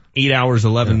Marathon in 8 hours,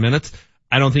 11 minutes,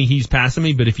 I don't think he's passing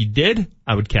me, but if he did,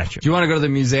 I would catch him. Do you want to go to the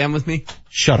museum with me?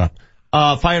 Shut up.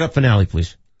 Fire up finale,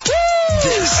 please.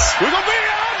 This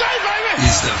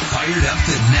is the Fired Up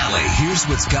Finale. Here's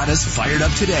what's got us fired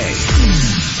up today.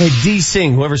 Hey, D.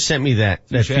 Singh, whoever sent me that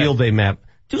field day map,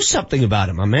 do something about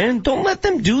it, my man. Don't let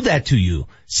them do that to you.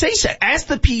 Ask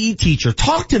the PE teacher.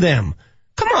 Talk to them.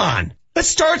 Come on. Let's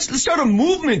start a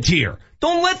movement here.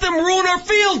 Don't let them ruin our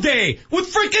field day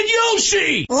with freaking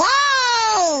Yoshi.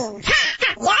 Yay!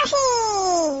 Yoshi!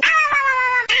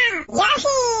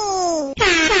 Yoshi!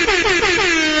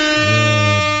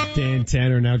 Dan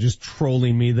Tanner now just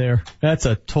trolling me there. That's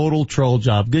a total troll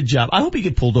job. Good job. I hope he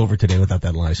get pulled over today without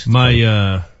that license.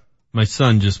 My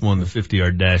son just won the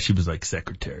 50-yard dash. He was like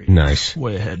secretary. Nice.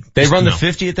 Way ahead. They run the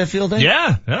 50 at that field day?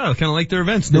 Yeah, kind of like their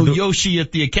events. No Yoshi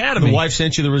at the academy. The wife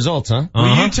sent you the results, huh?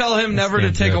 Will you tell him never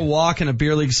to take a walk in a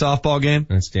beer league softball game?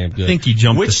 That's damn good. I think he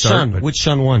jumped the start. Which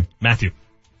son won? Matthew.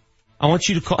 I want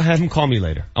you to have him call me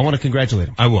later. I want to congratulate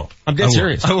him. I will. I'm dead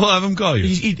serious. I will have him call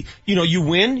you. You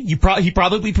win. He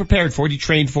probably prepared for it. He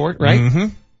trained for it, right? Mm-hmm.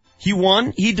 He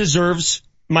won. He deserves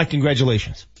my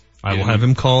congratulations. I will have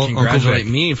him call congratulate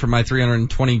me for my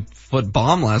 320-foot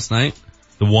bomb last night.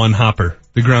 The one hopper.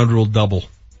 The ground rule double.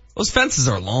 Those fences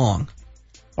are long.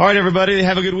 All right, everybody,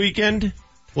 have a good weekend.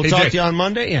 We'll talk to you on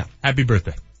Monday. Yeah. Happy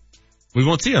birthday. We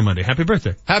won't see you on Monday. Happy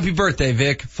birthday. Happy birthday,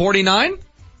 Vic. 49?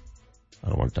 I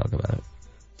don't want to talk about it.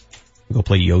 Go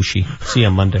play Yoshi. See you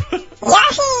on Monday.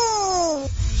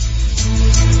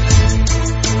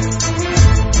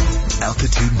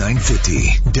 Altitude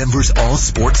 950, Denver's all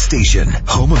sports station,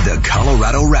 home of the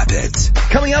Colorado Rapids.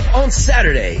 Coming up on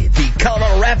Saturday, the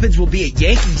Colorado Rapids will be at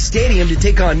Yankee Stadium to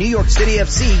take on New York City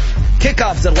FC.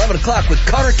 Kickoff's at 11 o'clock with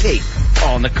Connor Cape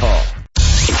on the call.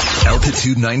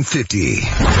 Altitude 950,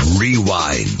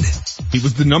 Rewind. He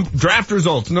was the draft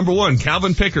results. Number 1,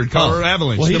 Calvin Pickard, Colorado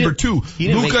Avalanche. Well, Number 2,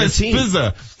 Luka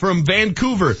Spiza from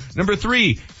Vancouver. Number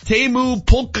 3, Teemu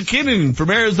Pulkkinen from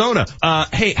Arizona.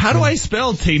 Hey, how do I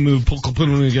spell Teemu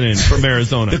Pulkkinen from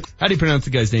Arizona? How do you pronounce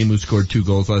the guy's name who scored 2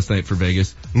 goals last night for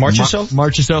Vegas?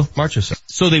 Marchessault.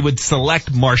 So they would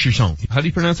select Marchessault. How do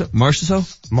you pronounce it?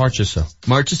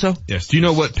 Marchessault? Yes. Do you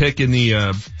know what pick in the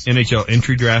NHL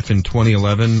entry draft in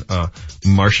 2011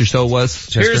 Marchessault was?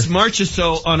 Chester? Here's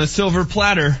Marchessault on a silver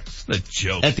platter. What a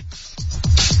joke.